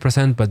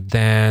 20%, but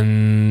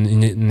then in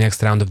the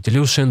next round of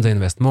dilution they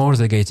invest more.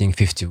 They're getting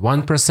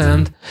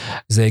 51%.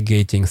 They're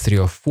getting 3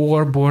 or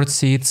 4 board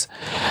seats,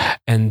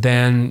 and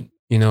then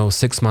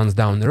 6 months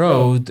down the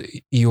road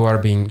you are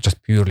being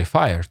just purely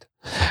fired.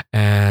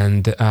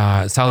 And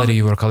salary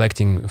you were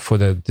collecting for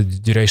the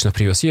duration of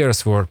previous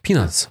years were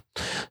peanuts.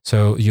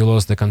 So you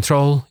lost the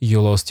control,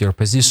 you lost your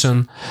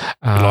position.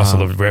 You lost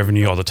all the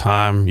revenue all the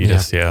time.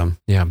 Yep.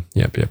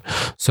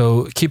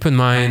 So keep in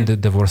mind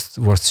the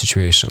worst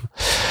situation.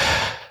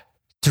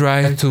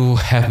 Try to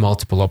have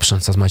multiple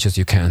options as much as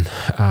you can.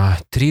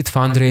 Treat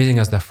fundraising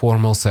as the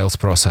formal sales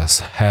process.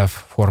 Have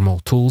formal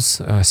tools,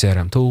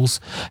 CRM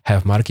tools,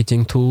 have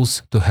marketing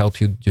tools to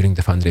help you during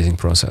the fundraising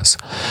process.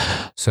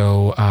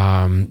 So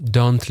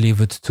don't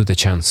leave it to the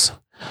chance.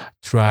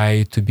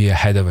 Try to be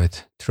ahead of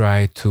it.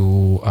 Try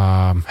to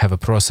have a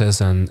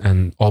process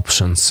and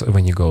options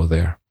when you go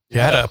there.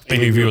 Yeah, I had an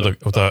interview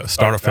with a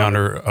startup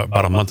founder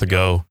about a month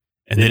ago.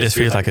 And it just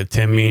feels like a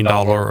 $10 million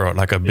or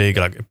like a big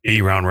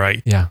B round,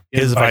 right? Yeah.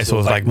 His advice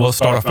was like most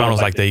startup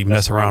founders, they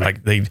mess around,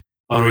 they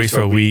fundraise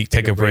for a week,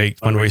 take a break,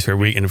 fundraise for a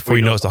week, and before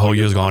you know it, the whole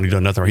year's gone, you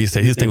do nothing. He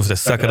said his thing was to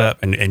suck it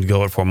up and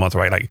go it for a month,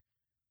 right? Like,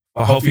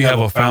 I hope you have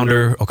a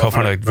founder or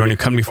co-founder running your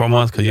company for a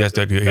month because you got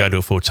to do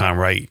it full time,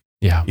 right?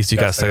 Yeah. You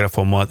got to suck it up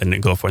for a month and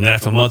then go for it. And then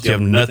after a month, you have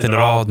nothing at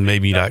all,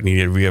 maybe you need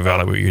to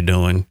reevaluate what you're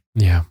doing.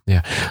 Yeah.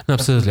 No,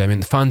 absolutely. I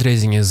mean,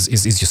 fundraising is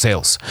your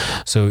sales.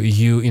 So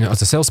you know,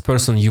 as a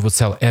salesperson, you would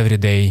sell every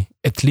day,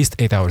 at least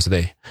 8 hours a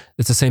day.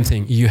 It's the same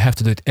thing. You have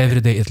to do it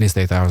every day, at least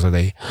 8 hours a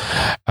day.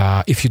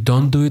 If you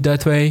don't do it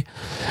that way,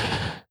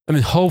 I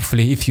mean,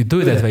 hopefully, if you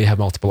do it that way, you have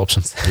multiple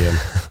options. Yeah.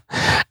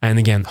 And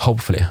again,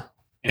 hopefully.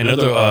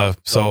 Another,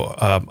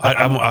 I'm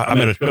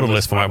at a Twitter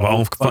list for my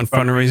own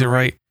fundraiser,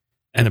 right?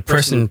 And the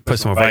person put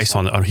some advice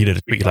on he did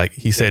a tweet, like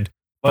he said,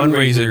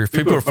 fundraiser,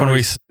 people who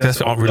fundraise, that's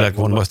aren't really like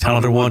one of the most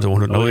talented ones, the one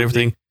who know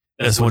everything.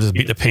 That's one just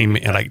beat the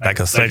payment and like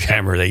a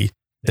sledgehammer.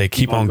 They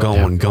keep on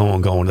going.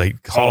 They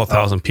call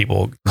 1,000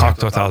 people, talk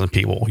to 1,000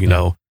 people, you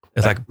know.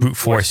 It's like brute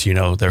force, you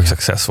know, they're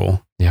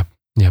successful. Yep.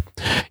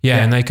 Yeah,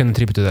 and I can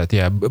attribute to that.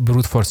 Yeah,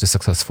 brute force is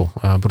successful.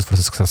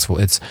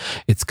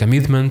 It's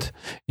commitment,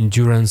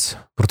 endurance,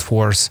 brute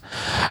force.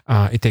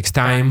 It takes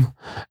time.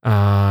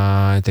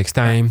 Takes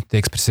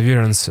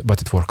perseverance,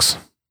 but it works.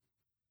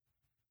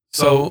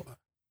 So,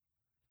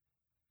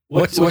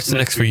 what's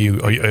next for you?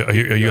 Are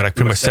you like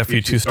pretty much set for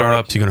you 2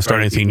 startups? You gonna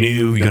start anything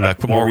new? You gonna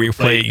put more on your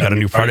plate? You got a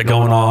new project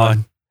going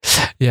on?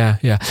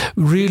 Yeah.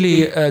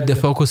 Really, the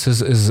focus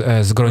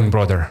is growing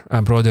broader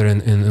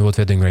in what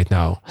we're doing right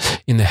now.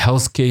 In the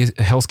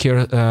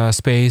healthcare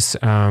space,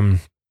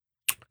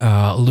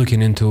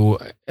 looking into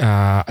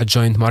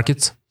adjoint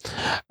markets,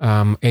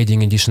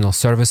 adding additional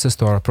services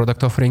to our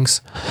product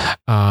offerings,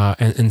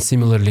 and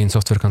similarly in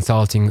software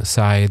consulting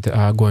side,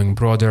 going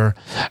broader,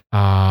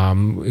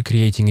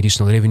 creating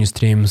additional revenue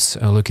streams,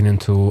 looking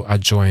into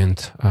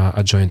adjoint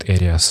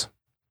areas.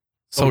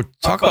 So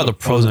talk about the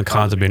pros and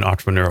cons of being an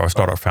entrepreneur or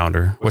startup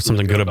founder. What's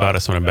something good about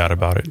it, something bad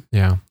about it?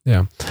 Yeah.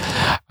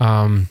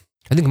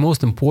 I think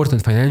most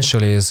important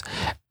financially is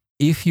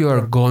if you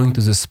are going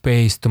to the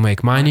space to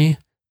make money,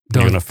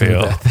 you're gonna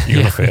fail.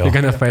 You're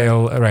gonna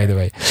fail right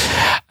away.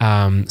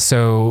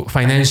 So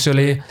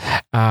financially,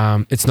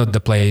 it's not the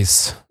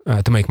place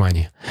to make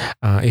money.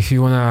 If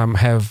you wanna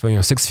have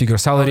 6-figure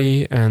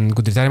salary and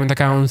good retirement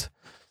account,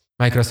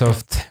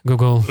 Microsoft,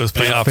 Google, there's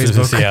plenty of options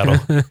in Seattle.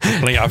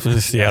 Plenty of options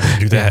in Seattle to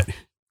do that.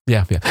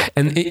 Yeah.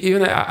 And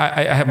even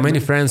I have many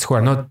friends who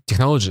are not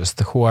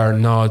technologists, who are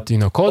not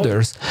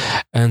coders,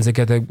 and they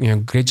get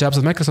great jobs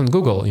at Microsoft and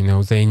Google.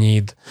 They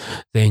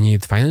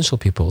need financial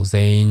people,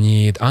 they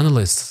need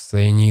analysts,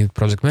 they need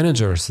project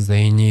managers,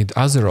 they need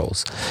other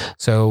roles.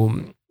 So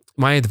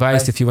my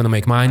advice, if you want to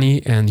make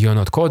money and you're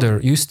not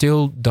coder, you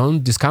still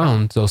don't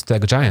discount those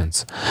tech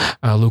giants.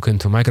 Look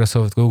into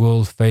Microsoft,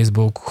 Google,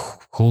 Facebook,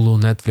 Hulu,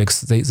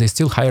 Netflix. They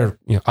still hire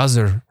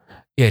other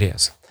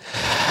areas.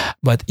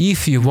 But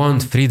if you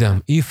want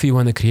freedom, if you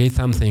want to create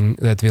something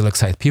that will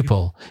excite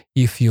people,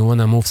 if you want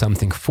to move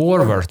something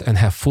forward and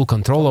have full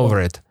control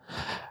over it,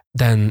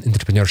 then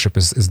entrepreneurship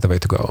is the way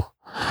to go.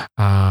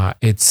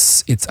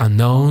 It's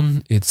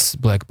unknown, it's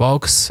black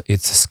box,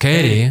 it's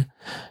scary,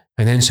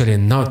 financially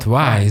not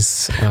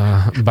wise,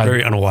 but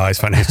very unwise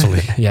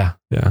financially. Yeah.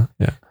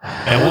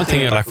 And one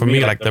thing, like for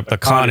me, like the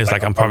con is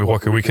like I'm probably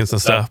working weekends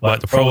and stuff, but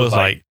the pro is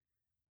like,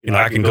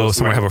 I can go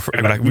somewhere,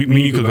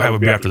 you could go have a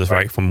beer after this,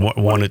 right? From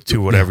 1 to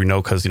 2, whatever,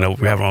 because,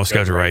 we have our own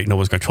schedule, right? No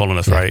one's controlling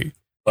us, right?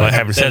 But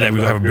having said that, we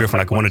go have a beer from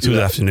like 1 to 2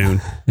 this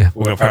afternoon. Yeah.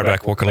 We're going to probably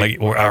back work late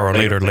or hour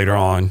later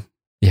on.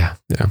 Yeah.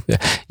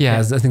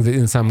 I think that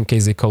in some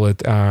cases they call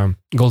it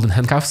golden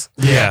handcuffs.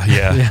 Yeah.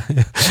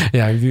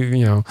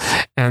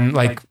 And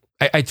like,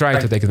 I try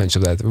to take advantage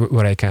of that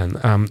where I can.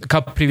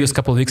 Previous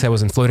couple of weeks, I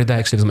was in Florida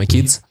actually with my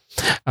kids.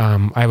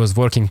 I was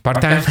working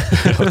part-time,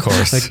 of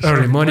course, like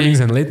early mornings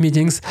and late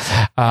meetings.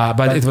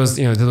 But it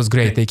was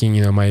great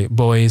taking, my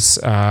boys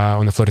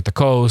on the Florida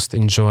coast,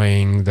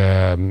 enjoying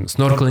the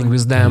snorkeling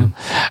with them.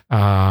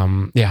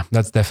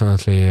 That's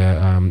definitely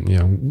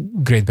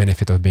great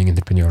benefit of being an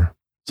entrepreneur.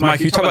 So Mike,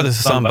 you talk about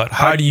this some, but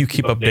how do you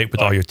keep up to date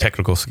with all your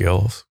technical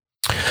skills?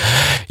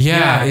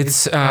 Yeah,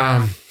 it's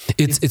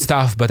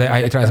tough, but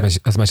I try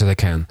as much as I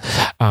can.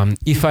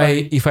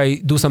 If I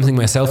do something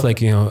myself, like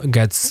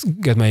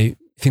get my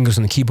fingers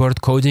on the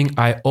keyboard coding,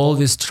 I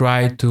always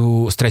try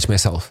to stretch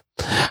myself.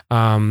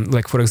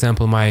 Like for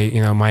example,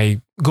 my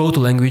go-to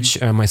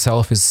language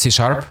myself is C#,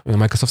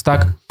 Microsoft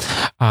Stack.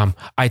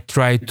 I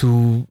try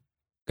to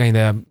kind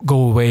of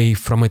go away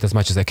from it as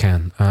much as I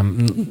can.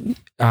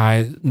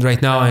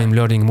 Right now I'm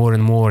learning more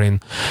and more in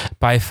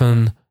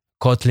Python,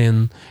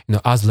 Kotlin,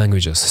 other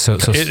languages. So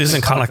it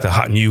isn't kind of like the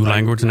hot new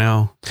language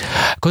now.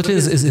 Kotlin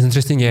is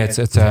interesting. Yeah,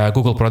 it's a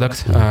Google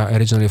product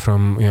originally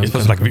from. It's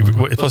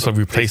supposed to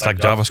replace like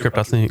JavaScript,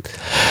 I think.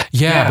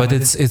 Yeah, but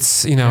it's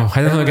I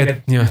don't want to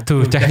get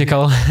too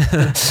technical,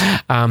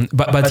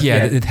 but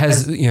yeah, it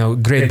has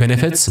great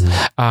benefits.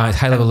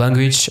 High level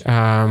language,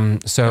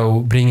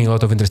 so bringing a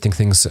lot of interesting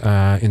things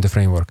in the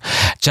framework.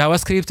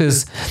 JavaScript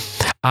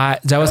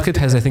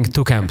has, I think,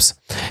 2 camps.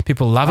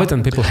 People love it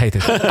and people hate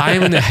it.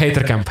 I'm in the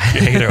hater camp.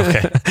 Hater,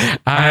 okay.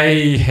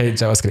 I hate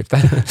JavaScript,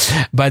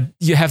 but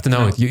you have to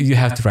know it. You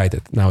have to write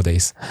it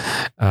nowadays.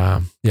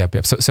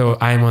 So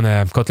I'm on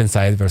a Kotlin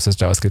side versus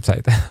JavaScript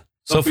side.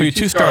 So for your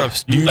 2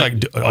 startups,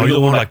 are you the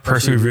one like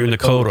personally reviewing the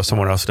code, or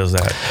someone else does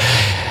that?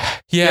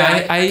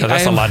 Yeah, Because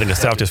that's a lot in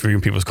itself, just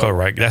reading people's code,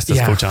 right? That's the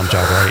full-time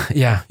job, right?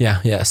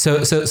 Yeah. So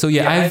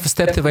I've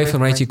stepped away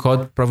from writing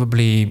code,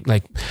 probably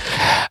like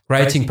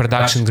writing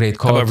production grade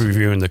code. How about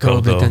reviewing the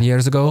code, probably though? 10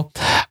 years ago.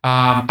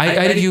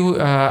 I review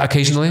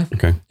occasionally.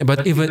 Okay.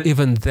 But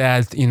even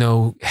that,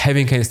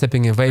 having kind of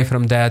stepping away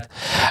from that,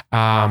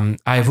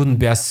 I wouldn't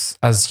be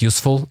as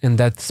useful in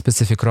that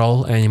specific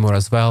role anymore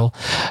as well.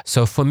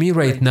 So for me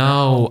right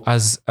now,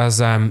 as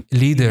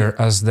leader,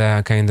 as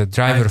the kind of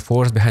driver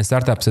force behind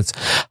startups, it's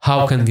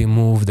how can we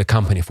move the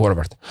company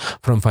forward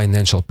from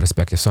financial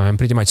perspective. So I'm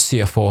pretty much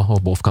CFO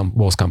of both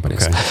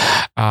companies.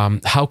 Okay.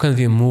 How can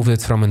we move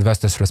it from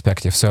investors'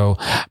 perspective? So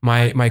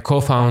my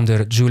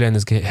co-founder Julian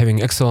is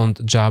having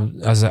excellent job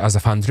as a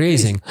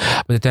fundraising,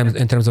 but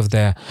in terms of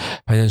the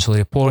financial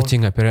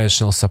reporting,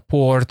 operational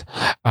support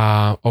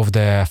of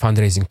the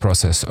fundraising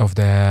process, of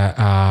the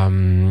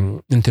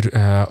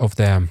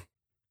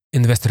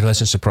investor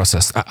relationship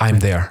process, I'm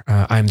there.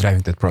 I'm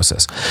driving that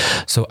process.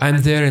 So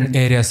I'm there in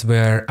areas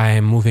where I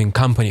am moving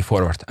company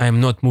forward.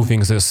 I'm not moving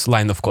this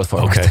line of code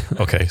forward.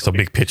 Okay. So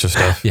big picture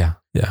stuff. Yeah.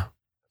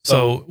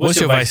 So what's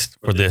your advice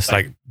for this?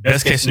 Like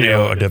best case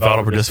scenario, a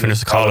developer just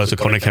finished college, a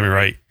coding academy,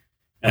 right?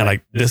 And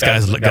like this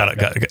guy's got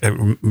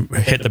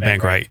hit the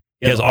bank, right?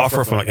 He has an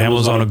offer from like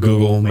Amazon or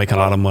Google, making a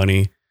lot of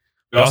money.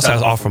 He also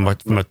has an offer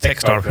from a tech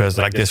startup who has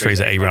like this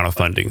raised a round of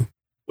funding.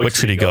 Which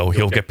should he go?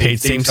 He'll get paid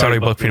same salary,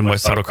 both pretty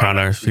much startup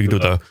founders. So you can do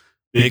the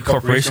big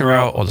corporation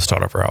route or the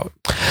startup route.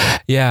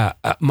 Yeah,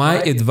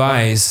 my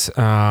advice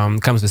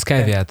comes with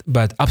caveat,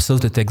 but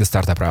absolutely take the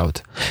startup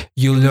route.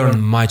 You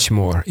learn much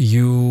more.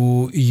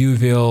 You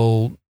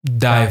will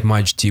dive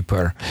much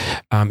deeper.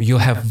 You'll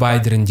have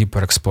wider and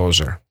deeper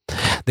exposure.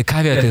 The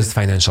caveat is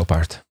financial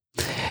part.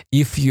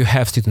 If you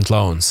have student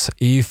loans,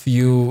 if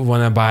you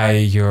want to buy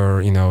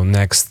your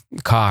next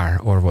car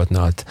or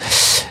whatnot,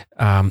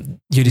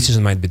 your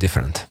decision might be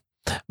different.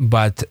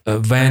 But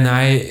when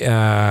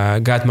I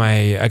got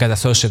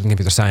associate in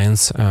computer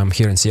science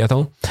here in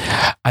Seattle,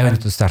 I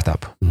went to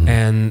startup,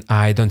 and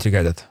I don't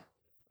regret it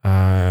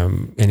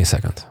any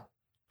second.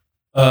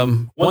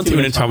 One thing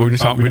we didn't talk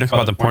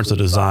about the importance of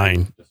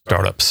design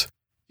startups.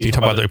 Can you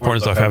talk about the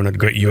importance of having a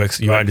great UX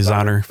UI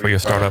designer for your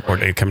startup or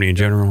the company in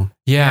general?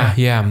 Yeah.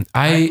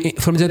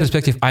 From that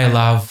perspective, I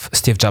love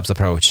Steve Jobs'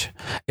 approach.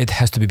 It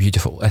has to be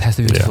beautiful. It has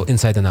to be beautiful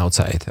inside and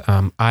outside.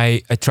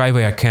 I try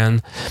where I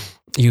can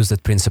use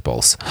that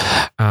principles.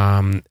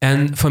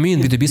 And for me in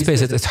B2B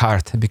space, it's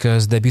hard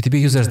because the B2B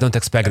users don't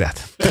expect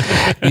that.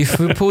 If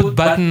we put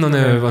button on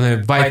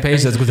a white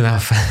page, that's good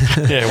enough.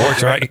 Yeah, it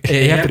works, right?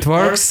 Yep, it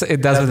works.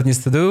 It does what it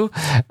needs to do.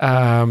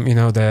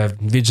 The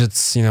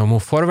widgets,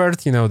 move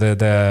forward.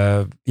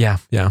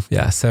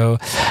 So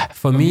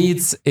for me,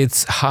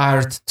 it's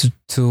hard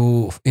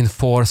to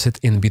enforce it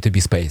in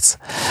B2B space,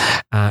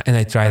 and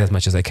I try as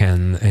much as I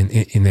can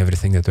in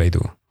everything that I do.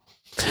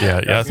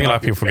 Yeah. I think a lot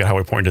of people forget how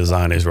important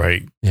design is,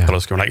 right? Yeah. Color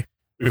scheme. Like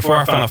before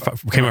I I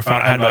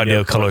had no idea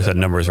of colors had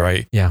numbers,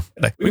 right? Yeah.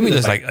 Like we mean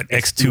there's like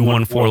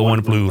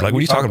X214 blue. Like what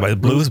are you talking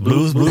about? Blue's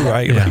blue,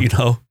 right? Yeah. Like,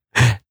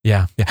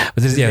 Yeah. But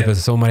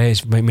there's so many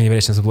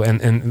variations of blue,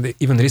 and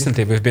even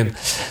recently we've been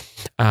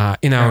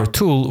in our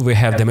tool we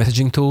have the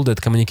messaging tool that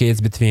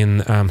communicates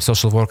between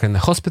social worker and the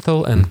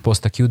hospital and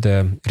post-acute,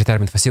 the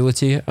retirement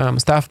facility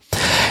stuff,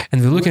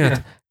 and we're looking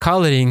at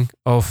coloring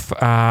of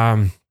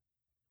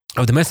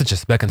the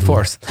messages back and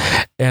forth,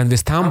 and we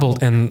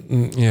stumbled, and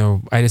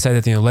I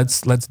decided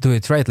let's do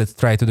it right. Let's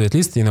try to do at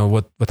least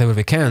whatever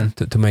we can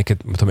to make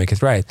it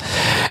right,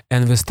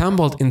 and we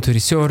stumbled into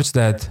research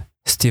that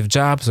Steve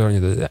Jobs or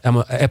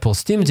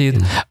Apple's team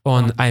did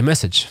on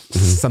iMessage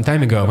some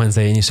time ago when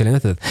they initially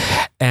entered,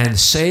 and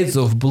shades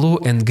of blue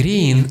and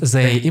green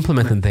they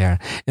implemented there.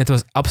 It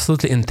was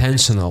absolutely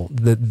intentional,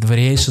 the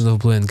variations of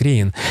blue and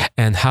green,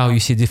 and how you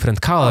see different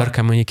color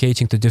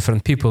communicating to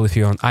different people if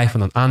you're on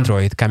iPhone or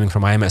Android coming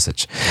from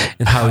iMessage,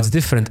 and how it's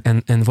different,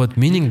 and what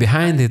meaning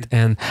behind it,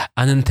 and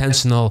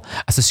unintentional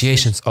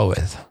associations of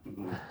it.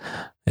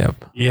 Yep.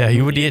 Yeah,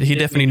 he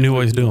definitely knew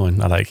what he was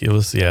doing.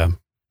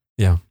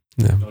 Yeah.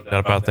 No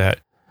doubt about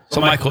that.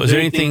 So, Michael, is there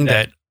anything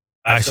that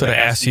I should have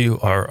asked you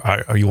or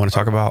you want to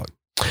talk about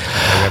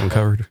that we haven't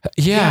covered?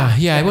 Yeah.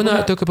 I want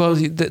to talk about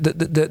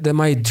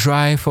my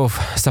drive of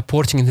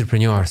supporting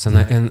entrepreneurs, and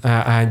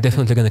I'm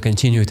definitely going to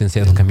continue it in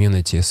Seattle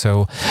community.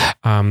 So,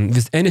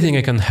 with anything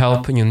I can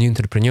help new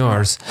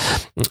entrepreneurs,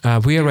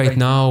 we are right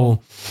now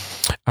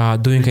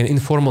doing an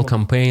informal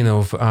campaign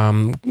of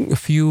a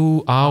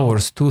few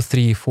hours, 2,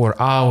 3,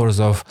 4 hours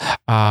of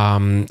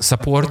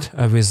support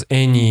with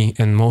any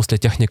and mostly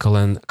technical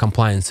and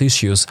compliance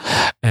issues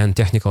and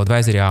technical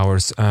advisory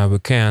hours we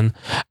can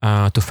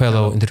to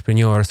fellow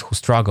entrepreneurs who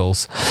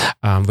struggles.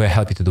 We're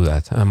happy to do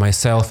that.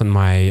 Myself and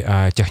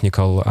my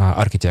technical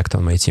architect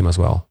on my team as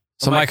well.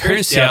 So, Mike, here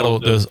in Seattle,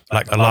 there's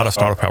like a lot of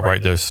startup help,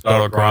 right? There's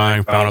Startup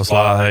Grind, Founders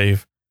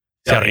Live,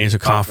 Seattle Angel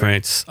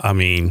Conference. I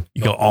mean,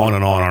 you go on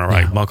and on,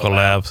 right? Yeah. Bunko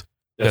Labs.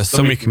 There's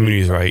so many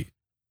communities, right?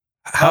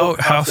 How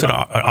should an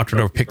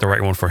entrepreneur pick the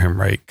right one for him,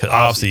 right? Because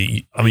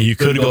obviously, I mean, you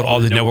could go to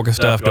all the networking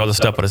stuff, do all the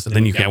stuff, but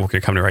then you can't work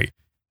your company, right?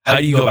 How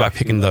do you go about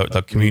picking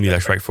the community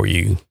that's right for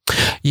you?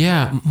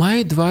 Yeah, my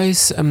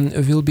advice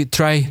will be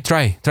try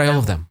all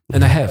of them,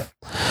 and I have.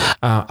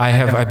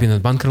 I've been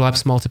at Bunker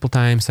Labs multiple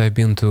times. I've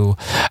been to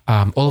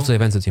all of the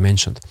events that you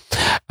mentioned,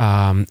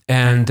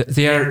 and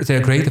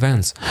they're great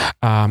events.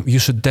 You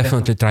should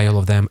definitely try all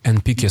of them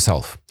and pick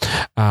yourself.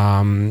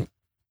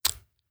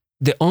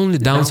 The only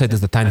downside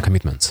is the time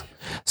commitments.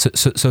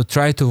 So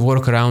try to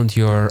work around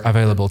your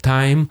available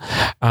time.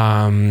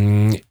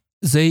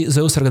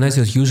 Those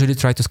organizers usually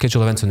try to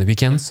schedule events on the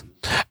weekends,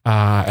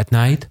 at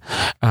night,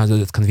 so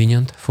that's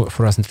convenient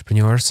for us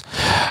entrepreneurs.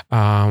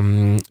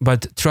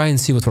 But try and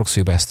see what works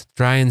for you best.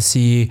 Try and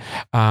see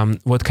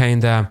what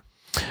kind of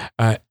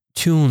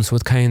tunes,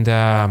 what kind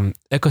of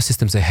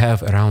ecosystems they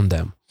have around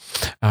them.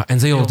 And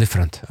they're all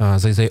different.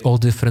 They all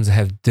different. They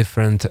have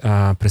different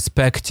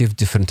perspective,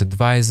 different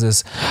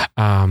advices,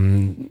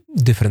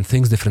 different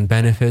things, different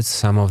benefits.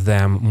 Some of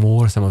them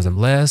more, some of them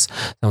less.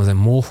 Some of them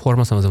more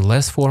formal, some of them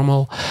less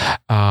formal.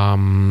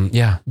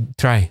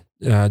 Try.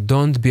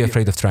 Don't be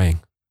afraid of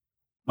trying.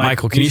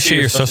 Michael, can you share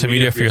your social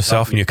media for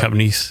yourself and your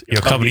company's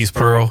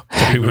Pearl,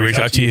 so people can reach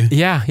out to you?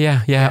 Yeah.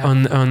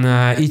 On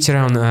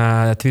Itera on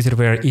Twitter,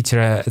 we're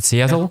Itera at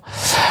Seattle.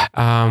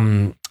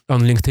 On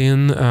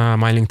LinkedIn,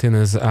 my LinkedIn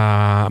is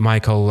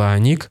Michael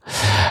Nick,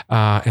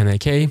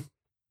 N-I-K.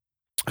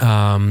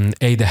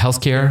 Ada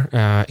Healthcare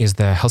is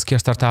the healthcare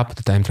startup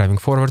that I'm driving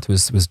forward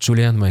with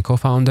Julian, my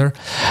co-founder.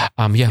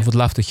 Would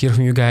love to hear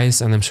from you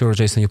guys, and I'm sure,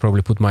 Jason, you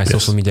probably put my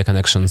social media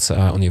connections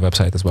on your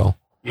website as well.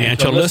 And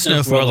to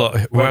listeners, we'll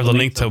have the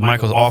link to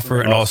Michael's offer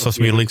and all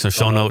social media links and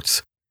show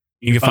notes.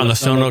 You can find the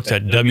show notes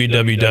at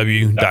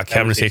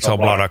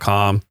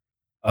www.cabinetshrblog.com.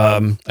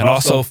 And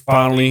also,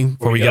 finally,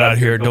 before we get out of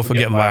here, don't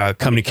forget my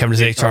company,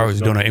 Cabinets HR, is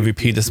doing our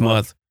MVP this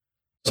month.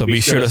 So be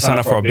sure to sign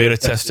up for our beta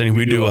testing.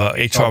 We do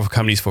HR for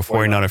companies for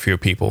 $49 for your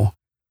people.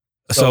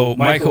 So,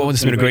 Michael,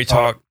 this has been a great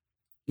talk.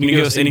 Can you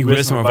give us any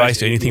wisdom or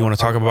advice or anything you want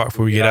to talk about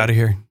before we get out of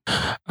here?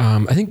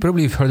 I think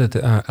probably you've heard it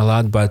a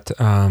lot, but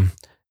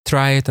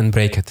try it and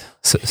break it.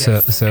 So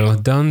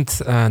don't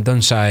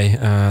shy.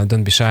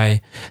 Don't be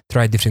shy.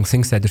 Try different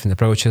things, try different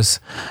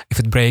approaches. If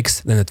it breaks,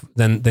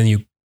 then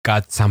you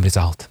got some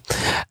result.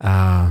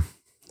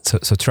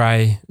 So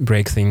try,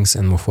 break things,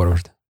 and move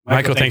forward.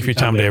 Michael, thank you for your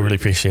time today. I really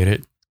appreciate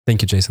it.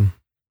 Thank you, Jason.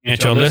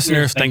 And to our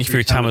listeners, thank you for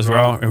your time as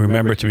well. And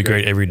remember to be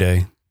great every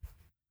day.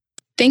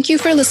 Thank you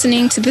for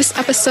listening to this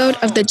episode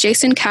of the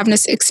Jason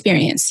Cavness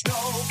Experience.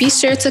 Be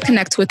sure to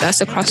connect with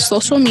us across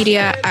social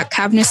media at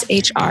Cavness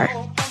HR.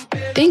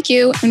 Thank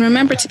you, and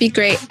remember to be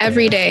great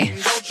every day.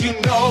 Don't you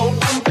know,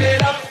 pump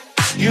it up.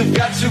 You've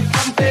got to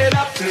pump it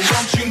up.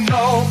 Don't you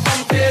know,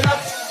 pump it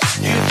up.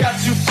 You've got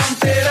to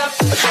pump it up.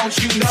 Don't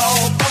you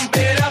know, pump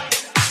it up.